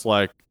of just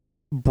like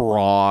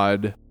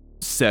broad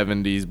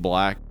 70s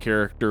black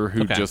character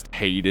who Okay. just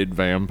hated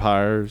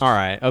vampires. All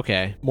right,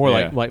 okay. More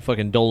Yeah. like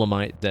fucking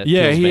Dolomite that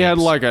Yeah, kills he had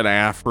vamps. like an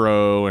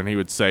afro and he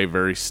would say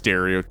very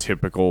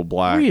stereotypical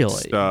black Really?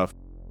 stuff.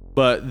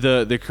 But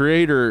the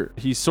creator,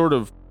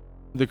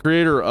 the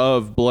creator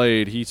of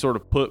Blade, he sort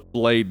of put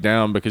Blade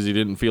down because he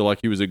didn't feel like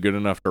he was a good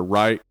enough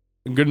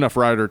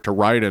writer to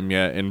write him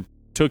yet, and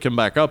took him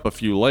back up a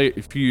few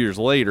years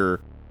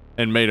later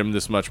and made him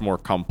this much more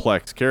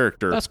complex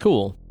character. That's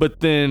cool. But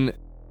then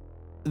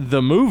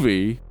the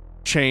movie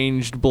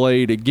changed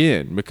Blade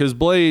again, because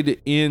Blade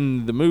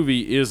in the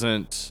movie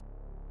isn't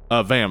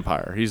a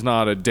vampire. He's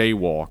not a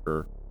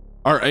daywalker.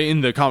 Or in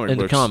the comic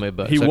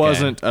books. He okay.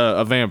 wasn't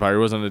a vampire. He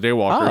wasn't a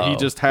daywalker. Oh. He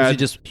just Was had he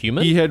just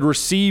human? He had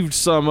received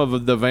some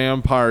of the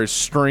vampire's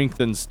strength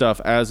and stuff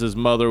as his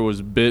mother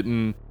was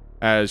bitten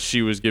as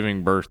she was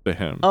giving birth to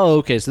him. Oh,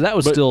 okay. So that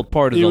was But still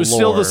part of the It lore. was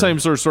still the same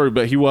sort of story,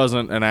 but he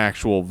wasn't an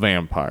actual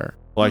vampire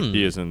like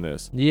he is in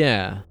this.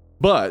 Yeah.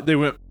 But they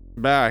went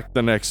back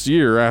the next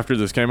year after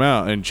this came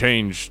out and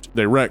changed.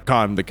 They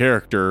retconned the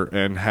character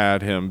and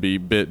had him be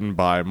bitten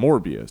by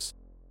Morbius.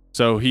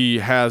 So he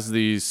has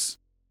these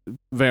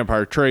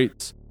vampire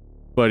traits,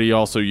 but he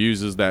also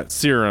uses that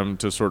serum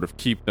to sort of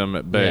keep them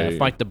at bay. Yeah,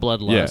 fight the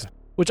bloodlust. Yeah.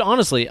 Which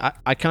honestly,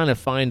 I kind of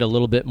find a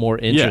little bit more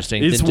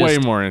interesting. It's than way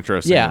just, more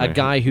interesting. Yeah, to a me.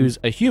 guy who's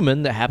a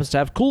human that happens to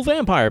have cool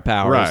vampire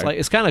powers. Right. Like,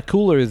 it's kind of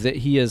cooler that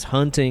he is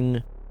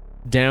hunting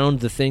down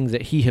the thing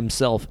that he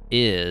himself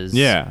is.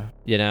 Yeah.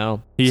 You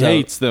know? He So-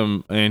 hates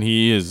them, and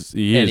he is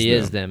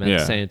them at Yeah.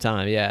 the same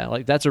time. Yeah,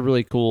 like that's a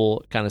really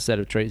cool kind of set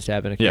of traits to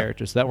have in a Yeah.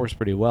 character. So that works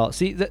pretty well.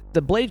 See,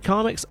 the Blade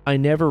comics I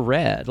never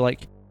read.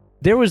 Like,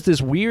 there was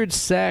this weird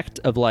sect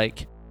of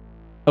like,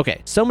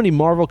 okay, so many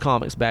Marvel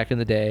comics back in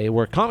the day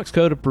were Comics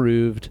Code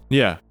approved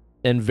Yeah.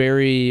 and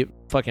very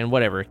fucking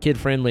whatever, kid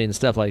friendly and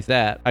stuff like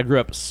that. I grew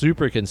up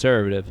super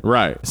conservative.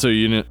 Right. So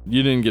you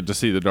didn't get to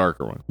see the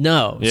darker one.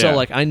 No. Yeah. So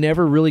like I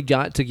never really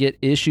got to get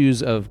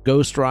issues of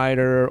Ghost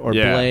Rider or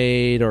Yeah.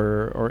 Blade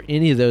or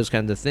any of those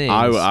kinds of things.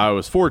 I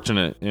was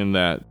fortunate in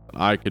that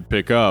I could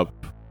pick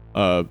up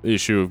a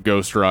issue of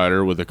Ghost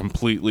Rider with a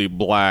completely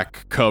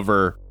black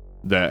cover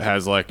that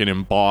has like an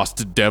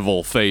embossed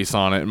devil face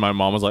on it, and my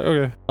mom was like,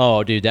 okay.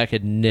 Oh, dude, that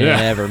could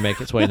never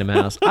make its way into my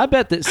house. I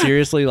bet that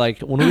seriously, like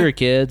when we were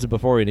kids,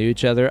 before we knew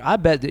each other, I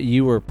bet that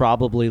you were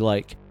probably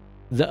like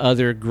the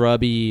other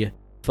grubby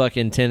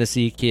fucking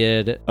Tennessee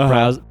kid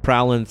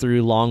prowling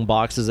through long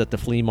boxes at the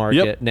flea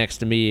market next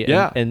to me.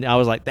 Yeah. And I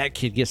was like, that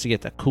kid gets to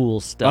get the cool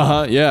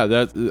stuff. Yeah,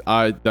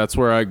 that's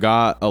where I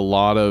got a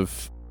lot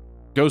of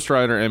Ghost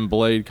Rider and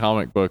Blade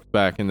comic books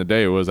back in the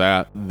day. Was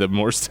at the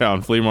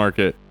Morristown flea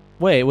market.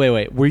 Wait.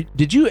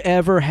 Did you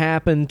ever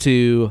happen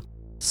to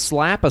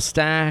slap a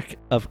stack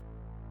of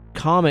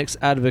comics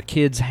out of a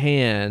kid's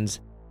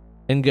hands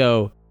and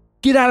go,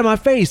 "Get out of my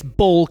face,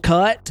 bowl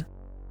cut"?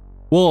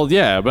 Well,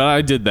 yeah, but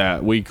I did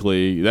that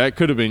weekly. That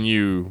could have been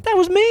you. That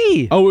was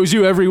me. Oh, it was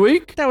you every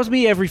week? That was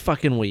me every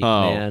fucking week,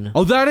 man.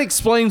 Oh, that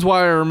explains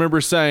why I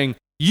remember saying,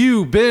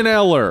 "You, Ben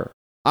Eller,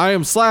 I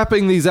am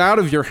slapping these out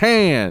of your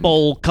hand."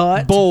 Bowl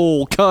cut.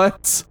 Bowl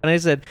cuts. And I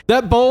said,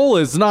 That bowl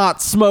is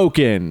not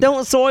smoking.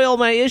 "Don't soil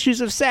my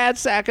issues of Sad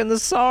Sack and the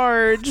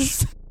Sarge."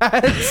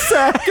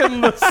 Sack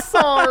and the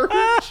Sarge.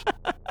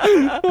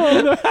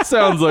 Oh, that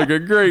sounds like a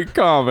great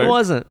comic. It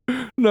wasn't.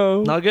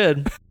 No. Not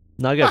good.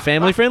 Not good.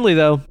 Family friendly,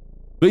 though.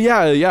 But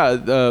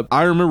yeah.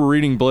 I remember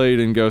reading Blade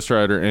and Ghost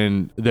Rider,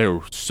 and they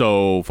were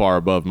so far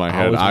above my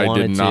head. always I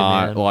wanted did to,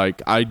 not man.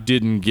 I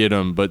didn't get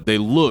them, but they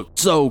looked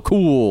so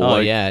cool. Oh,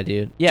 Like, yeah,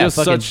 dude. Yeah, just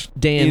fucking such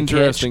Dan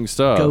interesting Ketch,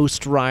 stuff.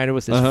 Ghost Rider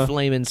with his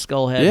flaming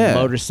skull head Yeah.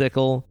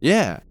 motorcycle.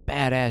 Yeah,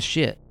 Badass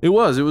shit. it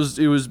was,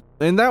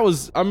 and that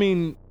was. I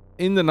mean,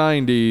 in the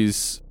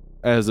 '90s,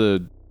 as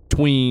a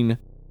tween,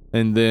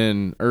 and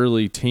then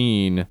early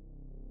teen.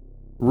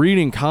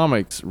 Reading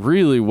comics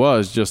really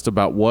was just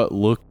about what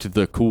looked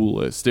the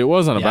coolest. It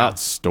wasn't Yeah. about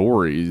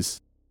stories.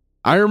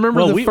 I remember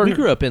Well, we first.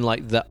 grew up in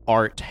like the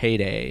art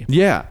heyday,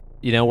 Yeah,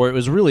 you know, where it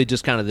was really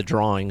just kind of the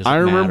drawings. I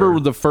that remember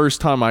mattered. the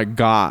first time I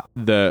got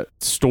that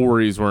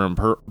stories were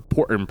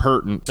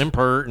impertinent.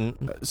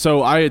 Impertinent.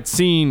 So I had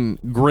seen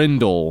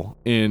Grendel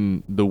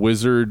in the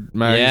Wizard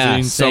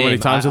magazine so same. many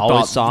times. I I always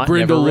thought saw it,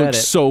 Grendel never read looked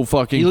it. so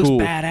fucking He looks cool.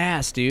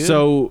 badass, dude.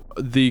 So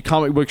the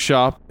comic book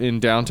shop in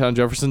downtown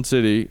Jefferson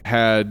City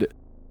had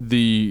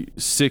the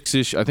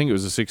I think it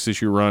was a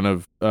 6-issue run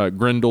of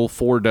Grendel,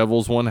 4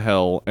 Devils, 1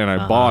 Hell, and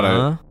I bought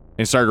it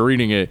and started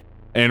reading it,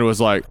 and it was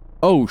like,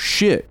 oh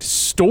shit,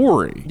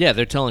 story. Yeah,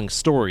 they're telling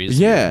stories.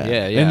 Yeah.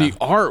 Yeah. And the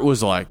art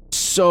was like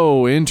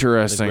so The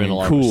interesting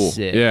Grendel and art was cool.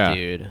 sick, Yeah.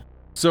 dude.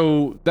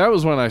 So that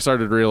was when I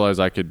started to realize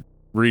I could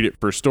read it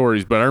for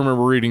stories, but I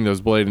remember reading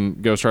those Blade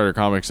and Ghost Rider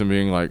comics and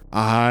being like,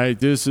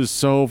 this is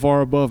so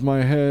far above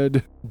my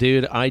head.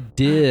 Dude, I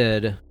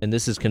did, and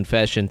this is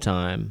confession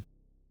time.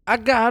 I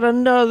got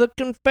another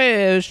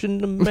confession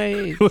to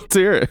make. Let's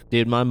hear it.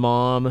 Dude, my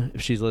mom,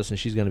 if she's listening,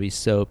 she's going to be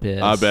so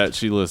pissed. I bet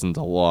she listens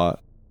a lot.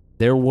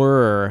 There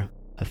were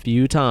a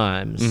few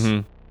times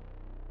Mm-hmm.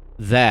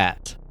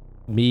 that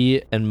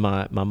me and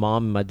my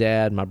mom and my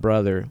dad, my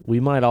brother, we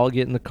might all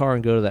get in the car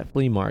and go to that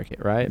flea market,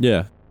 right?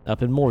 Yeah.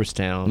 Up in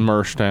Morristown.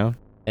 Mershtown.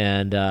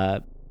 And,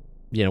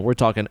 we're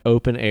talking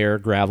open air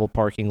gravel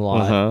parking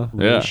lot,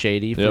 really Yeah.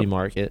 shady flea Yep.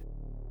 market.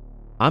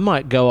 I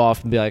might go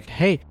off and be like,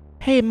 hey,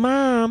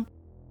 Mom,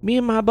 me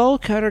and my bowl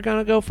cut are going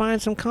to go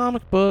find some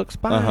comic books.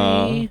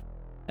 Bye.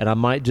 And I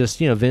might just,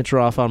 venture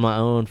off on my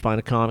own, find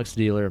a comics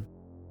dealer.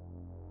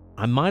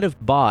 I might have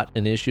bought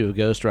an issue of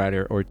Ghost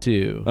Rider or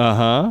two,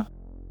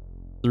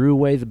 threw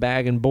away the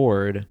bag and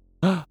board,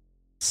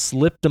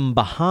 slipped them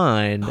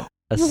behind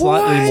a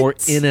slightly more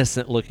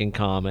innocent looking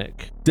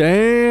comic,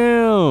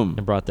 Damn.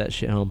 and brought that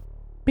shit home.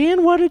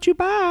 Ben, what did you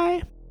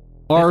buy?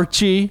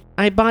 Archie.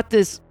 I bought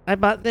this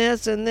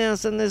and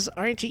this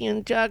Archie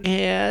and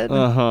Jughead.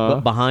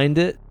 But behind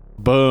it,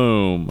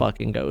 Boom.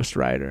 fucking Ghost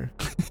Rider.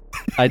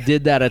 I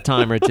did that a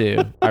time or two.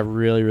 I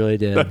really, really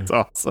did. That's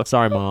awesome.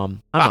 Sorry,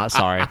 Mom. I'm not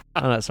sorry.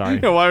 I'm not sorry.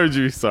 Yeah, why would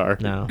you be sorry?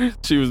 No.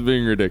 She was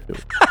being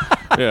ridiculous.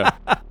 Yeah.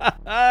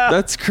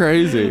 That's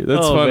crazy.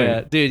 That's funny.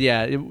 Man. Dude,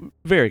 yeah.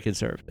 Very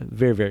conservative.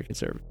 Very, very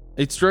conservative.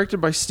 It's directed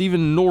by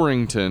Stephen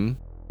Norrington,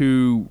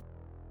 who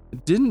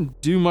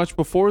didn't do much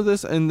before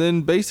this and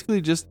then basically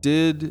just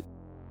did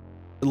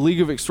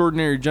League of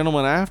Extraordinary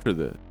Gentlemen after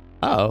this.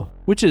 Oh.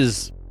 Which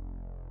is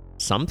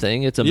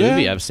something. It's a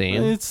movie I've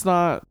seen. It's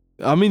not.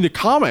 I mean, the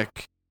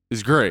comic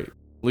is great.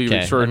 League of Okay,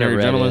 I Extraordinary never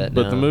read Gentlemen. it,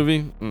 But no. the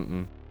movie,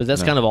 But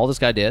that's No. kind of all this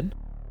guy did?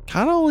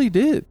 kind of all he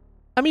did.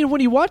 I mean,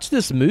 when you watch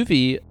this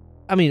movie,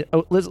 I mean,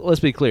 let's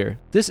be clear.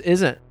 This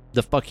isn't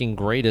the fucking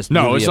greatest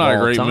movie No, it's of not a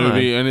all great time.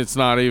 movie, and it's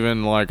not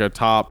even like a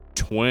top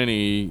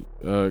 20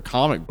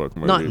 comic book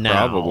movie. Not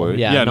now. Probably.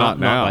 Yeah, not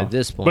now. by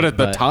this point. But at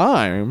the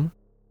time,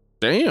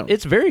 damn.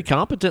 it's very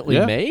competently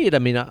Yeah. made. I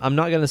mean, I'm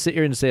not going to sit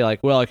here and say, like,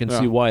 well, I can Yeah.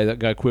 see why that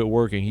guy quit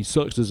working. He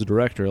sucks as a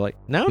director. Like,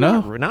 no.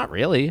 Not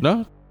really.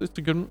 No, it's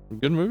a good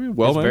movie.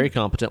 Well it's made. very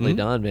competently Mhm.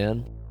 done,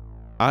 man.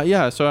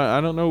 Yeah, so I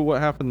don't know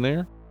what happened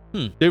there.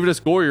 Hmm. David S.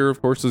 Goyer,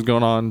 of course, is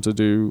going on to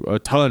do a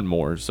ton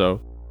more,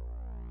 so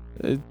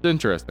it's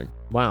interesting.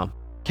 Wow.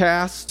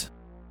 Cast.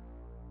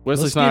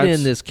 Wesley Let's Snipes. get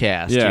in this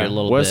cast here a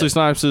little Wesley bit.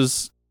 Snipes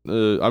is,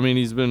 I mean,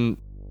 he's been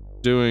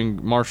doing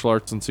martial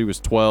arts since he was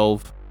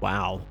 12.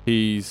 Wow.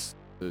 He's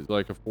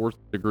like a 4th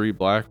degree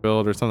black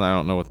belt or something. I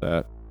don't know what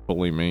that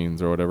fully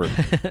means or whatever.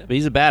 But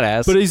he's a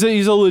badass. But he's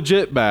a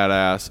legit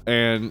badass.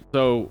 And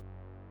so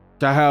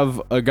to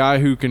have a guy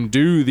who can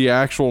do the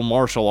actual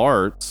martial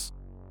arts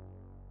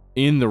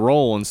in the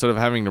role instead of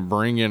having to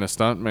bring in a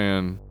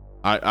stuntman,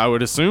 I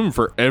would assume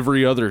for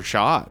every other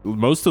shot,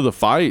 most of the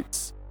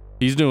fights,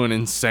 he's doing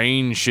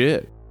insane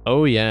shit.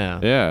 oh, yeah.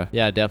 Yeah.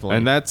 Yeah, definitely.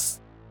 And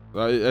that's,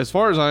 as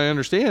far as I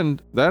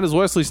understand, that is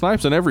Wesley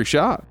Snipes in every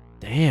shot.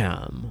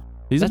 Damn.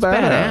 He's That's a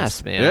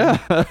badass. badass, man.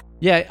 Yeah.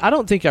 Yeah, I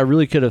don't think I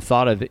really could have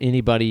thought of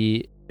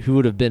anybody who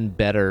would have been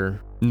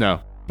better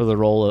No. for the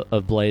role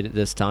of Blade at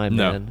this time,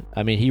 No. man.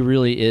 I mean, he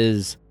really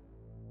is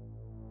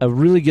a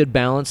really good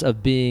balance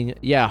of being,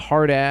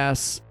 hard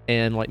ass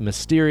and like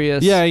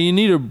mysterious. Yeah, you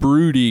need a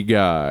broody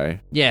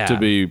guy Yeah.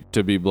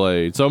 to be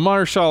Blade. So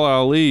Marshall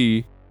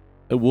Ali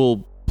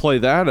will play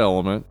that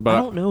element. I But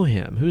don't know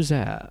him. Who's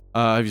that?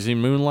 have you seen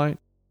Moonlight?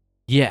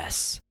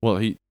 Yes. Well,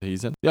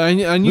 he's in. Yeah, and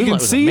you Moonlight can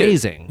was see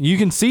amazing. it. You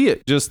can see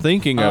it just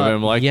thinking of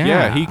him. Like,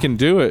 yeah. he can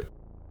do it.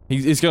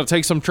 He's going to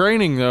take some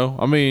training, though.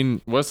 I mean,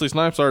 Wesley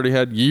Snipes already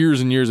had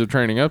years and years of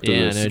training up to Yeah,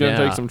 this. no He's going to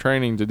doubt. take some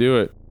training to do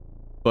it.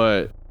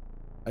 But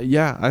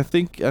yeah, I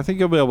think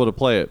he'll be able to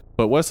play it.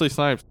 But Wesley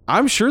Snipes,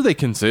 I'm sure they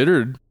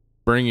considered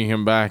bringing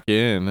him back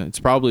in. It's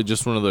probably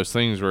just one of those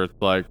things where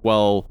it's like,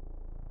 well,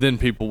 then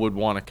people would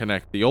want to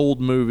connect the old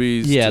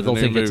movies. Yeah, to the they'll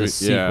new think it's a movie.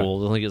 sequel.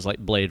 They'll think it's like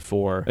Blade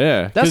 4.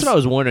 Yeah, That's what I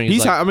was wondering.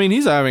 He's like,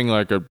 he's having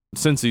like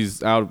since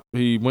he's out.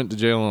 He went to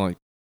jail in like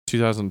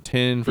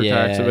 2010 for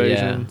Yeah, tax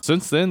evasion. yeah.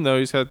 Since then, though,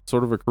 he's had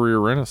sort of a career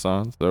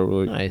renaissance. So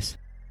like, nice.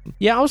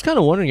 Yeah, I was kind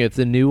of wondering if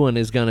the new one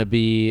is going to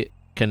be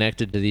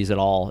connected to these at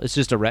all. It's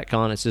just a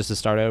retcon. It's just a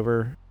start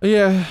over.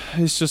 yeah,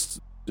 it's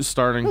just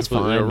starting That's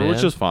completely fine, over, which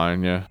man. is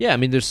fine. Yeah, Yeah, I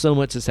mean, there's so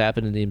much that's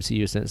happened in the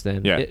MCU since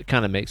then. Yeah. It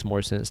kind of makes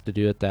more sense to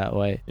do it that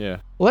way. yeah.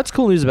 Well, that's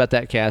cool news about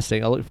that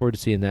casting. I look forward to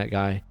seeing that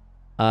guy.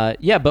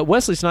 Yeah, but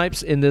Wesley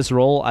Snipes in this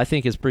role, I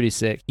think, is pretty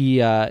sick. He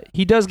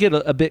does get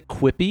a bit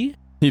quippy.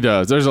 He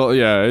does.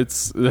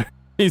 It's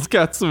he's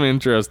got some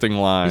interesting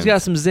lines. He's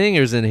got some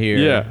zingers in here.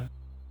 Yeah.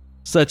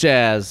 Such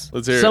as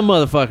Let's hear some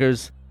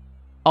motherfuckers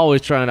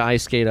always trying to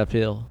ice skate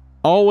uphill.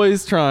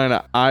 Always trying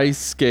to ice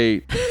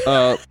skate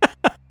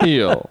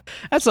uphill.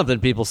 That's something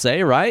people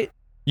say, right?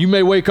 You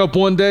may wake up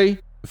one day and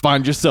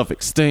find yourself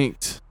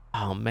extinct.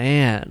 Oh,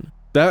 man.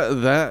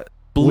 That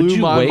Would blew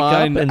you my wake up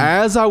mind and-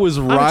 as I was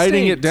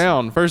writing it extinct.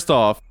 down. First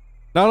off,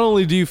 not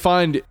only do you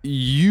find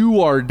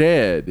you are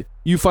dead,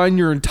 you find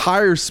your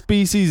entire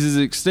species is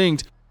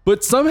extinct,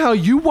 but somehow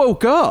you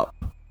woke up.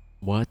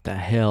 What the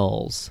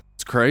hells?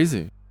 It's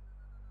crazy.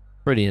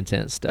 Pretty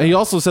intense stuff. And he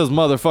also says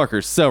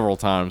motherfucker several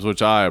times,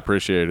 which I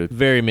appreciated.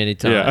 Very many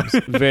Yeah. times.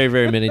 Very,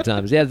 very many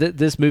times. Yeah,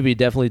 this movie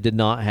definitely did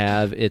not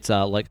have its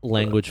like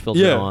language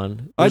filter Yeah.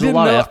 on. I There's a didn't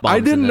lot of know. F-bombs I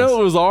in didn't this.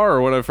 know it was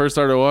R when I first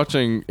started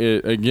watching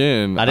it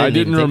again. I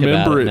didn't even think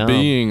about remember it, it no.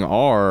 being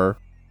R,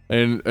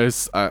 and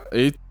it's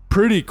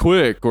pretty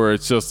quick where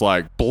it's just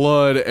like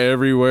blood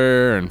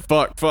everywhere and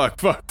fuck,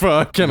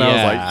 and I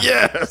was like,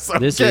 yes,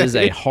 This okay. is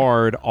a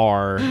hard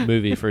R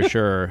movie for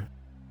sure.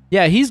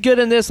 Yeah, he's good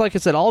in this. Like I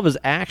said, all of his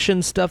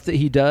action stuff that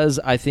he does,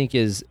 I think,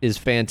 is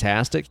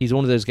fantastic. He's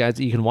one of those guys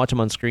that you can watch him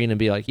on screen and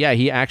be like, yeah,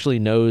 he actually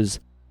knows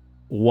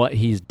what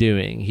he's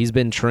doing. He's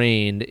been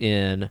trained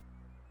in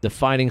the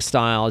fighting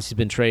styles. He's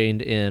been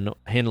trained in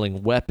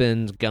handling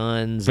weapons,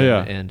 guns,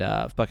 and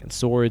fucking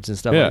swords and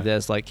stuff Yeah. like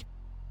this. Like,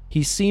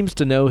 he seems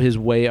to know his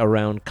way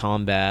around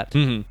combat.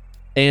 Mhm.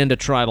 And a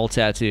tribal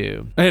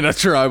tattoo. And a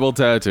tribal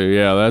tattoo.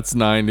 Yeah, that's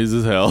 90s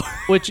as hell.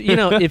 Which,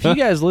 if you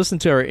guys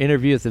listened to our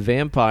interview with the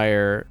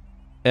vampire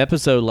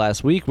episode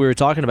last week, we were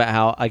talking about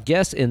how, I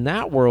guess in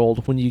that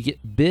world, when you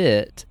get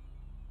bit,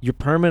 you're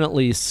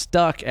permanently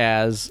stuck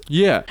as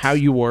how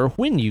you were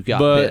when you got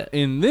bit. But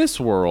in this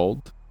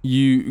world,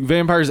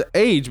 vampires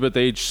age, but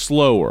they age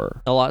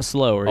slower. A lot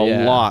slower,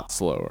 A lot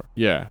slower,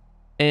 yeah.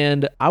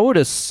 And I would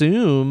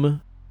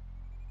assume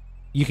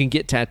you can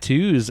get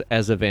tattoos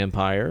as a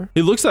vampire.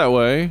 He looks that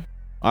way,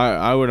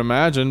 I would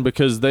imagine,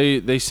 because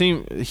they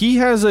seem... He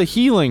has a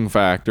healing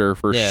factor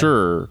for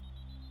sure,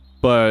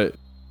 but...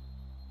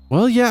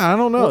 Well, yeah, I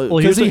don't know,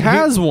 because he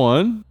has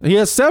one. He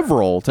has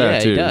several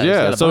tattoos. Yeah, he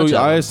does. So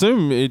I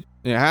assume it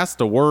has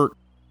to work.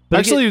 But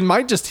actually, it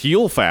might just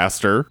heal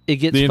faster. It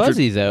gets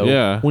fuzzy,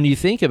 though, when you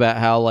think about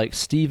how, like,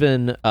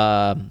 Stephen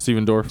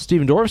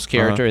Dorff's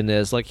character in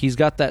this, like, he's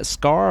got that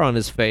scar on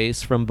his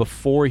face from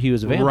before he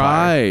was a vampire.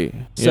 Right.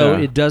 So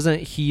it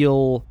doesn't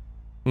heal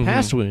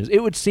past wounds.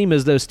 It would seem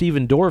as though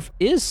Stephen Dorff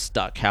is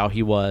stuck how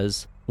he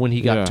was when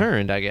he got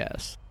turned, I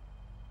guess.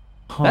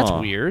 That's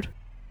weird.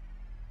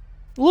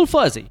 A little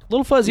fuzzy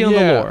on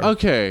the lore.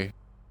 Okay.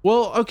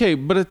 Well, okay,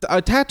 but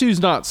a tattoo's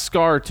not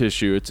scar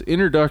tissue. It's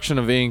introduction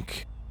of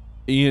ink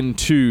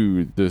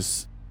into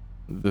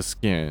the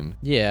skin.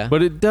 Yeah.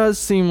 But it does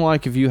seem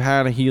like if you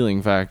had a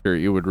healing factor,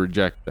 it would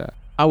reject that.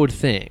 I would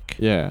think.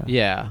 Yeah.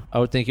 Yeah. I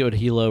would think it would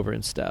heal over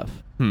and stuff.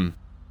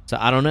 So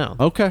I don't know.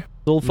 Okay.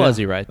 A little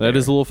fuzzy right there. That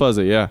is a little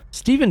fuzzy, yeah.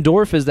 Stephen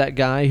Dorff is that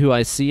guy who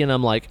I see and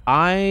I'm like,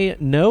 I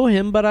know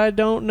him, but I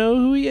don't know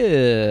who he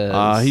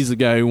is. He's the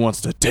guy who wants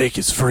to take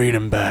his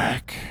freedom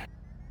back.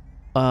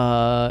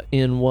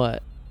 In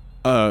what?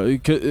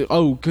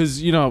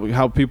 Because you know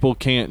how people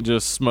can't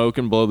just smoke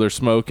and blow their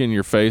smoke in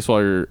your face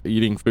while you're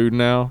eating food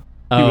now?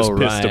 He was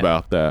pissed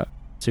about that.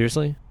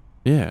 Seriously?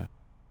 Yeah.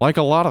 Like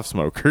a lot of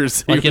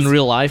smokers. Like in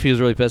real life, he was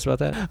really pissed about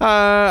that?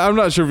 I'm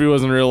not sure if he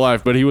was in real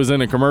life, but he was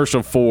in a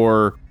commercial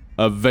for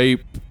a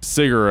vape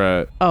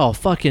cigarette. Oh,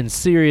 fucking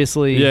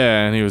seriously?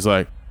 Yeah, and he was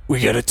like, we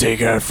gotta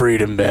take our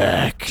freedom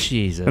back.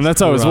 Jesus And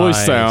that's how his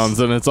voice sounds,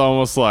 and it's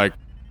almost like,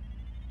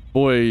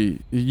 boy,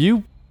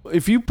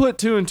 if you put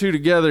two and two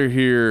together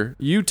here,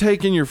 you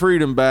taking your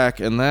freedom back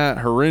and that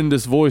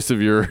horrendous voice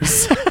of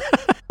yours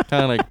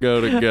kind of go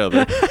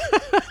together.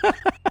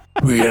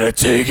 We gotta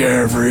take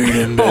our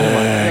freedom back. Oh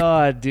my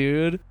god,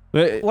 dude!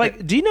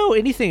 Like, do you know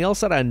anything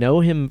else that I know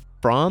him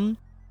from?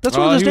 That's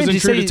one of those he was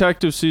names in True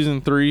Detective season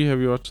 3. Have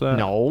you watched that?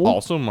 No.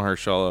 Also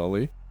Mahershala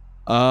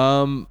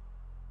Ali.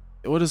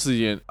 What is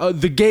he in?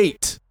 The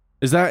Gate.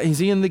 Is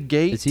he in The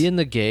Gate? Is he in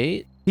The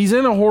Gate? He's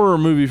in a horror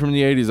movie from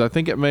the 80s. I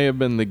think it may have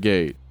been The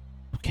Gate.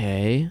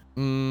 Okay.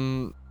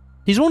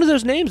 He's one of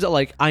those names that,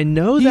 like, I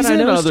know that I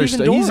know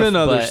Stephen Dorff. He's in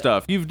other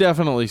stuff. You've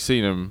definitely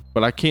seen him,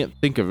 but I can't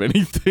think of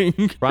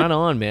anything. Right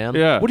on, man.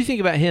 Yeah. What do you think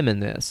about him in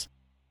this?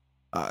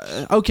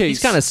 Okay.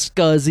 He's kind of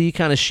scuzzy,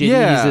 kind of shitty.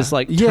 Yeah, he's this,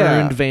 like,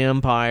 turned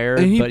vampire.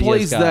 And he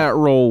plays that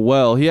role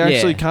well. He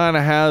actually kind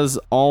of has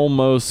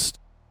almost,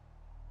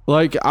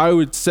 like, I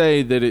would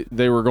say that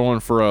they were going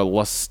for a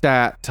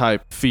Lestat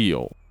type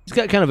feel. He's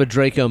got kind of a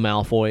Draco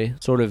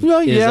Malfoy sort of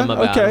ism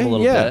about him a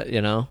little bit,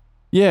 you know?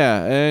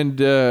 Yeah,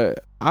 and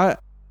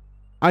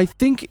I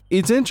think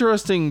it's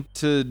interesting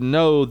to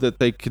know that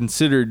they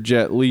considered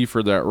Jet Li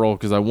for that role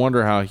because I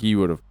wonder how he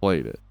would have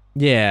played it.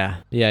 Yeah.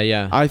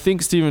 I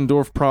think Stephen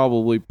Dorff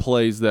probably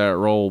plays that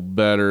role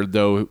better,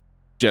 though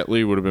Jet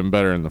Li would have been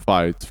better in the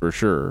fights for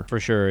sure. For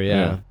sure,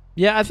 yeah.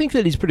 Yeah, I think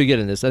that he's pretty good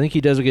in this. I think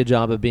he does a good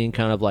job of being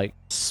kind of like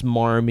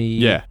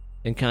smarmy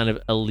and kind of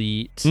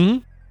elite. Mm-hmm.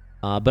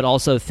 But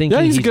also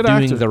thinking he's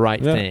doing the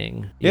right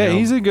thing. Yeah,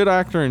 he's a good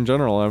actor in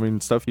general. I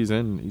mean, stuff he's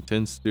in, he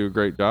tends to do a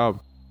great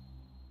job.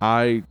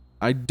 I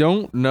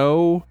don't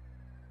know.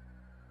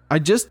 I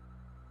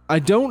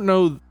don't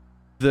know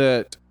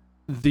that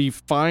the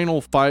final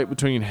fight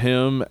between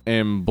him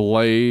and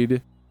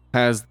Blade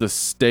has the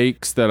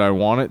stakes that I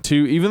want it to,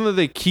 even though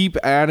they keep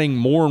adding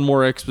more and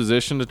more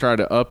exposition to try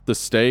to up the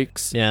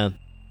stakes. Yeah.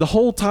 The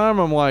whole time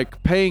I'm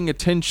like paying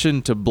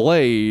attention to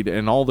Blade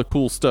and all the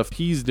cool stuff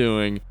he's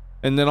doing.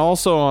 And then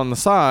also on the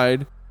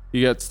side,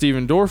 you got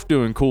Stephen Dorff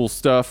doing cool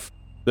stuff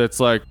that's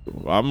like,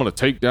 I'm going to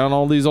take down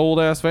all these old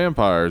ass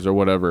vampires or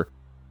whatever.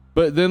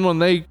 But then when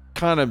they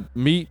kind of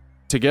meet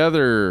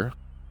together,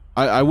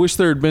 I wish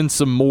there had been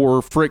some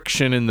more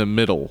friction in the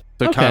middle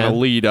to kind of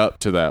lead up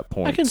to that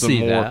point. I can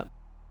see that.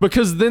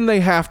 Because then they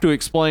have to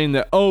explain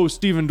that,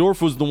 Stephen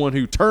Dorff was the one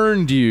who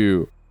turned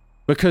you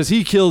because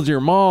he killed your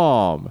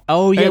mom.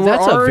 Oh, yeah, and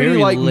that's we're already, a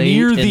very like, late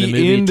near in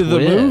the end of the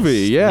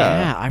movie.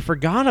 Yeah, I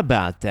forgot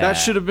about that. That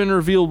should have been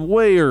revealed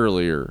way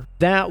earlier.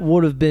 That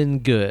would have been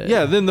good.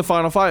 Yeah, then the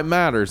final fight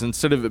matters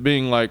instead of it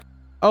being like,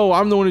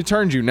 I'm the one who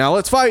turned you. Now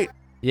let's fight.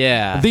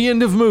 Yeah. The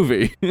end of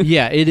movie.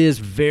 Yeah, it is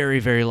very,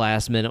 very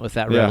last minute with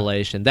that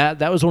revelation.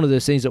 That was one of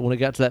those things that when it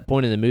got to that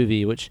point in the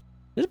movie, which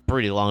is a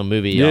pretty long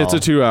movie, Yeah, it's a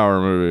 2-hour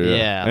movie.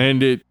 Yeah.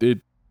 And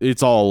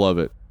it's all of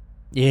it.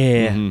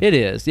 Yeah, it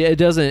is. Yeah, it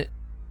doesn't...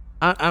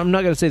 I'm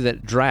not going to say that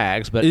it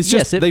drags, but It's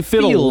yes, just it they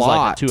fit a feels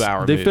lot. like a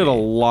 2-hour They movie. fit a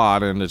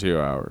lot into 2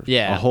 hours.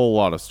 Yeah. A whole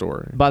lot of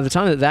story. By the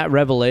time that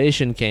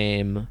revelation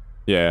came,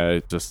 Yeah,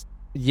 it just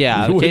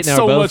yeah, Kate it's and I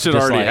so were both much had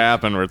just already like,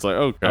 happened where it's like,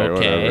 okay,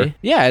 whatever.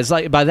 Yeah, it's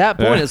like by that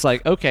point, Yeah. it's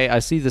like, okay, I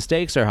see the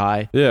stakes are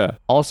high. Yeah.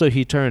 Also,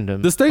 he turned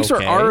him. The stakes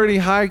Okay. are already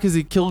high because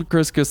he killed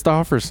Chris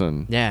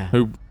Christopherson. Yeah.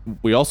 Who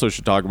we also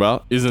should talk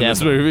about is in this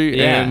Definitely. movie,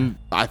 Yeah. and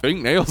I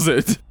think nails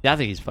it. Yeah, I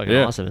think he's fucking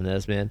Yeah. awesome in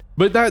this, man.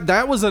 But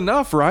that was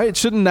enough, right?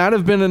 Shouldn't that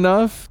have been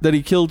enough that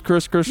he killed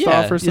Chris Yeah,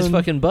 Christopherson? his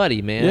fucking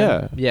buddy, man.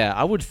 Yeah. Yeah,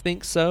 I would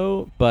think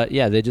so. But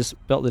yeah, they just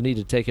felt the need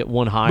to take it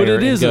one higher it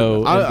and isn't.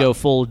 go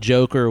full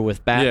Joker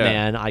with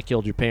Batman. I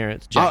killed your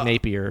parents, Jack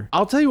Napier.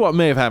 I'll tell you what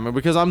may have happened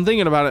because I'm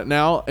thinking about it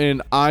now,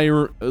 and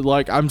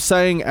I'm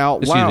saying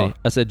out Excuse loud. me,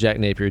 I said Jack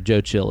Napier. Joe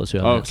Chill is who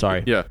I meant.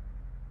 Sorry. Yeah.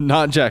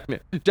 Not Jack.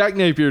 Jack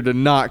Napier did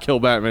not kill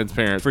Batman's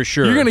parents. For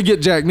sure. You're gonna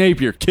get Jack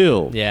Napier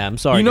killed. Yeah, I'm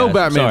sorry. You know guys.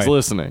 I'm Batman's sorry.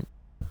 listening.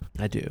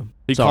 I do.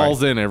 He Sorry.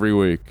 calls in every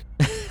week.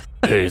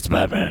 Hey, it's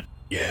Batman.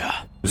 Yeah.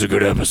 It's a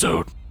good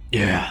episode.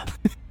 Yeah.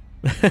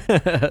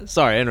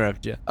 Sorry, I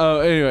interrupted you. Oh,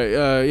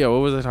 anyway, yeah. What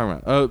was I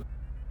talking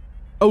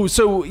about?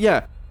 So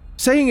yeah,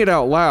 saying it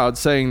out loud,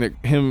 saying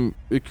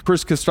that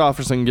Chris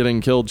Christopherson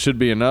getting killed should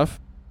be enough,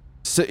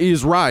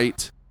 is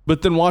right.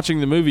 But then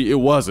watching the movie, it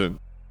wasn't.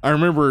 I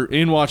remember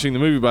in watching the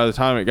movie, by the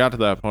time it got to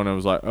that point, I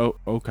was like, oh,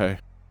 okay.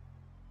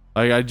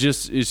 Like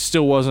it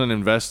still wasn't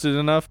invested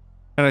enough.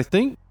 And I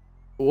think,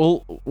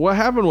 well, what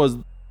happened was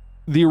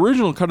the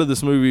original cut of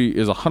this movie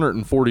is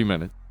 140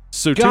 minutes.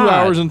 So 2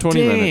 hours and 20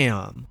 minutes.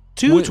 Damn.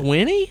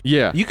 220?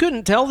 Yeah. You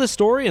couldn't tell this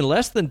story in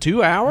less than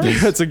 2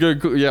 hours? That's a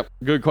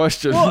good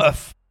question.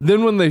 Woof.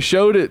 Then when they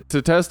showed it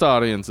to test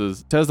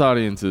audiences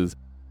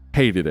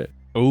hated it.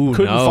 Ooh,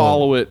 Couldn't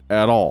follow it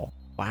at all.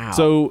 Wow.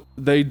 So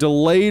they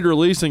delayed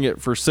releasing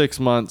it for 6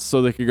 months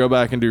so they could go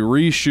back and do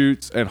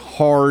reshoots and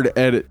hard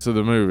edits of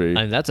the movie.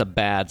 I mean, that's a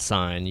bad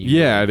sign.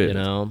 Yeah, it is. You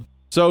know?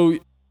 So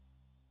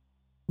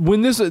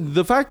when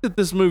the fact that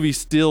this movie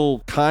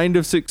still kind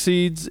of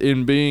succeeds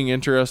in being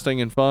interesting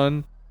and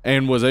fun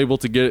and was able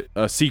to get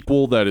a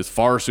sequel that is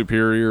far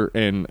superior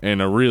and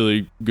a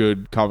really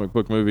good comic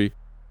book movie,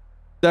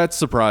 that's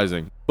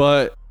surprising.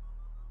 But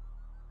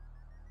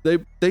they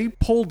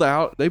pulled it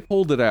out. They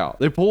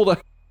pulled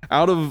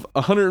out of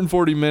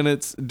 140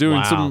 minutes doing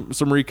Wow.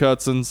 some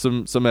recuts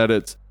and some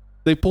edits.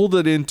 They pulled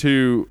it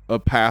into a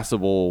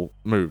passable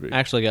movie.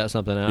 Actually got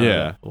something out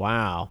Yeah. of it.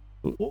 Wow.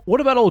 What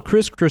about old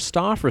Chris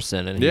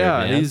Christopherson in here, Yeah,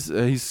 man? he's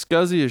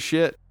scuzzy as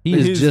shit. He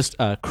is He's- just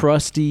a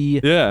crusty,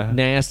 yeah,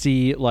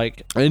 nasty,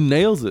 like, and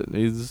nails it.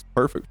 He's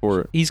perfect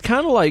for it. he's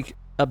kind of like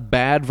a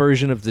bad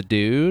version of the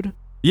dude.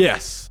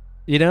 Yes,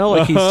 You know,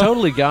 like he's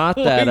totally got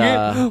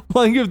that,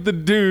 like if the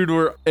dude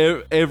were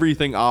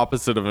everything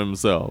opposite of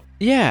himself.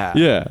 yeah.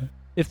 Yeah,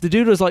 If the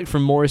dude was like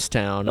from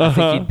Morristown, I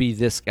think he'd be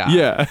this guy.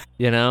 yeah,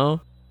 You know?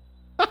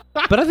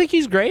 But I think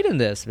he's great in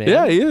this, man.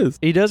 yeah. He is.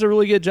 He does a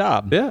really good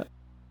job. Yeah,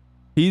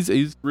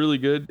 he's really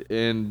good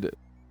and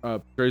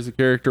portrays the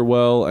character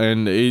well,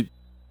 and it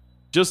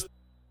just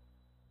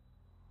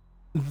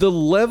the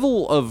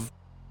level of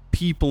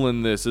people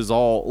in this is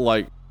all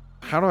like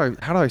how do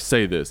I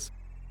say this?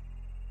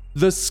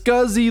 The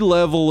scuzzy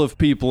level of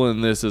people in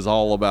this is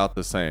all about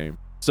the same.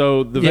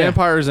 So the Yeah.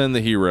 vampires and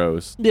the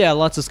heroes. Yeah,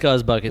 lots of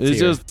scuzz buckets It's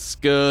here. just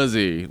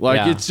scuzzy. Like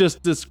Yeah. it's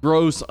just this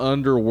gross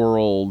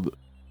underworld.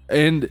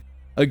 And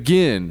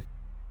again,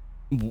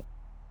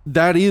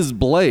 that is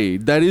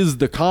Blade. That is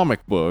the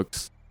comic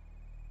books.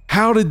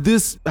 How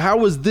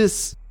was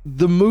this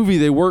the movie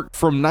they worked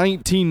from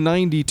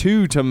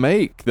 1992 to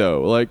make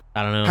though? Like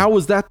I don't know. how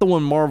was that the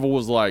one Marvel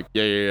was like,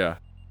 yeah.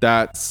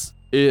 That's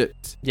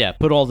it. Yeah,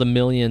 put all the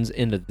millions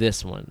into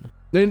this one.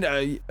 And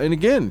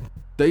again,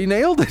 they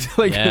nailed it.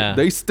 Like Yeah.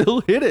 they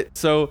still hit it.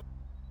 So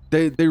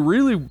they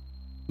really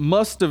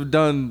must have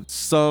done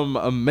some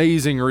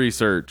amazing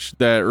research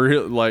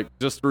that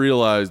just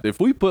realized if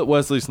we put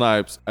Wesley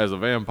Snipes as a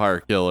vampire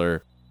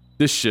killer,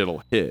 this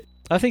shit'll hit.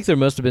 I think there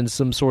must have been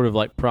some sort of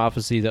like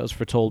prophecy that was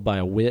foretold by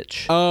a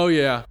witch. Oh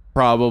yeah,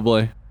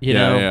 probably. You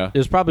yeah, know, yeah. it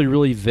was probably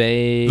really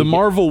vague. The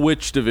Marvel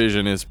Witch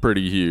division is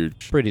pretty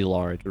huge. pretty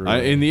large.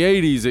 Really. In the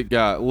 80s, it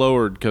got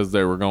lowered because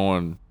they were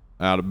going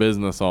out of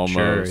business almost.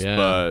 Sure, yeah.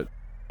 But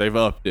they've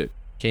upped it.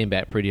 Came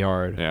back pretty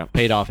hard. Yeah.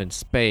 Paid off in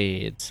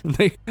spades.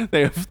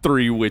 They have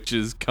 3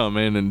 witches come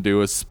in and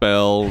do a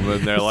spell, and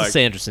then they're The like,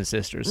 Sanderson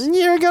sisters.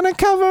 "You're gonna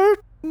cover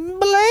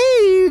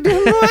Blade."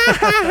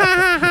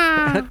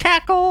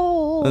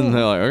 Cackle. And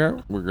they're like,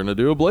 "Okay, we're gonna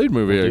do a Blade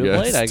movie, Do a I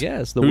guess." Blade, I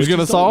guess. The Who's witches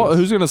gonna told us.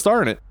 Who's gonna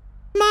star in it?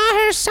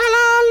 Mahershala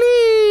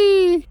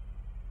Ali.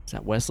 Is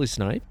that Wesley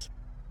Snipes?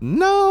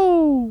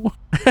 No.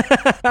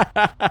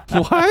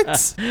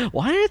 What?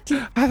 What?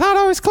 I thought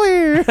I was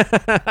clear.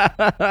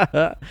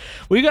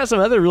 We got some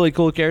other really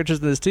cool characters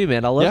in this too,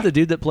 man. I love Yeah. the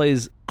dude that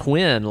plays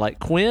Quinn. Like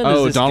Quinn Oh,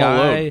 is this Donald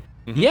guy.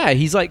 Logue. Yeah,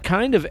 he's like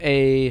kind of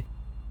a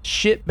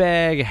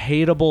shitbag,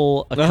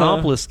 hateable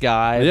accomplice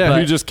guy. Yeah, but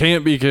who just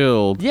can't be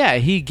killed. yeah,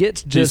 he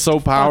gets just so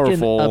fucking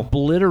powerful.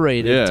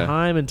 obliterated Yeah.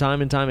 time and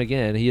time and time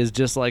again. He is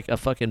just like a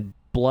fucking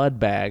blood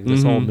bag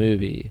this whole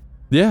movie.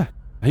 Yeah.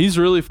 He's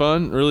really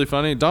fun, really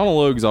funny. Donald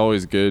Logue's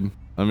always good.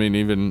 I mean,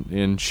 even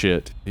in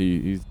shit,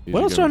 he's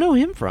What else do I know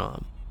him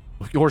from?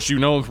 Of course, you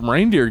know him from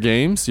Reindeer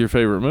Games, your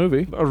favorite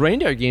movie.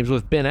 Reindeer Games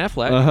with Ben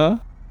Affleck.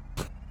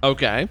 Uh-huh.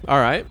 Okay, all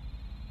right.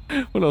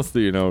 What else do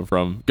you know him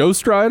from?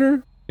 Ghost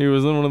Rider? He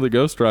was in one of the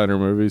Ghost Rider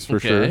movies for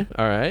sure.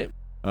 All right.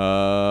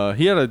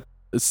 He had a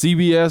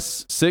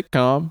CBS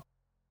sitcom.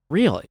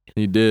 Really?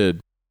 He did.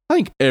 I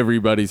think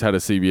everybody's had a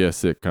CBS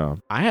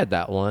sitcom. I had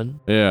that one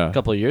Yeah. a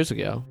couple of years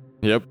ago.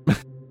 Yep.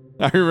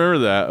 I remember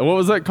that. What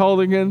was that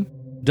called again?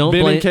 Don't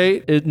Ben blame and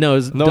Kate?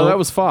 that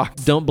was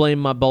Fox. Don't blame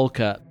my bowl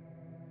cut.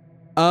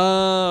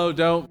 Oh,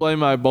 don't blame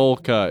my bowl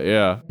cut.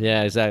 Yeah.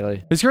 Yeah,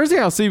 exactly. It's crazy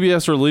how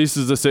CBS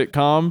releases a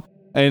sitcom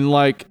and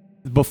like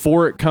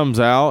before it comes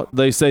out,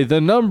 they say the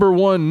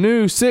 #1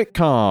 new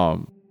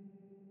sitcom.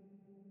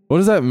 What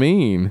does that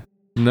mean?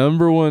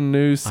 #1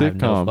 new sitcom. I have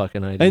no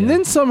fucking idea. And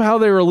then somehow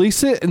they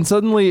release it and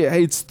suddenly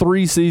it's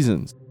 3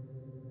 seasons.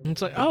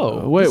 it's like,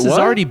 oh, Wait, this has what?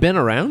 already been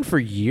around for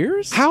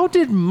years? How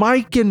did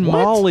Mike and What?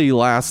 Molly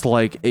last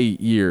like 8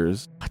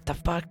 years? What the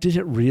fuck? Did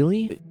it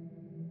really?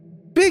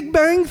 Big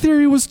Bang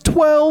Theory was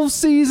 12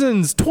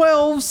 seasons.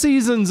 12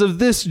 seasons of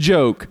this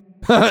joke.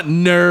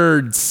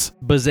 Nerds.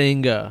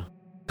 Bazinga.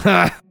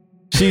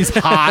 She's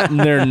hot and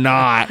they're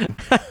not.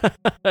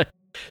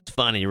 It's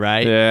funny,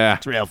 right? Yeah.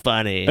 It's real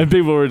funny. And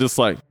people were just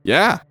like,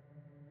 yeah.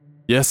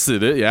 Yes,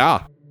 it is.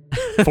 Yeah.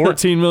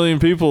 14 million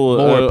people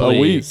More, a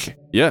please. week.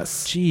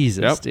 Yes.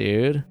 Jesus, Yep.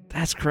 dude.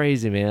 That's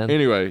crazy, man.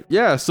 Anyway,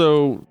 yeah,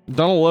 so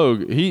Donald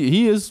Logue,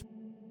 he is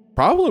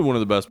probably one of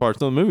the best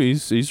parts of the movie.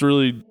 He's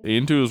really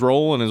into his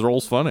role, and his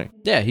role's funny.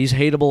 Yeah, he's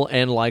hateable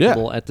and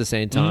likable at the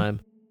same time.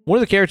 One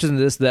of the characters in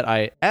this that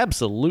I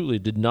absolutely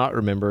did not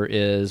remember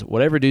is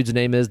whatever dude's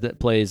name is that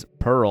plays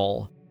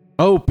Pearl.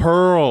 Oh,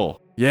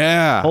 Pearl.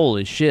 Yeah.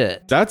 Holy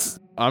shit. That's,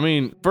 I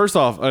mean, first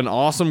off, an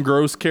awesome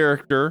gross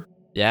character,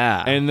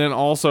 Yeah. and then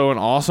also an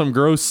awesome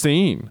gross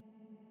scene.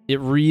 It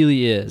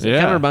really is. It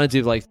kind Yeah. of reminds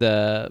you of like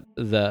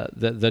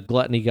the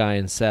gluttony guy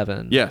in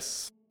Seven.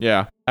 Yes.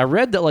 Yeah. I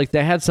read that like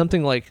they had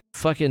something like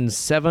fucking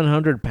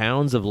 700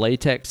 pounds of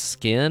latex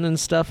skin and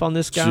stuff on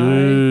this guy.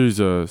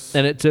 Jesus.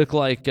 And it took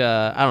like,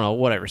 I don't know,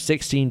 whatever,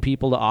 16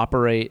 people to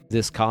operate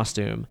this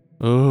costume.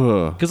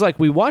 Ugh. Because like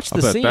we watched I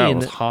the bet scene. that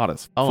was hot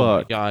as Oh my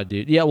fuck. God,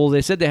 dude. Yeah, well,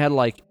 they said they had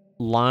like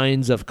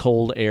lines of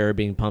cold air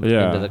being pumped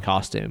Yeah. into the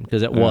costume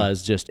because it Yeah.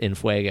 was just in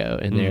fuego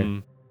in there.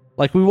 Mhm.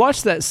 Like we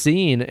watched that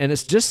scene and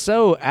it's just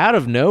so out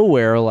of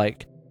nowhere.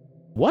 Like,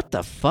 what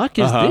the fuck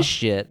is Uh-huh. this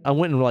shit? I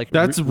went and like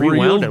That's rewound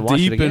real and watched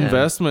it deep again.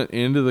 investment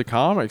into the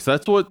comics.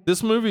 That's what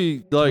this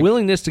movie like.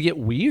 Willingness to get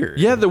weird.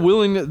 Yeah, the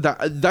willingness.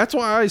 That's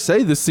why I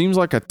say this seems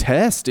like a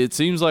test. It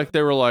seems like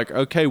they were like,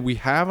 okay, we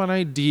have an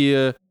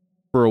idea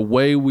for a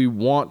way we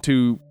want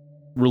to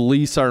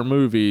release our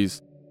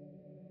movies,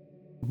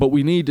 but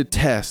we need to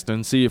test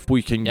and see if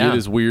we can Yeah. get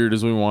as weird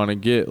as we want to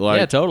get. Like,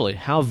 yeah, totally.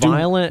 How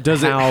violent?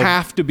 does how, it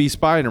have to be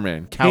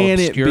Spider-Man? how Can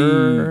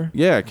obscure? it be?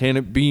 Yeah, can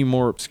it be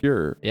more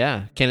obscure?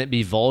 Yeah. Can it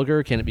be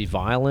vulgar? Can it be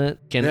violent?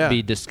 Can Yeah. it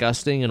be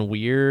disgusting and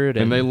weird?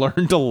 And they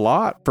learned a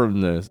lot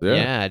from this. yeah.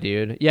 Yeah,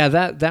 Dude. Yeah,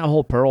 that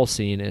whole Pearl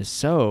scene is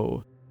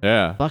so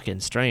yeah. fucking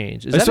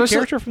strange. Is that a Especially-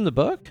 character from the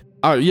book?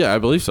 Oh, yeah, I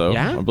believe so.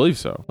 Yeah? I believe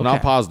so. Okay.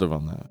 Not positive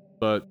on that,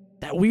 but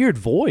That weird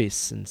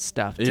voice and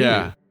stuff, too.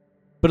 yeah.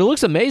 But it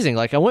looks amazing.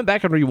 Like, I went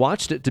back and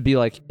rewatched it to be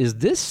like, is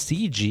this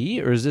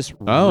CG or is this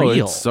Oh,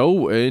 real? it's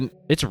so.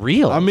 It's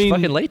real. I It's mean-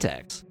 fucking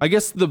latex. I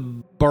guess the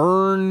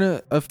burn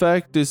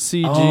effect is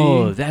CG.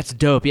 Oh, that's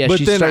dope. Yeah, but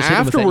she then starts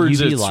hitting with that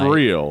afterwards UV it's light.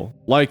 real.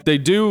 Like they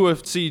do a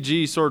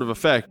CG sort of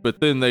effect,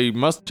 but then they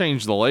must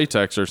change the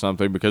latex or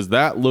something because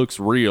that looks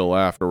real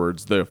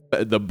afterwards. The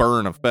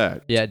burn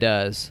effect. Yeah, it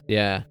does.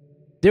 Yeah.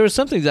 There was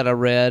something that I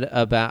read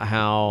about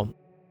how,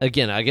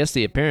 again, I guess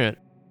the apparent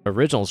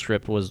original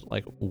script was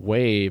like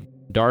way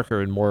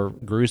darker and more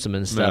gruesome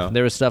and stuff. Yeah. And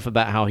there was stuff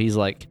about how he's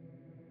like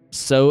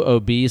so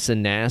obese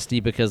and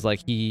nasty because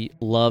like he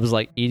loves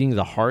like eating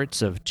the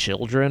hearts of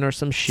children or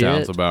some shit.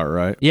 Sounds about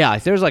right. Yeah,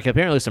 like, there's like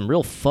apparently some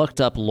real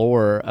fucked up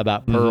lore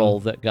about Mm-hmm. Pearl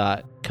that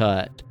got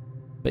cut.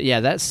 But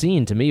yeah, that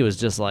scene to me was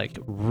just like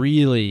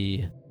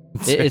really,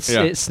 Yeah.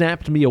 it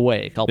snapped me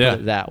awake. I'll Yeah. put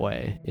it that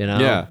way. You know?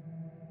 Yeah.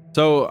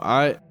 So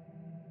I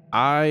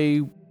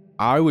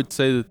would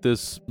say that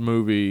this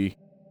movie,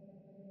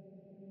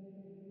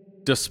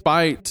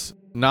 despite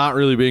not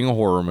really being a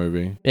horror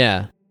movie,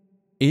 Yeah.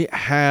 it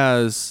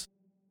has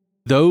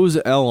those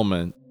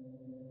elements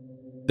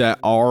that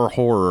are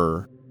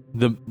horror.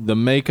 The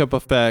makeup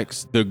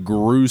effects, the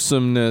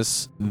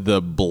gruesomeness,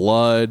 the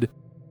blood,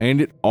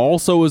 and it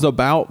also is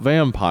about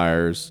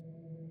vampires.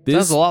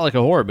 Sounds a lot like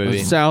a horror movie.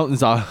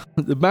 sounds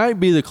it might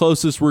be the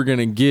closest we're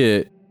gonna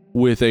get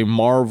with a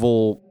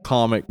Marvel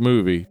comic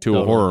movie to a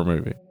Totally. horror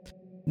movie.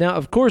 Now,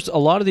 of course, a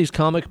lot of these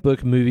comic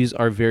book movies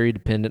are very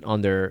dependent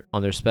on their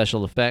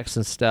special effects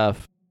and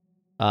stuff.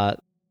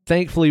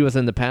 Thankfully,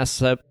 within the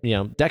past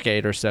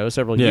decade or so,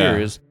 several Yeah.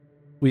 years,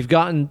 we've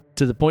gotten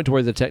to the point to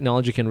where the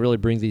technology can really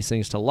bring these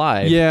things to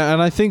life. Yeah,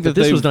 and I think But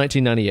that this was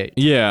 1998.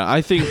 Yeah,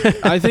 I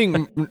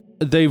think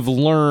they've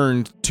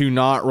learned to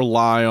not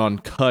rely on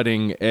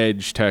cutting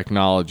edge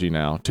technology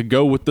now, to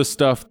go with the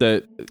stuff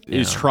that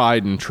is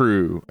tried and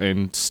true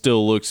and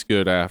still looks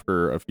good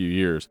after a few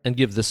years. And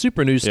give the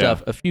super new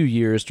stuff a few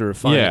years to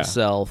refine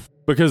itself.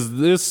 Because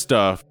this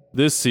stuff,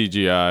 this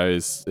CGI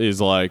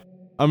is like,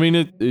 I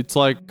mean, it's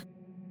like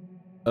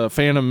a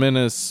Phantom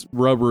Menace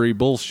rubbery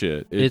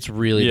bullshit. It's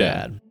really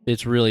bad.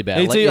 It's really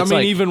bad. It's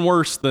even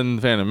worse than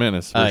Phantom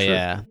Menace. For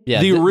sure.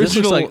 Yeah. The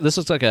original, this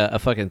looks like a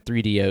fucking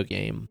 3DO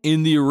game.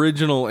 In the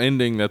original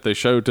ending that they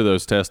showed to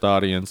those test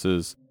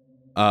audiences,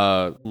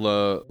 La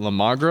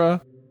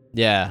Magra,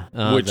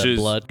 which is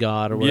blood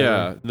god or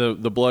whatever. Yeah,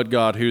 the blood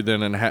god who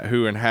then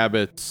who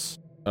inhabits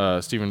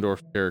Stephen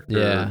Dorff's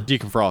character,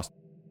 Deacon Frost.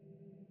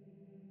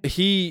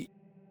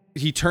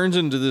 He turns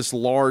into this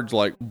large,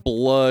 like,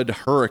 blood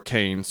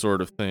hurricane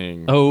sort of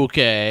thing.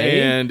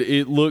 Okay. And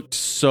it looked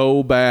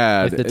so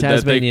bad like the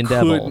Tasmanian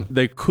devil.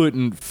 They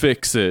couldn't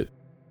fix it,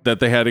 that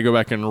they had to go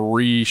back and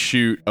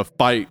reshoot a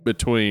fight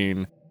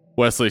between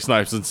Wesley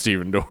Snipes and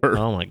Stephen Dorff.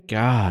 Oh my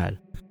god.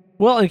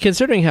 Well, and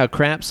considering how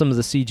crap some of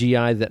the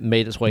CGI that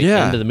made its way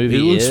into the movie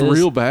it looks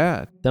real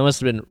bad. That must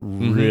have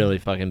been really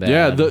fucking bad.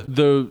 Yeah,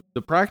 the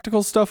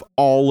practical stuff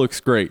all looks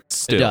great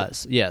still. It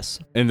does, yes.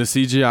 And the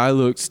CGI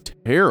looks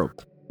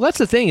terrible. Well, that's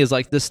the thing, is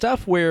like the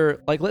stuff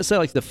where, like, let's say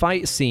like the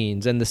fight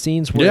scenes and the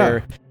scenes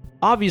where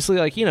obviously,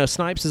 like, you know,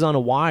 Snipes is on a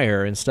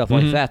wire and stuff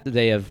like that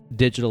they have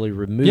digitally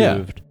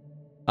removed.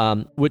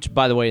 Which,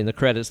 by the way, in the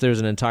credits, there's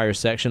an entire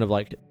section of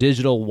like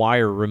digital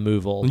wire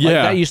removal. Like,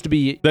 that used to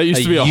be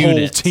a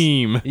whole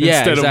team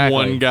instead of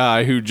one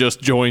guy who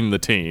just joined the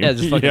team. Yeah,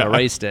 just fucking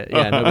erased it.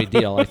 Yeah, no big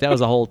deal. Like, that was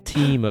a whole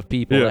team of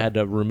people that had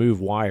to remove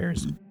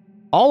wires.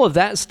 All of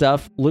that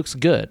stuff looks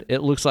good.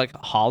 It looks like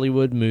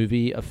Hollywood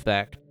movie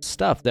effect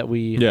stuff that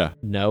we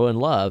know and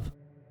love.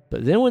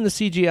 But then when the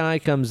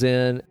CGI comes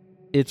in,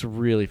 it's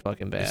really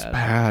fucking bad. It's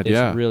bad,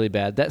 It's really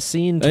bad. That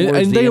scene towards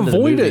and the they end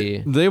avoid of the movie,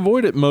 it. They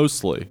avoid it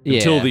mostly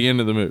until the end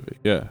of the movie.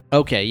 Yeah.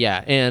 Okay,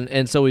 yeah.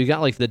 And so we've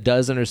got like the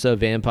dozen or so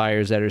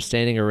vampires that are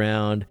standing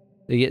around.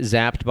 They get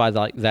zapped by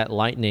that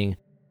lightning.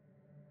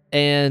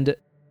 And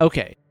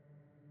okay,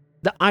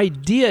 the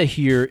idea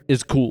here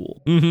is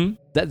cool. Mm-hmm.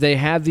 That they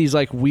have these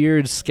like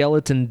weird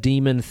skeleton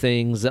demon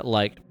things that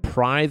like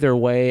pry their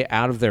way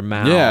out of their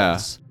mouths. Yeah.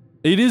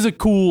 It is a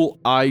cool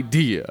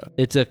idea.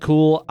 It's a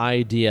cool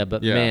idea,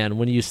 but man,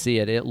 when you see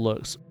it, it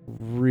looks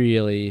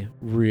really,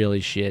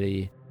 really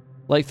shitty.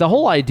 Like the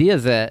whole idea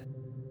that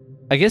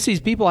I guess these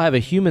people have a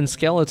human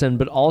skeleton,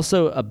 but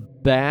also a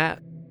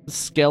bat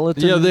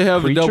skeleton. Yeah, they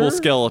have creature? a double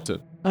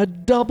skeleton. A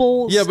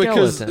double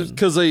skeleton.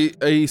 because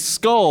a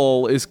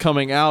skull is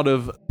coming out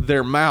of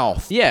their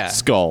mouth. Yeah.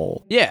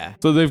 Skull. Yeah.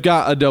 So they've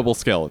got a double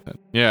skeleton.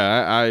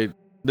 Yeah, I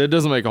that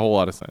doesn't make a whole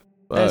lot of sense.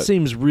 That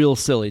seems real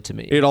silly to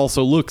me. It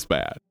also looks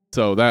bad.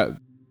 So that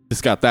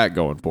it's got that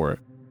going for it.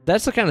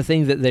 That's the kind of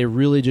thing that they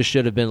really just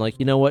should have been like,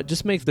 you know what?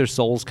 Just make their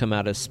souls come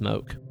out as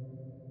smoke.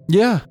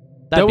 Yeah.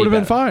 That would have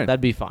been fine.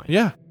 That'd be fine.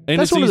 Yeah. And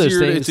That's it's one of those easier,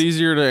 things. it's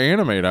easier to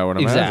animate, I would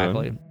imagine.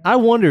 Exactly. I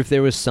wonder if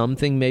there was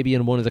something maybe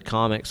in one of the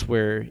comics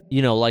where,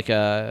 you know, like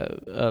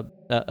a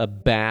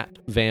bat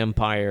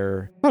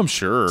vampire I'm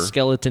sure.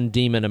 skeleton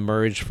demon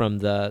emerged from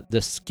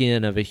the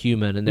skin of a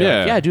human, and they're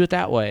like, yeah, do it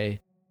that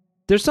way.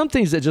 There's some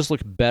things that just look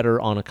better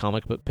on a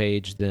comic book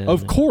page than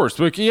of course,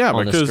 but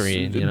on because the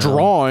screen, you know?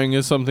 Drawing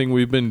is something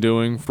we've been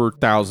doing for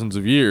thousands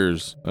of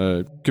years.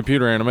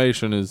 Computer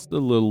animation is a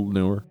little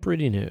newer.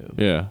 Pretty new.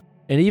 Yeah.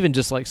 And even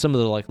just like some of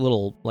the like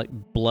little like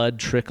blood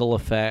trickle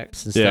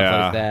effects and stuff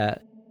like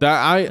that.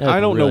 I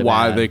don't really know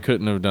why bad. they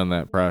couldn't have done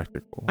that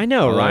practical. I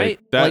know, right?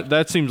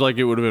 That seems like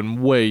it would have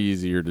been way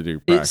easier to do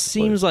practically. It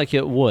seems like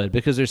it would,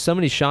 because there's so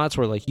many shots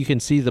where like you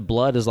can see the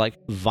blood is like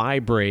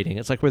vibrating.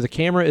 It's like where the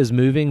camera is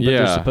moving, but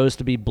there's supposed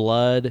to be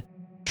blood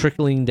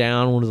trickling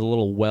down one of the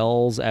little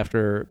wells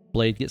after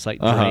Blade gets like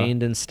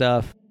drained and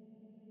stuff.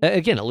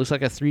 Again, it looks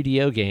like a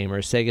 3DO game or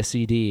a Sega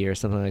CD or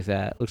something like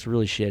that. It looks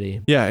really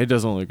shitty. Yeah, it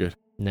doesn't look good.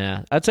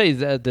 Nah, I'd say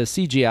the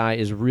CGI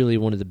is really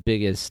one of the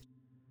biggest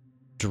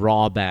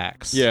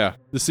drawbacks. Yeah,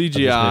 the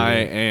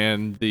CGI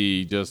and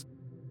the just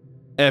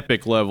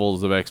epic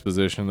levels of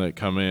exposition that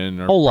come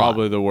in are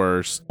probably the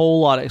worst.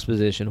 Whole lot of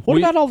exposition. What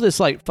about all this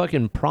like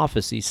fucking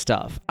prophecy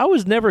stuff? I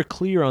was never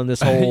clear on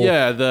this whole.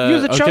 You're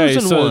the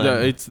chosen one.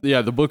 It's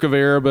the Book of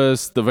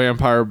Erebus, the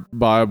Vampire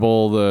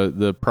Bible,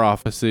 the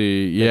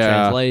prophecy. The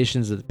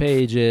translations of the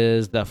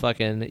pages. The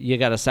fucking you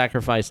got to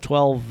sacrifice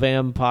 12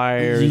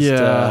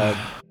 vampires.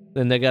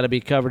 And they got to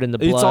be covered in the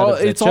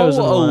blood. It's all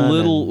a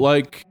little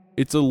like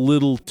it's a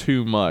little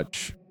too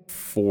much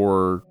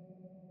for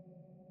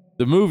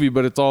the movie,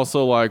 but it's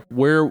also like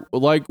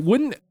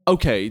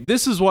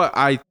this is what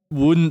I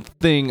wouldn't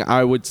think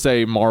I would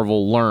say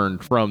Marvel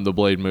learned from the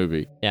Blade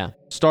movie. Yeah.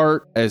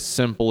 Start as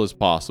simple as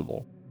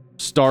possible.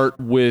 Start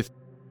with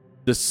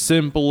the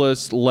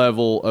simplest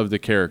level of the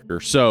character.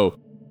 So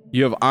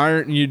you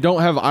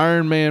don't have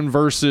Iron Man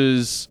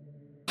versus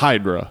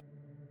Hydra.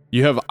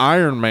 You have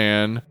Iron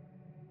Man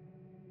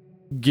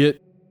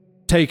get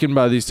taken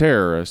by these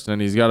terrorists,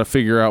 and he's got to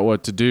figure out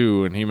what to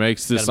do, and he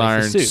makes this Gotta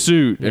make the iron suit.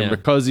 suit, Yeah. and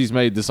because he's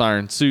made this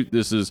iron suit,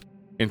 this has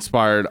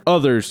inspired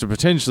others to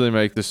potentially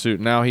make the suit.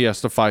 Now he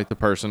has to fight the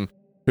person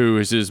who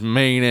is his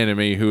main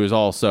enemy, who is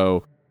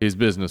also his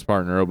business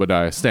partner,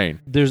 Obadiah Stane.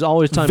 There's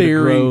always time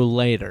to grow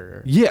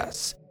later.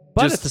 Yes.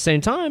 But Just- at the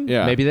same time,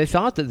 Yeah. maybe they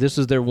thought that this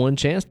was their one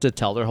chance to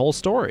tell their whole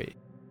story.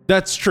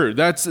 That's true.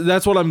 That's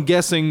what I'm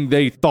guessing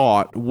they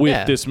thought with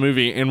Yeah. this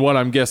movie, and what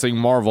I'm guessing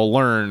Marvel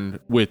learned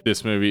with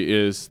this movie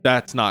is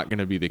that's not going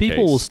to be the case.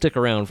 People will stick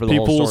around for the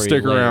People whole will story.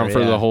 stick around later,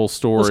 for the whole Well,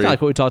 story. it's kind of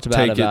like what we talked about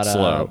Take it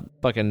slow.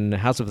 fucking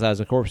House of a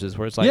Thousand Corpses,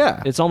 where it's like,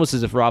 Yeah. it's almost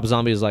as if Rob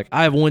Zombie is like,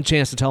 I have one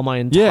chance to tell my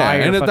entire Yeah,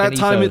 and at that fucking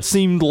time it ethos.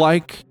 seemed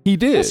like he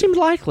did. That seemed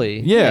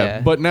likely.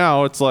 yeah, but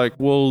now it's like,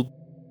 well,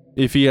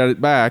 if he had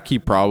it back, he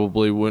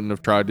probably wouldn't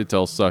have tried to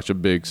tell such a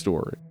big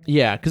story.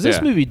 yeah, because this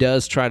Yeah. movie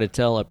does try to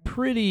tell a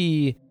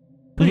pretty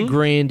Mhm.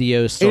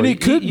 grandiose story. And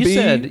it could you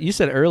be- you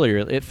said earlier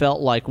it felt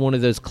like one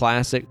of those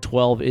classic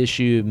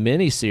 12-issue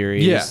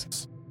miniseries.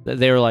 Yes, That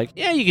they were like,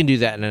 yeah, you can do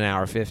that in an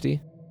hour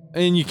 50.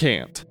 and you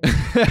can't.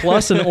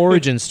 Plus an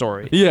origin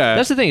story. Yeah,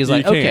 That's the thing is you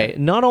like, can't. okay,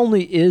 not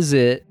only is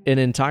it an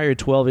entire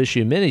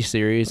 12-issue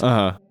miniseries, Uh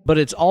huh. but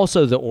it's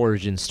also the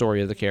origin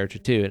story of the character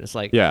too. And it's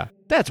like, Yeah.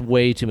 that's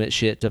way too much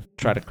shit to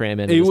try to cram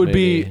in. It this would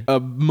movie. be a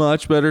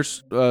much better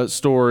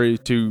story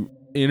to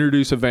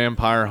introduce a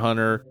vampire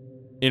hunter,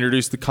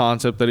 introduce the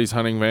concept that he's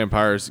hunting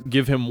vampires,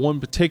 give him one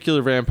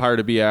particular vampire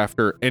to be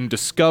after, and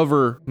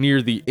discover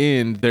near the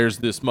end there's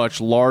this much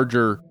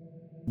larger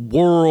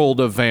world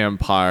of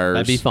vampires.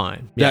 That'd be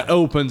fine. That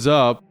opens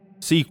up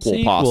sequel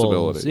Sequels,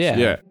 possibilities. Yeah.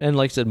 Yeah. And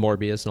like I said,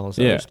 Morbius and all this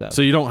Yeah. other stuff.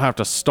 So you don't have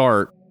to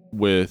start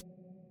with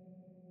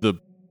the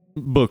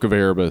Book of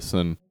Erebus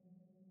and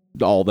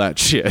all that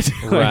shit.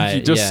 Like, Right,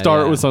 you just yeah,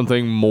 start yeah. with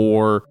something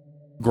more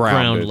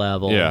grounded. ground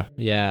level. Yeah.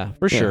 Yeah,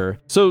 for Yeah. sure.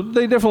 So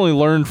they definitely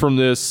learned from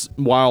this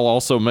while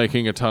also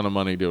making a ton of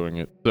money doing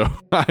it. So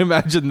I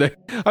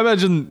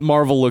imagine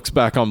Marvel looks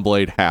back on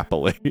Blade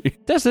happily.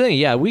 That's the thing.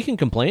 Yeah, we can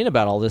complain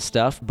about all this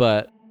stuff,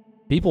 but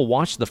people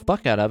watch the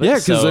fuck out of it. Yeah,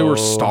 because they were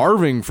so-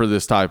 starving for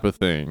this type of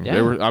thing. Yeah.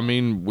 They were. I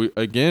mean,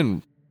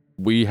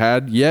 we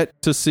had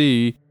yet to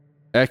see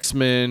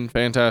X-Men,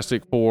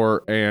 Fantastic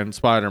Four, and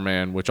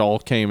Spider-Man, which all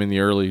came in the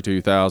early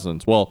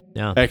 2000s. Well,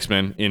 Yeah.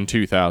 X-Men in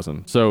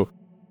 2000. So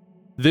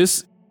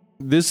this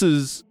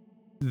is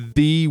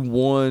the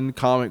one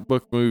comic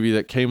book movie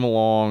that came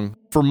along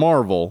for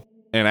Marvel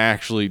and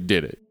actually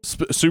did it.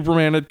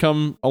 Superman had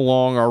come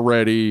along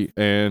already,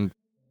 and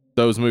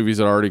those movies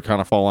had already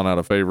kind of fallen out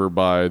of favor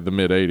by the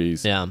mid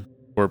 80s, Yeah,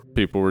 where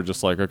people were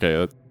just like, okay,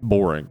 that's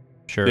boring.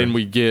 sure. Then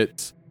we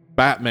get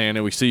Batman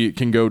and we see it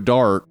can go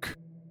dark,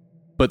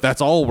 but that's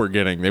all we're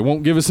getting. They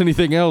won't give us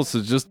anything else.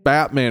 It's just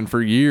Batman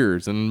for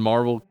years, and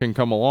Marvel can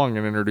come along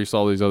and introduce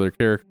all these other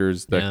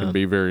characters that Yeah. can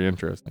be very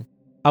interesting.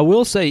 I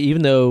will say,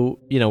 even though,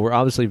 we're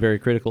obviously very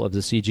critical of the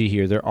CG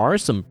here, there are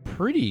some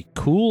pretty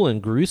cool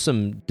and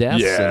gruesome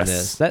deaths in Yes.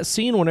 this. That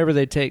scene whenever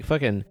they take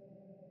fucking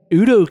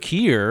Udo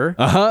Kier.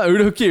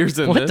 Udo Kier's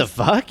in What this. the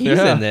fuck? He's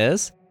Yeah. in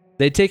this.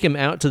 They take him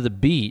out to the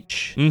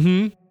beach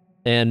Mm-hmm.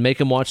 and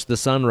make him watch the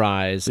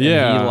sunrise.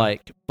 Yeah. And he,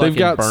 like, They've fucking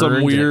got some burns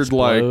and weird,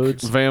 like,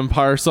 explodes.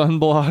 vampire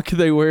sunblock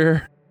they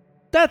wear.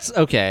 That's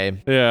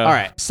okay. Yeah. All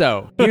right.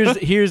 So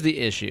here's the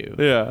issue.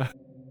 Yeah.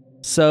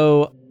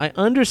 So I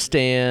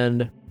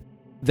understand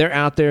they're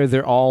out there.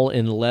 They're all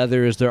in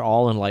leathers. They're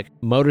all in like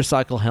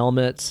motorcycle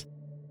helmets.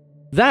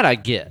 That I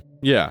get.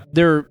 Yeah.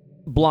 They're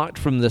blocked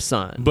from the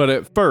sun. But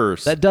at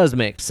first, That does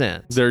make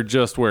sense. they're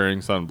just wearing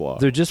sunblock.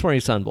 They're just wearing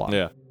sunblock.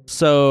 Yeah.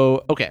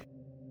 So, okay.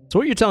 So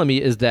what you're telling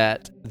me is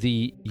that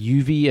the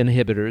UV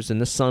inhibitors in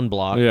the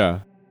sunblock Yeah.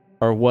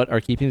 are what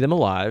are keeping them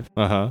alive.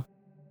 Uh-huh.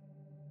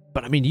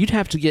 But I mean, you'd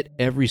have to get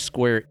every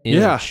square inch.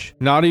 Yeah.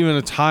 Not even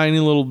a tiny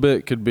little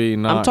bit could be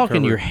not I'm talking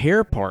covered. your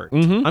hair part.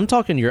 Mhm. I'm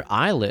talking your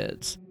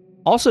eyelids.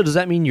 Also, does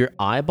that mean your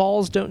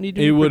eyeballs don't need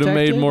to be It would have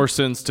made protected? more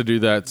sense to do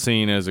that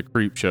scene as a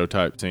creep show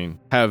type scene.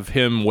 Have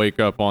him wake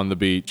up on the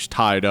beach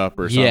tied up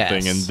or something,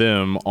 Yes. and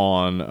them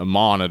on a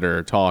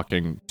monitor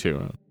talking to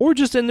him. Or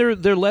just in their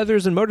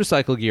leathers and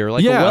motorcycle gear,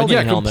 like a welding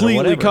helmet or completely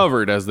whatever.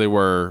 covered as they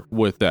were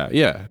with that.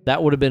 Yeah.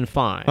 That would have been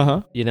fine.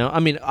 Uh-huh. I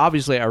mean,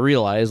 obviously, I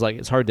realize like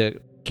it's hard to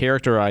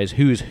characterize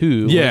who's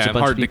who. when Yeah, it's a and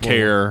bunch hard of to people-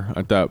 care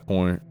at that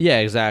point Yeah,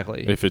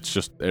 exactly. if it's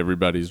just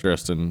everybody's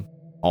dressed in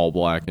all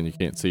black and you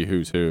can't see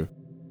who's who.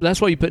 That's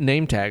why you put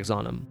name tags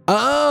on them.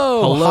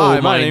 Oh, Hello, hi,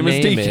 my name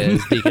is Deacon.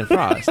 is Deacon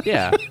Frost.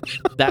 Yeah.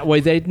 That way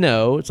they'd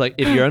know. It's like,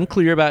 if you're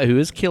unclear about who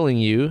is killing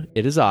you,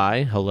 it is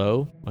I.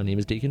 Hello, my name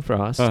is Deacon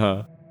Frost.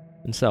 Uh-huh.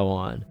 And so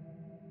on.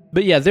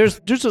 But yeah, there's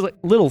just like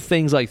little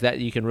things like that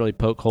you can really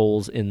poke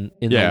holes in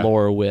Yeah. the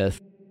lore with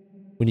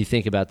when you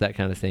think about that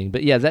kind of thing.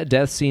 But yeah, that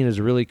death scene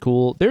is really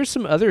cool. There's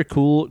some other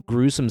cool,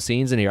 gruesome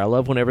scenes in here. I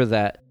love whenever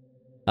that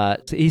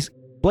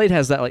Blade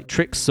has that like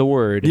trick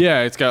sword.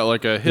 Yeah, it's got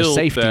like a hilt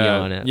safety that-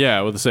 on it.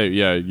 Yeah, with the safety.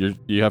 Yeah,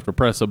 you have to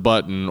press a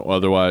button,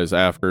 otherwise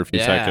after a few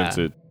Yeah. seconds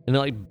it. And it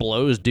like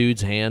blows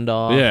dude's hand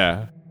off.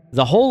 Yeah,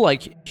 The whole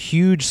like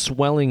huge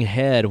swelling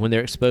head when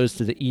they're exposed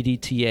to the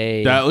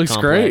EDTA. that looks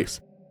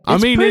complex.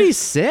 It's mean, pretty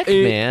sick,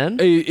 man.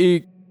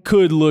 It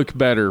could look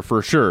better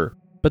for sure.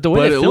 But the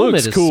way they film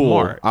looks it is cool.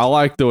 smart. I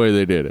like the way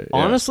they did it. Yeah.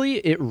 Honestly,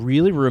 it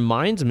really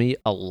reminds me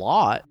a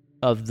lot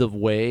of the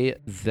way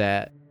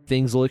that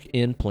things look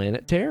in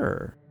Planet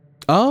Terror.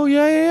 Oh,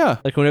 yeah.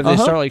 Like whenever they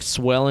start like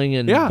swelling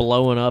and Yeah.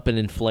 blowing up and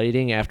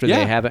inflating after Yeah.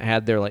 they haven't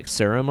had their like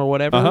serum or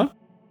whatever,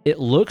 it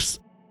looks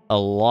a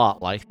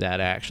lot like that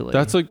actually.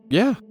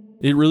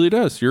 It really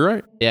does. You're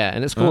right. Yeah,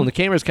 and it's cool. And the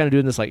camera's kind of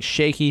doing this like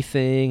shaky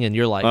thing, and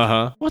you're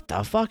like, what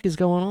the fuck is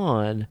going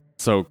on?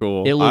 So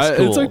cool. It looks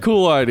cool. It's a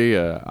cool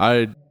idea.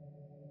 I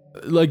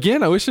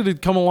wish it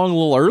had come along a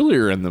little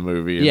earlier in the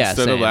movie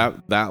instead same.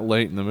 of that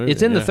late in the movie.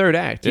 It's in the third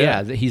act.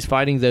 Yeah. He's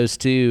fighting those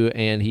two,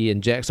 and he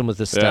injects them with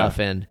this stuff,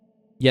 and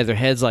their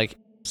heads like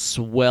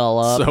swell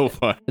up. So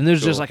fun. And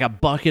there's just like a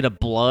bucket of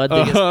blood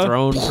that gets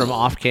thrown from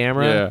off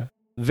camera. Yeah.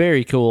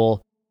 Very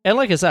cool. And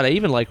like I said, I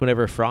even like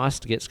whenever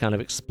Frost gets kind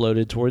of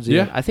exploded towards the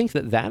end. I think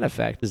that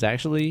effect is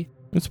actually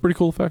It's a pretty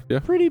cool effect, yeah.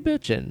 pretty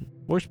bitchin'.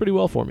 Works pretty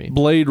well for me.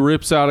 Blade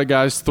rips out a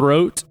guy's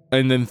throat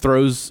and then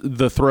throws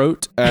the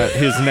throat at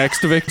his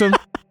next victim.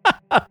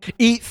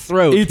 Eat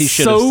throat, he It's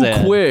should have so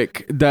said.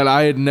 quick that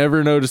I had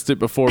never noticed it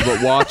before,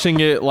 but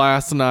watching it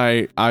last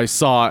night, I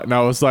saw it and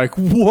I was like,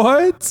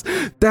 what?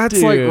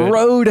 That's like Dude.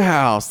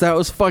 Roadhouse. That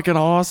was fucking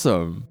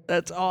awesome.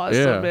 That's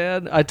awesome, Yeah.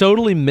 man. I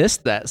totally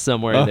missed that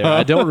somewhere in there.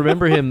 I don't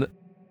remember him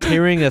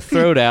tearing a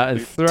throat out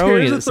and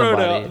throwing it at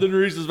somebody. then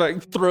reaches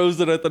back, throws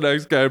it at the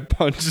next guy, and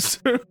punches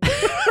him.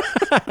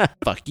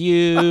 Fuck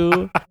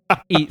you.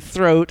 Eat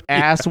throat,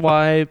 ass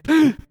wipe.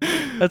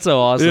 That's so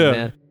awesome, Yeah.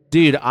 man.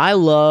 Dude, I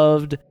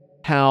loved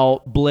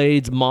how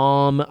Blade's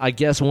mom, I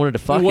guess, wanted to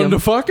fuck Wanted him. to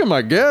fuck him,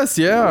 I guess,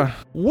 yeah.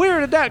 Where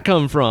did that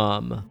come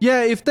from?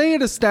 Yeah, if they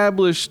had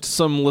established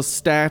some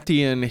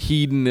Lestatian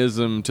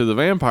hedonism to the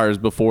vampires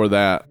before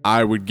that,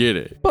 I would get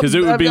it. Because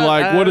it would be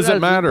like, what does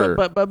it matter?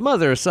 But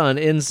mother-son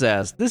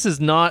incest, this is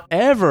not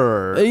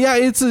ever. Yeah,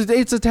 it's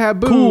a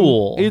taboo.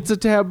 Cool. It's a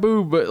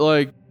taboo, but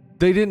like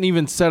they didn't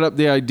even set up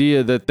the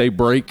idea that they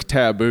break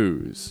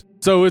taboos.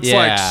 So it's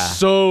like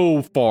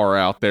so far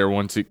out there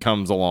once it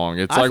comes along.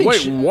 It's I like, think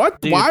wait, she- what?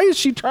 dude. Why is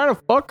she trying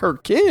to fuck her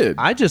kid?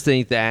 I just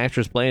think the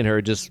actress playing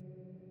her just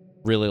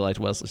really liked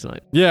Wesley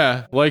Snipes.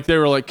 Yeah, like they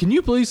were like, can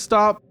you please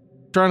stop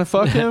trying to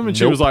fuck him? And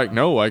she Nope. was like,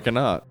 no, I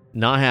cannot.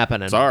 Not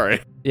happening.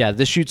 Sorry. Yeah,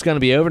 this shoot's going to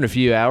be over in a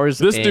few hours.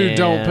 This dude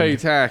don't and pay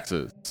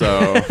taxes.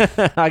 So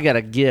I got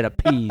to get a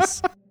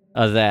piece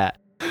of that.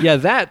 Yeah,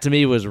 that to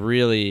me was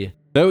really,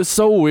 that was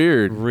so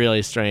weird.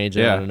 really strange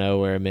and Yeah. out of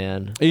nowhere,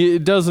 man.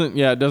 It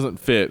doesn't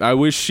fit. I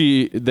wish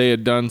they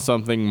had done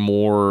something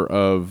more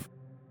of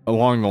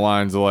along the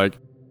lines of like,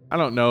 I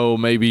don't know,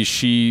 maybe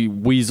she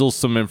weasels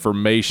some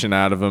information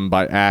out of him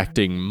by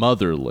acting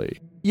motherly.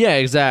 Yeah,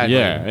 exactly.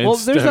 Yeah, Well,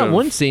 there's instead that of-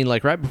 one scene,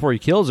 like right before he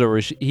kills her, where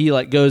he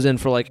like goes in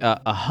for like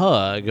a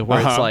hug, where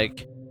it's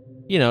like,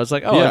 you know, it's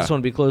like, oh, I Yeah. just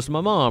want to be close to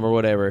my mom or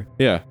whatever.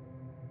 Yeah.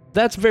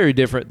 That's very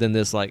different than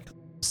this like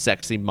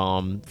sexy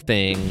mom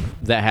thing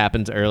that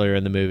happens earlier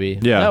in the movie.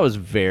 Yeah. That was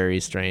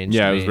very strange.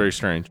 Yeah, to it was me. very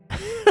strange.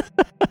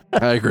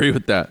 I agree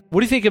with that.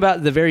 What do you think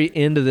about the very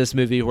end of this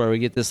movie where we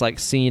get this like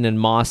scene in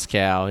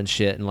Moscow and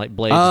shit, and like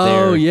Blade's Oh,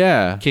 there?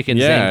 yeah. kicking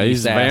Yeah, Zangief's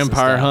he's ass and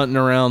vampire stuff. hunting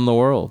around the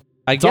world.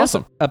 I It's guess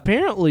awesome.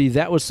 apparently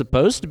that was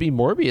supposed to be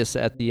Morbius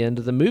at the end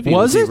of the movie.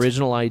 Was the it?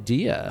 original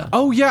idea?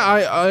 Oh,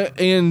 yeah.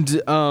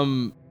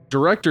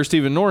 Director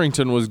Stephen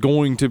Norrington was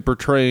going to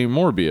portray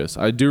Morbius.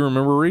 I do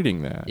remember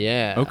reading that.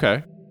 Yeah.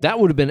 Okay. That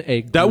would have been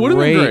a That would have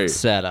been great.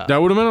 setup.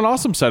 That would have been an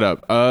awesome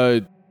setup.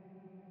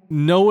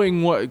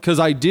 Knowing what, because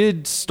I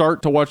did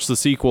start to watch the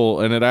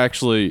sequel, and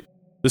the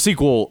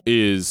sequel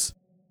is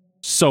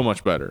so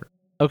much better.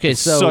 Okay,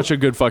 It's so such a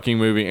good fucking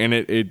movie, and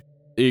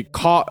it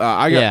caught.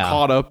 I got Yeah.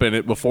 caught up in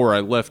it before I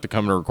left to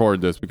come to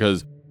record this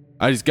because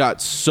I just got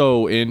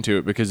so into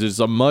it because it's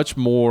a much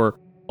more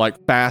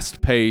like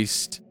fast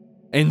paced,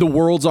 and the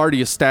world's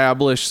already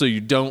established, so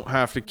you don't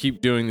have to keep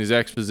doing these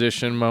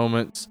exposition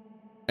moments.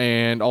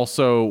 And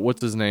also,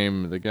 what's his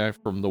name? The guy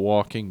from The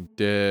Walking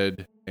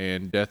Dead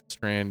and Death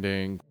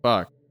Stranding.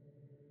 Fuck.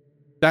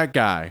 That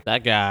guy.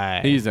 that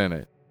guy. He's in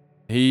it.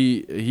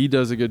 He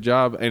does a good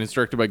job, and it's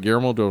directed by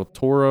Guillermo del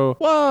Toro.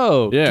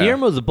 Whoa. Yeah.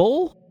 Guillermo the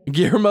Bull?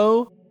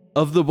 Guillermo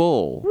of the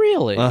Bull.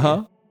 Really?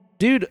 Uh-huh.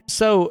 Dude,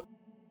 so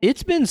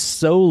it's been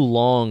so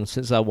long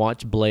since I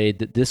watched Blade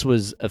that this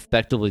was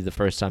effectively the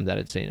first time that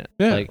I'd seen it.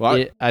 Yeah, Like,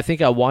 well, I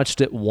think I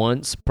watched it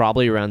once,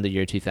 probably around the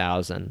year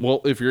 2000. Well,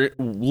 if you're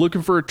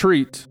looking for a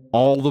treat,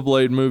 all the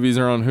Blade movies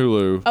are on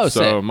Hulu. Oh, so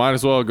sick. might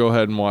as well go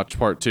ahead and watch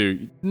part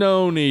 2.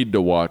 No need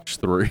to watch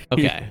 3.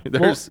 Okay.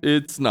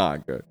 It's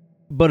not good.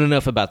 But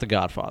enough about The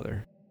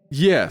Godfather.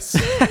 Yes.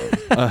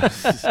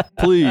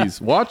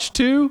 Please watch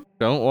 2.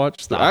 Don't watch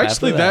 3. Stop after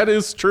Actually, that. that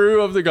is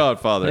true of The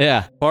Godfather.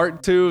 Yeah.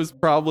 Part 2 is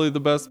probably the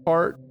best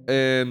part,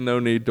 and no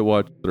need to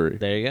watch 3.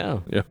 There you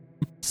go. Yeah.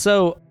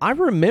 So I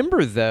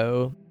remember,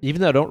 though,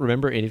 even though I don't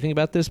remember anything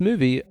about this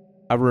movie,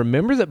 I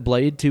remember that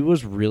Blade 2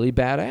 was really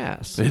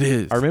badass. It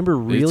is. I remember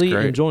really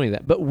great. enjoying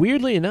that. But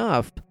weirdly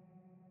enough,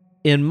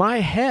 in my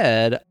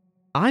head,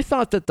 I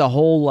thought that the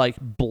whole like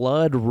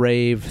blood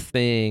rave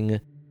thing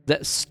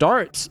that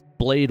starts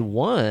Blade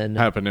 1.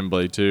 Happened in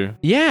Blade 2.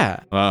 Yeah.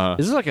 Uh-huh.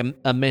 Is this like a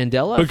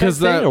Mandela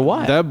Because effect thing or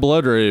what? that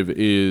blood rave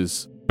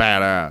is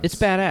badass. It's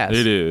badass.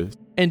 It is.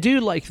 And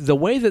dude, like the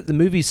way that the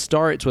movie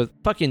starts with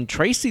fucking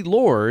Tracy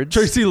Lords.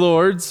 Tracy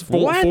Lords,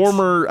 What?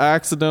 former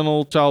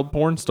accidental child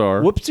porn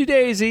star. Whoopsie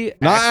daisy.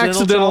 Not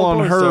accidental child on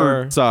porn her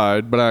star.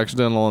 side, but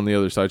accidental on the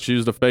other side. She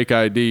used a fake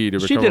ID to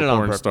She become did a it on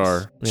porn purpose.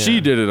 star. Yeah.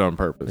 She did it on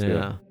purpose.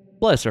 Yeah.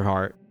 Bless her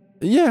heart.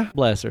 Yeah.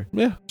 Bless her.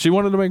 Yeah. She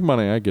wanted to make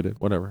money. I get it.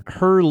 Whatever.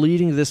 Her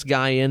leading this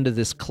guy into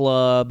this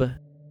club.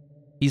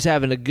 He's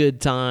having a good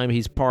time.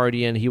 He's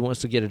partying. He wants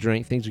to get a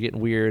drink. Things are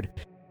getting weird.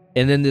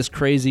 And then this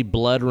crazy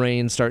blood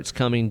rain starts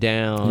coming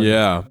down.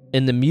 Yeah.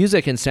 And the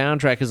music and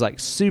soundtrack is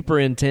like super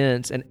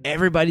intense. And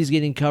everybody's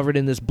getting covered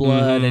in this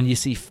blood. Mhm. And you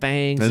see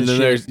fangs and, And then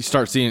shit. you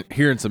start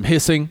hearing some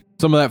hissing,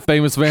 some of that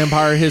famous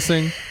vampire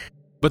hissing.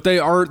 But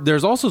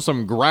there's also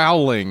some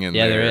growling in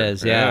Yeah, there. there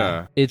is.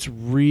 Yeah. It's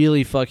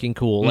really fucking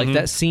cool. Like Mhm.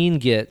 that scene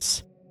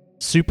gets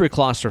super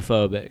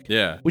claustrophobic.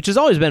 Yeah. Which has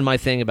always been my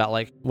thing about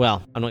like,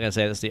 well, I'm not going to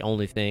say that's the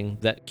only thing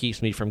that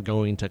keeps me from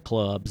going to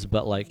clubs,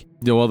 but like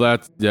Yeah, well,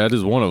 that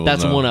is one of them.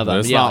 that's though. one of them.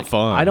 It's Yeah, not like,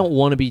 fun. I don't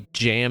want to be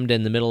jammed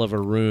in the middle of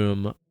a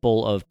room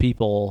full of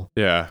people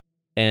Yeah.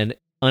 and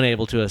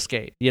unable to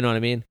escape. You know what I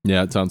mean?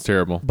 Yeah, it sounds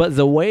terrible. But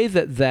the way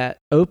that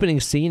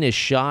opening scene is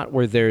shot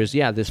where there's,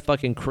 this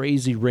fucking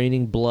crazy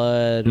raining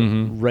blood,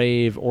 Mhm.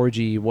 rave,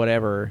 orgy,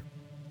 whatever.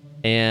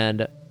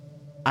 And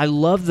I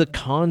love the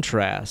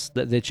contrast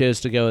that they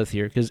chose to go with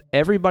here because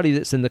everybody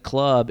that's in the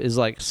club is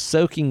like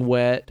soaking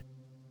wet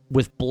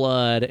with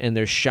blood and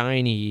they're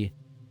shiny.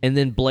 And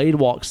then Blade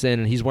walks in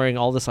and he's wearing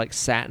all this like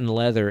satin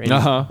leather and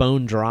Uh-huh. he's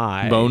bone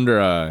dry. Bone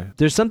dry.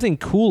 There's something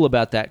cool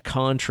about that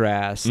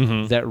contrast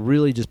Mhm. that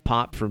really just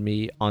popped for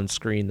me on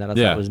screen that I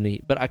Yeah. thought was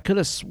neat. But I could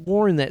have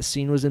sworn that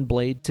scene was in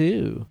Blade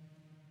 2.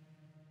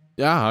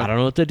 Yeah. I don't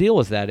know what the deal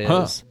with that is.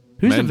 Huh.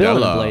 Who's the villain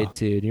in Mandela. Blade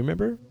 2? Do you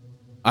remember?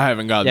 I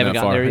haven't gotten You haven't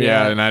that gotten far. there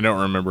Yeah, yet? and I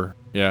don't remember.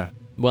 Yeah.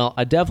 Well,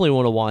 I definitely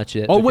want to watch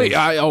it. Oh wait,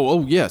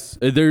 because- yes.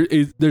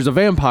 There's a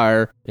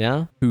vampire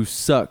yeah? who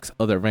sucks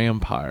other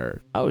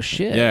vampires. Oh,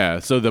 shit. Yeah,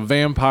 so the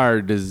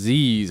vampire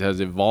disease has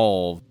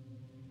evolved,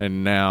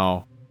 and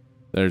now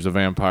there's a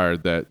vampire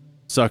that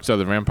sucks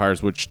other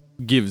vampires, which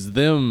gives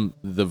them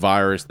the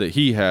virus that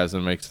he has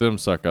and makes them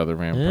suck other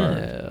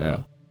vampires. Oh. Yeah.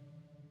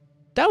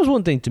 That was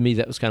one thing to me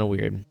that was kind of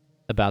weird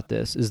about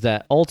this, is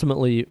that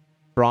ultimately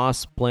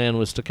Frost's plan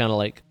was to kind of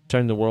like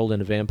turn the world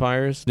into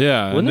vampires.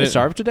 Yeah. Wouldn't they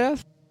starve to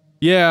death?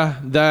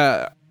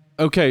 Yeah,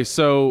 okay,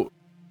 so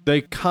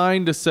they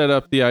kind of set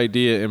up the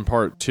idea in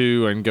part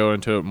 2 and go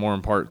into it more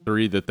in part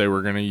 3 that they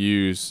were going to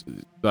use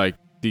like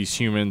these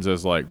humans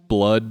as like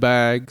blood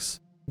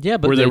bags. Yeah,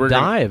 but Where they they were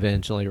die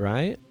eventually,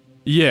 right?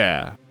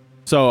 Yeah.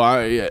 So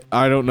I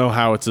don't know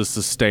how it's a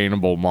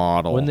sustainable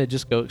model. Wouldn't they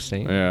just go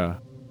extinct? Yeah.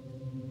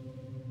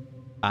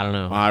 I don't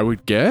know. I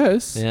would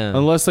guess. Yeah.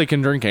 Unless they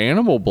can drink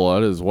animal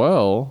blood as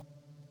well.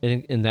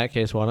 In that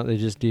case, why don't they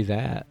just do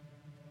that?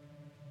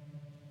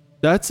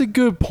 That's a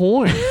good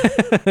point.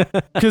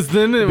 Because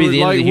then it Be would,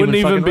 the end of the wouldn't human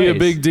even fucking be a race.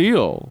 big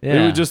deal. It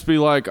Yeah. would just be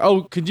like,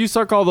 oh, could you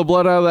suck all the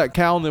blood out of that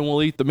cow and then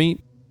we'll eat the meat?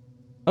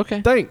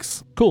 Okay,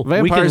 Thanks. cool.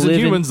 Vampires and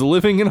humans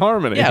living in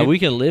harmony. Yeah, we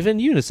can live in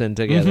unison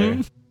together.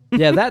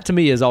 Yeah, that to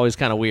me is always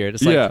kind of weird.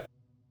 It's like Yeah.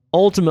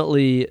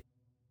 ultimately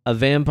a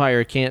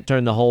vampire can't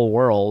turn the whole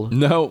world,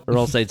 No. or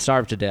else they'd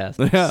starve to death.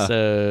 Yeah.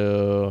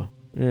 So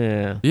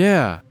yeah,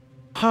 Yeah.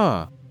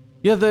 Huh.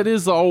 Yeah, that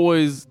is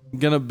always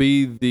going to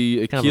be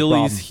the Kind of a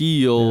Achilles problem.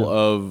 heel Yeah.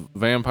 of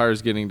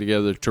vampires getting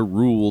together to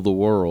rule the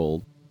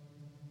world.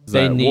 Is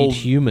They that, need well,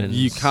 humans.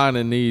 You kind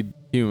of need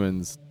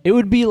humans. it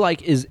would be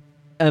like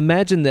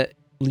imagine that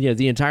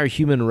the entire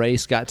human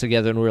race got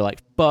together and we were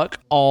like, fuck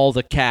all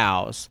the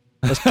cows,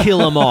 let's kill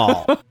them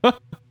all.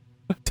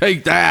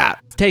 Take that.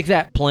 Take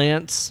that,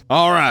 plants.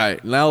 All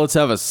right. Now let's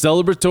have a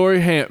celebratory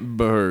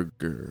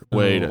hamburger.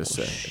 Wait Oh, a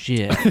second.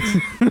 Shit.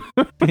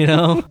 You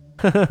know.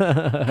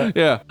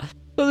 Yeah.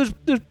 So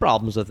there's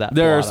problems with that.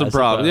 There are plot, some I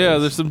problems. Yeah,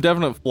 suppose. there's some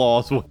definite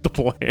flaws with the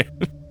plan.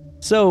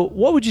 So,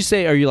 what would you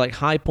say are your like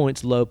high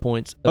points, low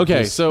points? Of Okay,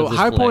 this, so of this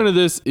high flick? point of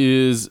this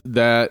is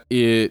that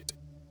it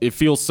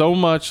feels so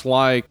much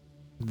like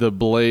the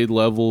Blade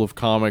level of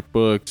comic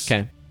books.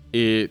 Okay,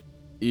 It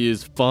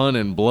is fun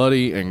and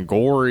bloody and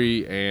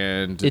gory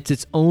and it's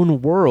its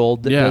own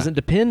world that Yeah. doesn't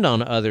depend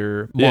on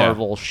other Yeah.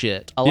 Marvel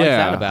shit. I like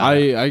that about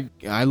it.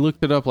 I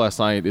looked it up last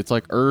night. It's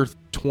like Earth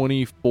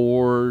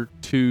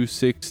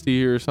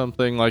 24260 or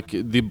something. Like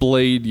the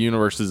Blade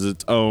universe is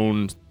its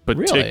own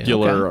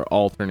particular Okay.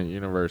 alternate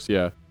universe.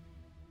 Yeah.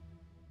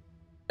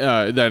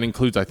 That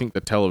includes, I think, the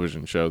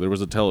television show. There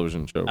was a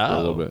television show for a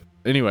little Oh. bit.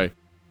 Anyway,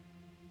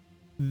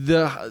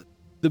 the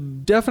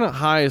definite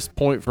highest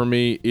point for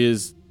me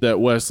is that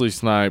Wesley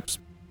Snipes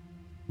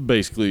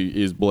basically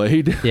is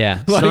Blade.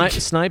 Yeah, Like-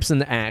 Snipes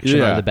and the action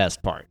Yeah. are the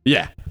best part.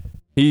 Yeah.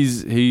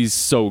 He's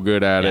so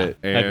good at Yeah, it.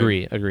 And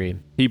agree.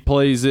 He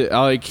plays it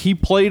like he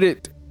played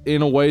it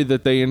in a way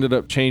that they ended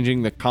up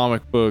changing the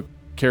comic book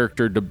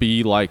character to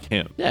be like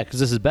him. Yeah, because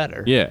this is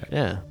better. Yeah.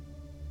 Yeah.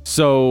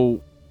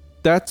 So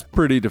that's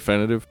pretty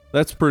definitive.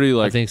 That's pretty I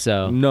like think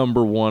so.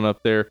 number one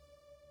up there.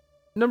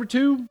 Number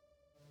two,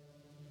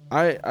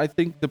 I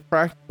think the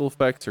practical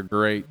effects are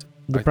great.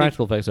 The I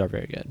practical effects are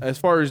very good. As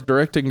far as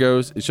directing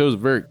goes, it shows a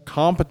very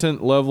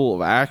competent level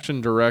of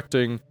action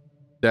directing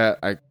that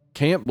I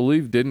can't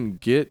believe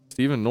didn't get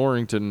Stephen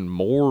Norrington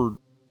more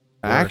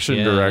action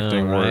Yeah,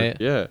 directing right. work.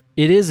 Yeah.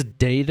 It is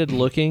dated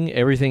looking.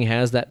 Everything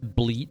has that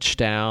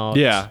bleached out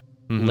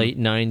Mhm. late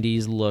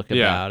 90s look Yeah.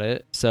 about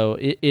it. So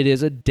it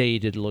is a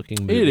dated looking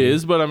movie. It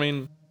is, but I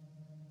mean,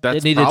 that's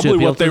It needed to probably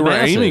appeal what to they the were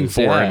masses, aiming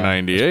for yeah. in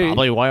 '98.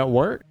 Probably why it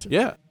worked.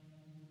 Yeah.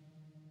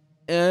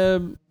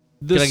 Can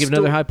I give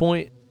another high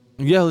point?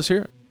 Yeah, let's hear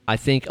it. I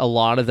think a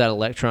lot of that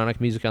electronic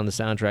music on the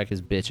soundtrack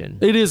is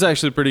bitchin'. It is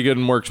actually pretty good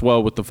and works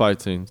well with the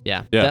fight scenes.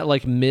 Yeah. Yeah. That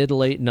like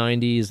mid-late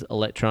 90s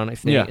electronic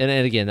thing. Yeah.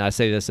 And again, I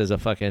say this as a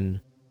fucking,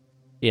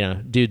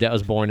 dude that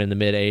was born in the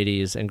mid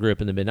 80s and grew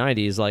up in the mid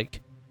 90s.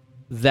 Like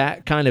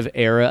that kind of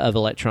era of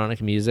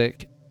electronic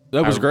music.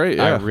 That was great.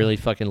 I Yeah. really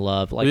fucking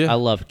love. Like Yeah. I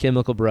love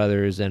Chemical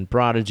Brothers and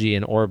Prodigy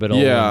and Orbital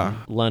Yeah. and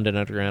London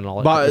Underground and all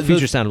that. But The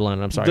Future the- Sound of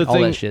London, I'm sorry. the All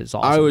thing that shit is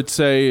awesome. I would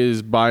say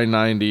is by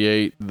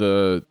 '98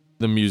 the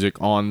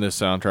music on this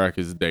soundtrack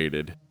is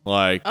dated.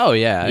 Like Oh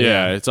yeah.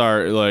 yeah, it's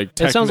our like.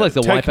 It sounds like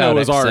the techno Wipeout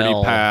was already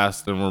XL.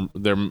 passed,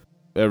 and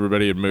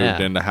everybody had moved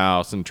Yeah. into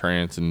house and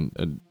trance and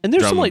And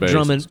there's some like bass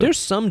drum and and stuff. there's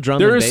some drum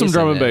There and is bass some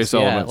drum in and this. bass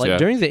elements, Like yeah.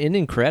 during the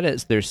ending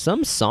credits, there's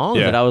some song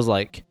Yeah. that I was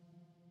like,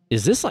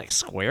 is this like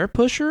Square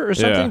Pusher or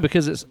something? Yeah.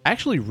 Because it's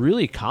actually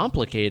really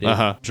complicated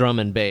Uh-huh. drum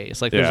and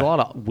bass. Like there's Yeah. a lot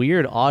of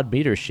weird odd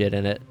meter shit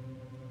in it.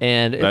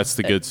 And that's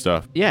the good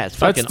stuff. yeah, it's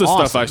fucking That's the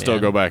awesome, stuff I still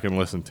man. go back and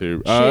listen to.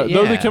 Shit, Though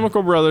yeah. the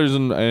Chemical Brothers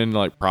and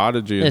like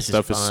Prodigy and This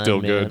stuff is fun,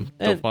 still man. good.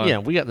 Still And,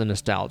 fun. we got the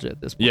nostalgia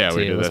at this point. Yeah,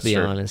 we too, do, Let's that's be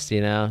true. honest,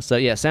 So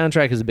yeah,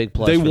 soundtrack is a big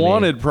plus. They for me.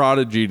 wanted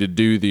Prodigy to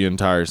do the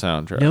entire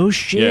soundtrack. No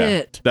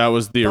shit. Yeah, that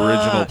was the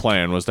original Fuck.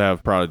 plan, was to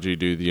have Prodigy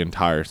do the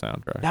entire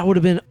soundtrack. That would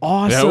have been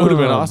awesome. That would have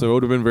been awesome. It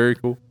would have been very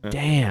cool. Yeah.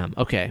 Damn.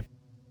 Okay.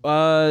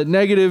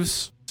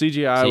 Negatives,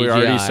 CGI, we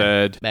already CGI.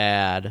 said,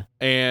 Bad.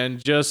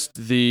 and just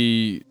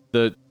the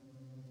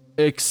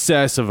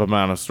excessive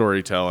amount of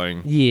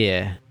storytelling.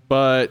 Yeah.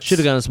 But Should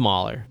have gone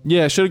smaller.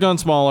 Yeah, should have gone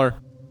smaller.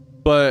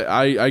 But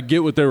I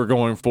get what they were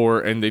going for,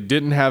 and they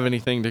didn't have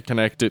anything to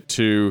connect it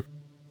to,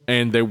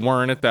 and they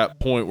weren't at that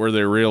point where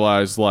they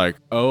realized, like,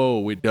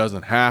 oh, it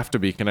doesn't have to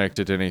be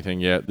connected to anything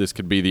yet. This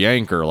could be the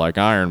anchor, like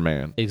Iron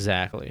Man.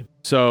 Exactly.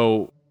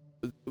 So,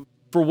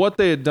 for what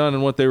they had done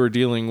and what they were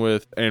dealing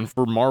with, and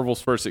for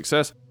Marvel's first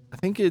success, I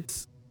think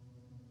it's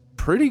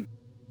pretty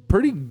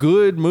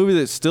good movie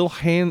that still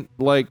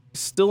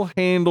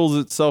handles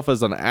itself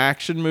as an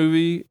action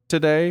movie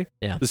today.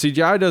 Yeah. The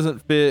CGI doesn't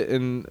fit,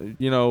 and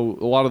a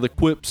lot of the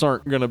quips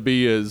aren't going to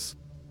be as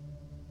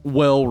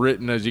well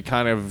written as you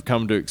kind of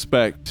come to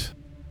expect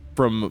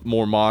from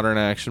more modern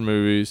action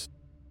movies.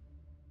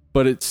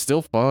 But it's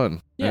still fun.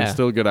 And Yeah. it's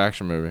still a good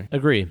action movie.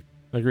 Agree.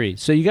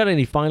 So you got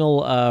any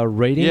final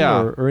rating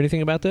Yeah. or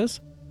anything about this?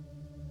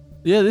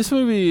 Yeah, this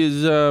movie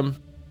is I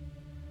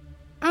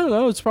don't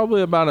know, it's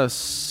probably about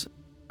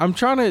I'm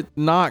trying to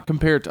not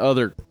compare it to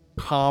other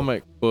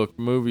comic book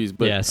movies,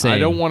 but Yeah, same. I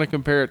don't want to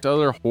compare it to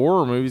other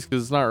horror movies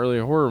because it's not really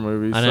a horror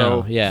movie. I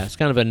know. So, Yeah. It's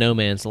kind of a no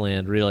man's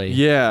land, really.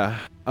 yeah.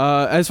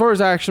 As far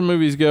as action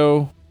movies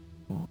go,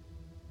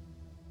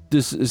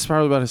 this is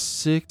probably about a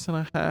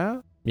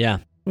 6.5. Yeah.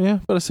 Yeah,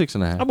 about a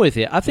 6.5. I'm with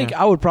you. I think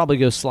I would probably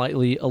go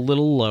slightly a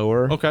little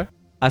lower. Okay.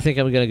 I think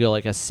I'm going to go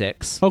like a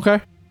 6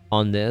 Okay.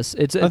 on this.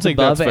 It's I think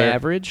above that's fair.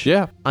 average.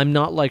 Yeah. I'm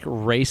not like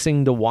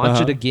racing to watch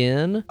Uh-huh. it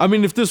again. I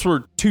mean, if this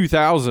were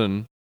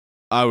 2000,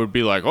 I would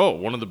be like, oh,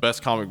 one of the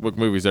best comic book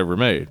movies ever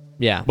made.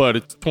 Yeah. But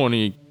it's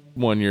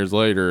 21 years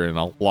later, and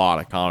a lot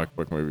of comic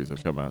book movies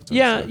have come out since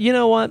Yeah, then. you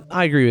know what?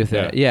 I agree with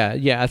that.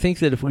 Yeah. I think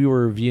that if we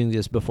were reviewing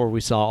this before we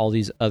saw all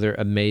these other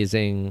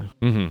amazing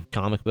Mm-hmm.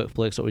 comic book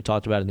flicks that we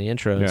talked about in the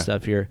intro and Yeah.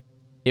 stuff here,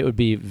 it would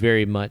be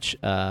very much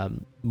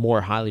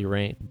more highly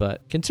ranked.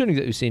 But considering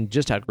that we've seen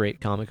just how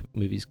great comic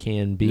movies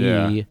can be,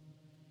 Yeah.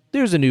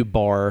 there's a new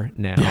bar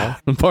now.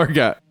 The bar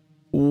got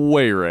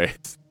way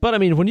raised. But I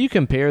mean, when you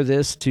compare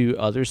this to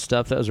other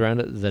stuff that was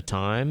around at the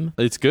time,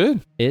 It's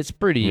good. it's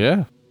pretty.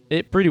 Yeah.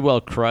 It pretty well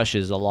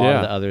crushes a lot Yeah.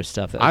 of the other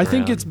stuff that was I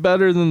think around. it's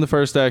better than the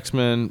first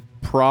X-Men,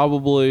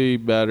 probably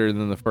better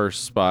than the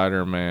first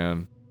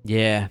Spider-Man.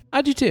 Yeah,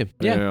 I do too.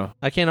 Yeah.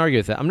 I can't argue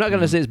with that. I'm not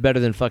going to say it's better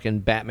than fucking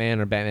Batman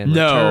or Batman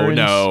Returns.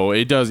 No,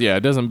 it does. Yeah,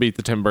 it doesn't beat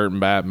the Tim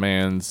Burton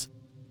Batmans.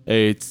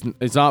 It's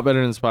not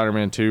better than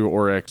Spider-Man 2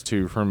 or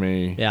X2 for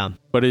me. Yeah,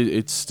 But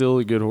it's still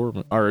a good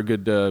horror or a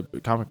good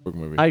comic book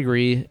movie. I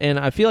agree. And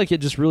I feel like it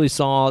just really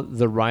saw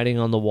the writing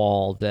on the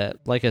wall that,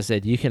 like I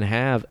said, you can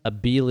have a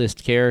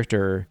B-list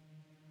character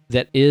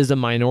that is a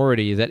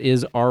minority, that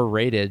is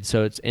R-rated,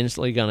 so it's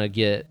instantly going to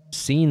get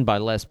seen by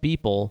less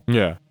people,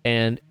 yeah.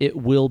 and it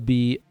will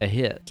be a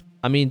hit.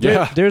 I mean,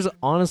 Yeah. there's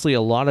honestly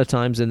a lot of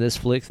times in this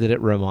flick that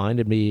it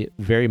reminded me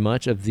very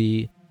much of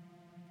the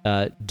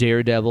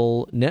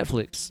Daredevil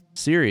Netflix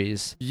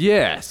series.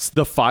 Yes,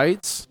 the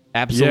fights.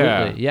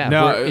 Absolutely. Yeah.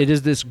 Now, where it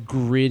is this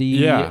gritty,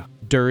 Yeah.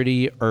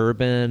 dirty,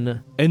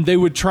 urban. And they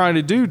would try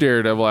to do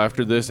Daredevil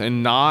after this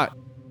and not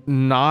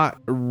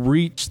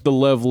reach the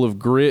level of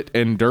grit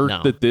and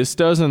dirt that this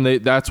does, and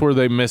that's where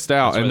they missed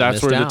out.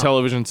 That's where the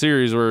television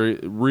series where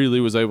it really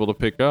was able to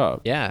pick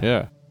up.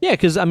 Yeah,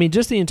 because I mean,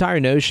 just the entire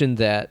notion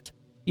that,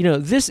 you know,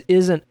 this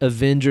isn't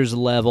Avengers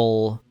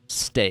level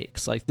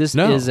stakes. Like this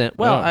isn't.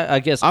 Well, I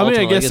guess.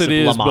 I guess it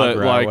is, but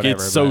like whatever,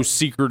 it's so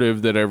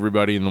secretive that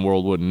everybody in the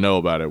world wouldn't know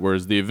about it.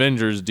 Whereas the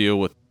Avengers deal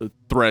with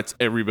threats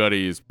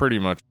everybody is pretty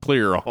much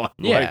clear on.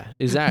 Yeah, like,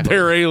 exactly.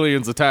 There are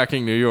aliens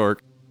attacking New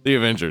York. The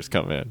Avengers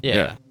come in.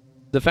 Yeah.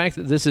 The fact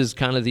that this is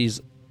kind of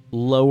these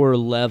lower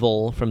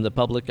level from the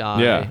public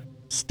eye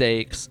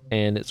stakes,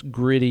 and it's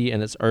gritty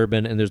and it's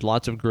urban, and there's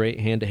lots of great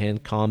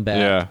hand-to-hand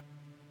combat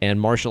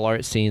and martial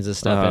arts scenes and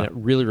stuff, and it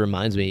really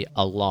reminds me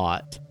a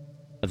lot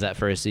of that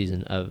first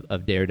season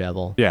of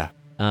Daredevil. Yeah.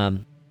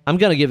 I'm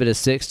gonna give it a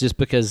 6 just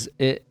because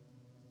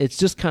it's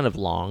just kind of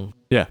long.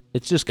 Yeah.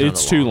 It's just kind of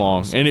long. It's too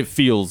long, and it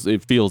feels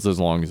as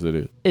long as it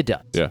is. It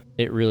does. Yeah.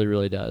 It really,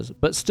 really does.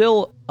 But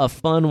still a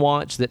fun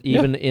watch that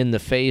even in the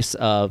face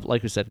of,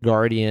 like we said,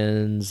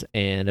 Guardians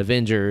and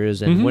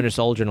Avengers and Winter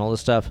Soldier and all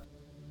this stuff,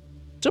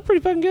 still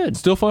pretty fucking good.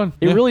 Still fun.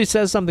 It really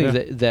says something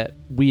that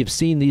we have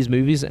seen these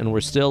movies and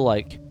we're still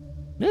like,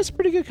 it's a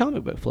pretty good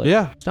comic book flick.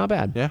 Yeah. It's not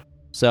bad. Yeah.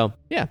 So,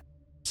 yeah.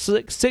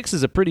 6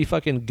 is a pretty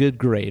fucking good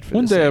grade for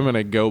One this day thing. I'm going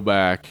to go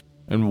back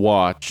and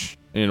watch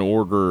in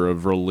order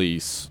of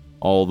release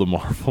all the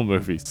Marvel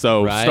movies.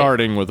 So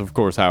starting with, of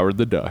course, Howard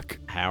the Duck.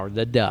 Howard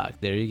the Duck.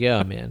 There you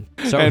go, man.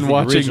 Start And with the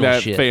watching original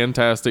that shit.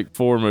 Fantastic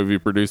Four movie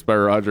produced by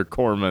Roger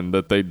Corman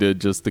that they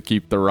did just to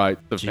keep the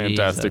rights to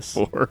Fantastic Jesus.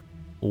 Four.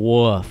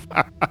 Woof.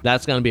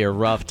 That's going to be a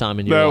rough time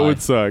in your That life.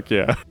 would suck,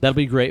 yeah. That'll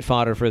be great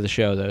fodder for the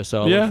show, though,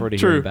 so I look forward to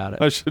true. hearing about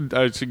it.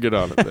 I should get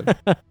on it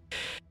then.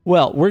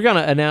 Well, we're going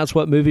to announce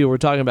what movie we're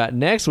talking about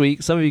next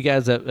week. Some of you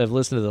guys that have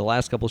listened to the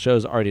last couple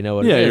shows already know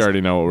what it is. Yeah, you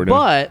already know what we're doing.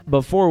 But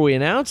before we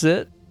announce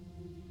it,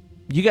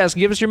 you guys can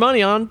give us your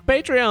money on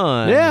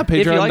Patreon. Yeah,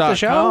 If you like the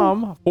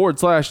show.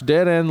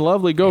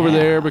 patreon.com/deadendlovely. Go over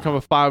there, become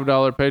a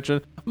 $5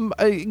 patron.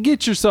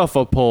 Get yourself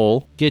a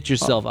poll Get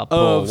yourself a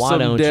poll. of Why some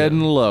don't Dead you?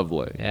 and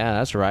Lovely. Yeah,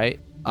 that's right.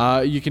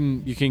 You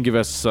can give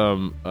us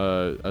some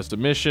a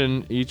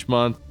submission each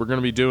month. We're going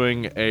to be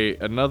doing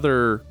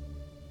another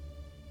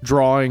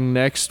drawing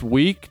next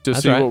week to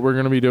That's see right. what we're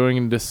going to be doing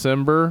in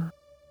December.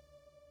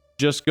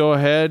 Just go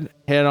ahead,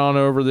 head on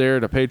over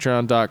there to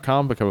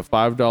patreon.com, become a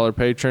 $5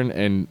 patron,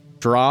 and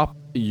drop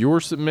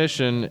your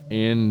submission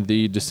in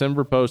the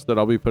December post that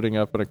I'll be putting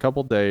up in a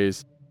couple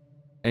days.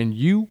 And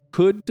you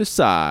could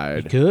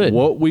decide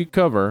what we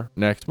cover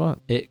next month.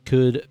 It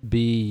could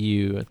be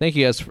you. Thank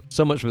you guys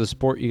so much for the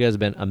support. You guys have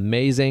been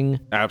amazing.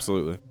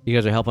 Absolutely. You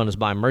guys are helping us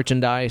buy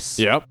merchandise.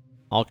 Yep.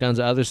 All kinds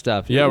of other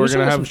stuff. Yeah, we we're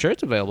still gonna have have some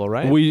shirts available,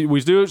 right? We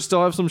do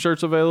still have some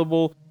shirts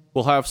available.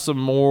 We'll have some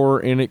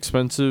more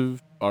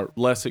inexpensive or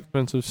less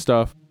expensive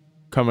stuff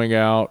coming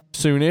out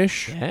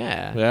soonish.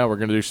 Yeah. Yeah, we're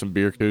gonna do some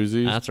beer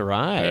koozies. That's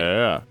right.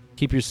 Yeah.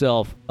 Keep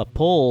yourself a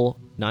pull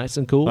nice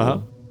and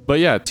cool. But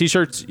yeah,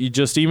 t-shirts, you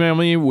just email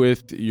me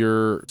with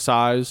your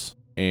size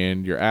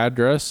and your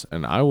address,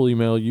 and I will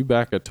email you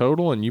back a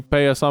total, and you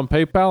pay us on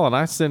PayPal, and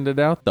I send it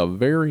out the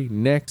very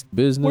next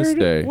business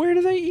day. Where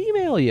do they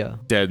email you?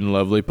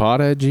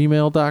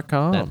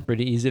 deadandlovelypod@gmail.com. That's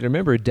pretty easy to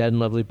remember.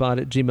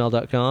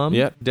 deadandlovelypod@gmail.com.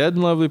 Yep,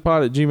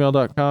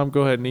 deadandlovelypod@gmail.com.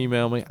 Go ahead and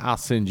email me. I'll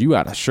send you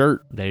out a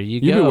shirt. There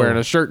you go. You'll be wearing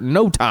a shirt in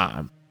no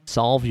time.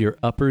 Solve your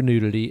upper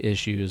nudity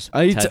issues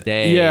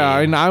today. Yeah,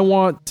 and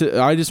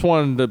I just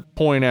wanted to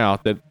point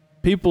out that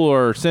people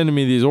are sending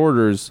me these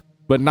orders,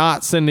 but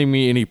not sending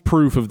me any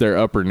proof of their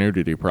upper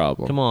nudity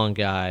problem. Come on,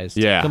 guys.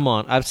 Yeah. Come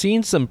on. I've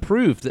seen some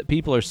proof that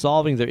people are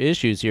solving their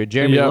issues here.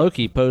 Jeremy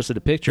Loki posted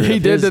a picture He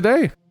of did his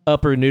today.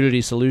 upper nudity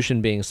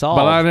solution being solved.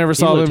 But I never He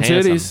saw them looked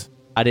handsome. titties.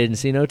 I didn't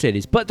see no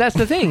titties. But that's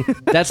the thing.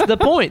 That's the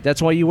point.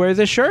 That's why you wear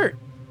this shirt.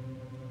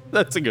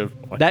 That's a good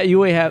point. That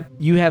you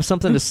have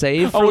something to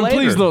save for Oh, and later.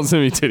 please don't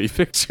send me titty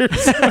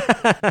pictures.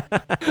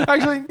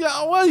 Actually,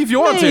 yeah, well, if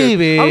you want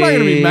Maybe. to. I'm not going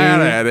to be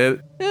mad at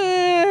it.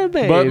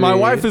 Maybe. But my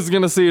wife is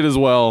going to see it as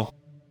well.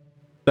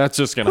 That's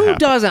just going to Who happen.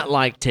 doesn't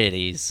like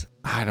titties?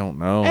 I don't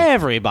know.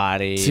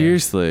 Everybody.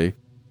 Seriously.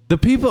 There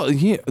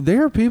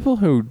are people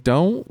who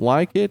don't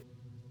like it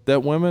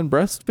that women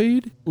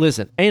breastfeed.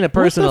 Listen, ain't a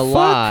person the fuck?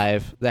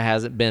 alive that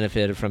hasn't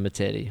benefited from a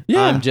titty.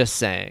 Yeah. I'm just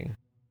saying.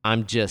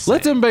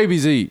 Let them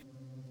babies eat.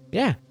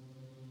 Yeah.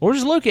 Or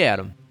just look at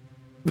them.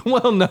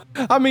 Well, no.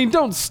 I mean,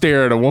 don't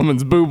stare at a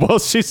woman's boob while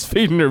she's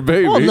feeding her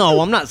baby. Well,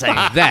 no, I'm not saying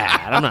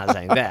that. I'm not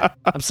saying that.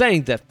 I'm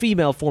saying that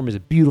female form is a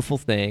beautiful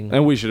thing.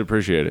 And we should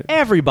appreciate it.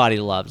 Everybody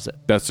loves it.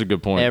 That's a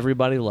good point.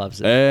 Everybody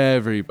loves it.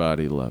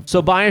 Everybody loves it.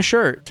 So buy a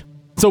shirt.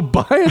 So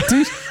buy a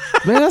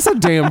t-shirt. Man, that's a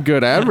damn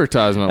good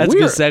advertisement. That's a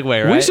good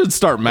segue, right? We should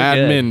start Mad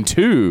good. Men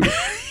 2.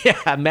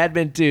 Yeah, Mad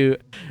Men 2,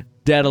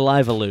 Dead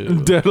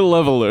Alive-a-loo. Dead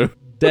Leveloo.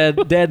 Dead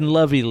and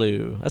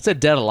Lovey-loo. I said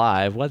Dead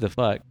Alive. What the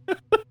fuck?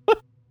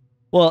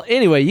 Well,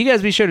 anyway, you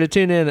guys be sure to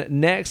tune in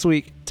next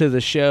week to the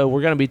show.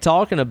 We're going to be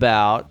talking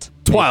about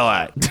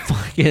Twilight.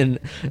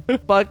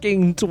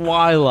 fucking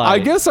Twilight. I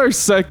guess our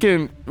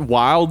second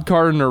wild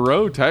card in a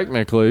row,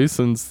 technically,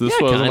 since this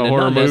wasn't kinda, a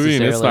horror not movie,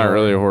 and it's not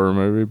necessarily really a horror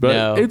movie, but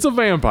No. it's a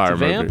vampire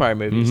It's a movie. vampire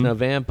movie. It's no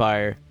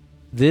vampire.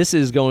 This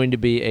is going to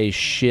be a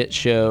shit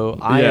show.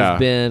 I Yeah. have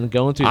been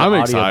going through the I'm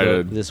audiobook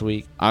excited. this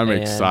week. I'm and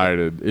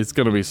excited. It's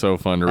going to be so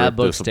fun to That rip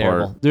book's this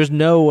terrible. apart. There's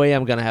no way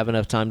I'm going to have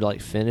enough time to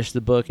like finish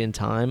the book in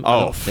time.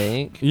 I don't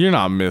think. You're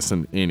not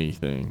missing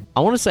anything.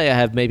 I want to say I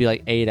have maybe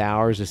like 8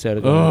 hours or so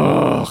to go.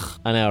 Ugh.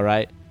 I know,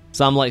 right?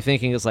 So I'm like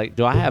thinking, it's like,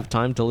 do I have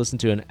time to listen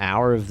to an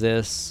hour of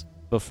this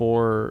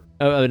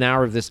an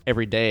hour of this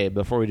every day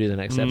before we do the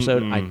next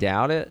episode? I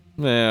doubt it.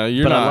 Yeah,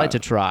 you're But not. I'd like to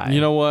try. You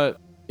know what?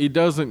 It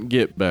doesn't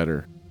get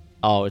better.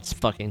 Oh, it's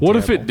fucking What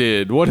if terrible. it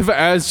did? What if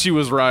as she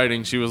was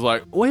writing, she was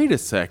like, wait a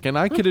second,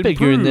 I could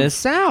Figuring improve,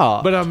 this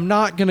out. but I'm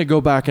not going to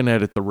go back and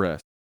edit the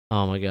rest.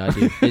 Oh my god,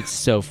 dude. It's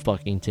so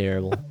fucking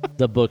terrible.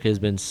 The book has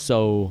been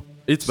so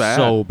It's bad.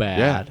 so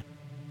bad. Yeah.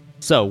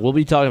 So we'll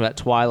be talking about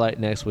Twilight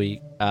next week.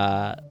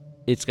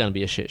 It's gonna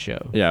be a shit show.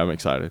 Yeah, I'm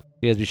excited.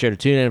 You guys be sure to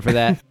tune in for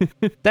that.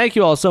 Thank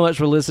you all so much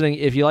for listening.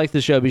 If you like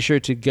the show, be sure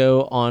to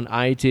go on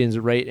iTunes,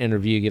 rate and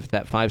review, give it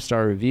that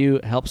 5-star review.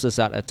 It helps us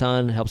out a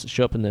ton, helps it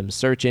show up in them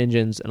search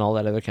engines and all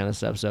that other kind of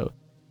stuff. So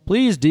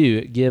please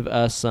do give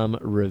us some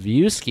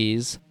review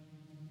skis.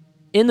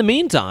 In the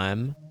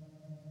meantime,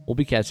 we'll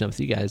be catching up with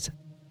you guys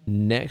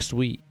next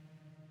week.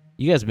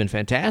 You guys have been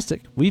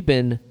fantastic. We've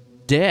been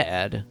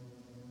dead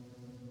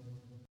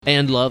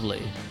and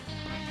lovely.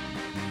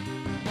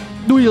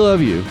 We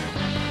love you.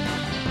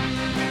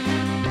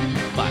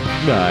 Bye.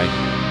 Bye.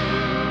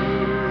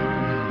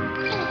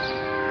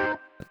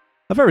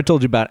 I've ever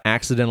told you about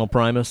accidental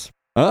Primus.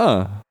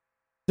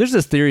 There's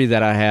this theory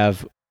that I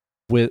have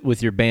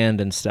with your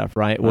band and stuff,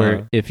 right?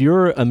 Where if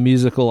you're a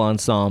musical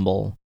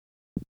ensemble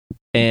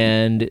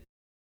and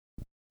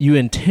you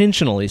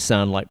intentionally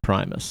sound like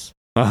Primus,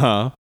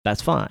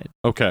 that's fine.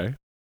 Okay.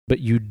 But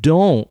you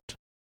don't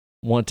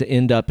want to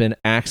end up in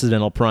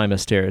accidental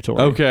Primus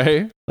territory.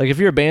 Okay. Like if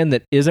you're a band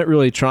that isn't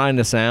really trying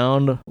to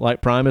sound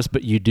like Primus,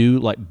 but you do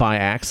like by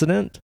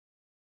accident,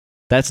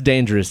 that's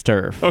dangerous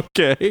turf.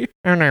 Okay.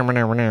 Like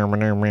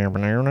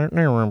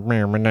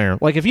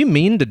if you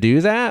mean to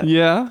do that,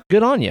 Yeah.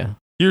 good on you.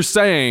 You're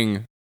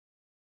saying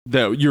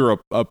that you're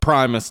a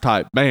Primus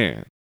type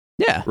band.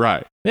 Yeah.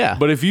 Right. Yeah.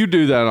 But if you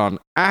do that on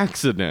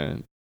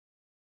accident,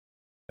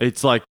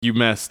 it's like you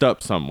messed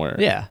up somewhere.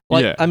 Yeah.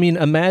 Like, Yeah. I mean,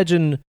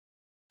 imagine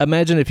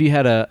if you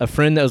had a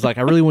friend that was like,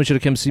 I really want you to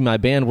come see my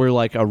band. We're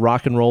like a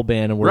rock and roll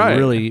band and we're Right.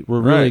 really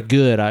Right.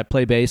 good. I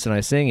play bass and I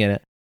sing in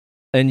it.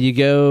 And you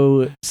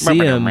go see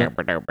him.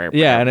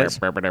 Yeah, and it's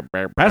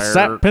pass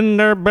that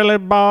Pinder Billy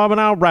Bob and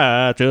I'll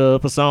write you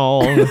up a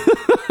song.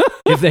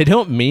 If they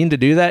don't mean to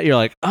do that, you're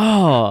like,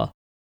 oh,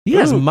 you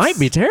guys Oops. might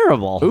be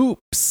terrible.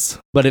 Oops.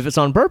 But if it's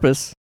on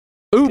purpose,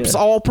 Oops, Good.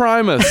 all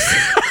Primus.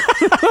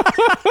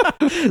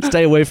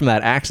 stay away from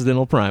that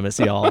accidental Primus,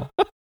 y'all.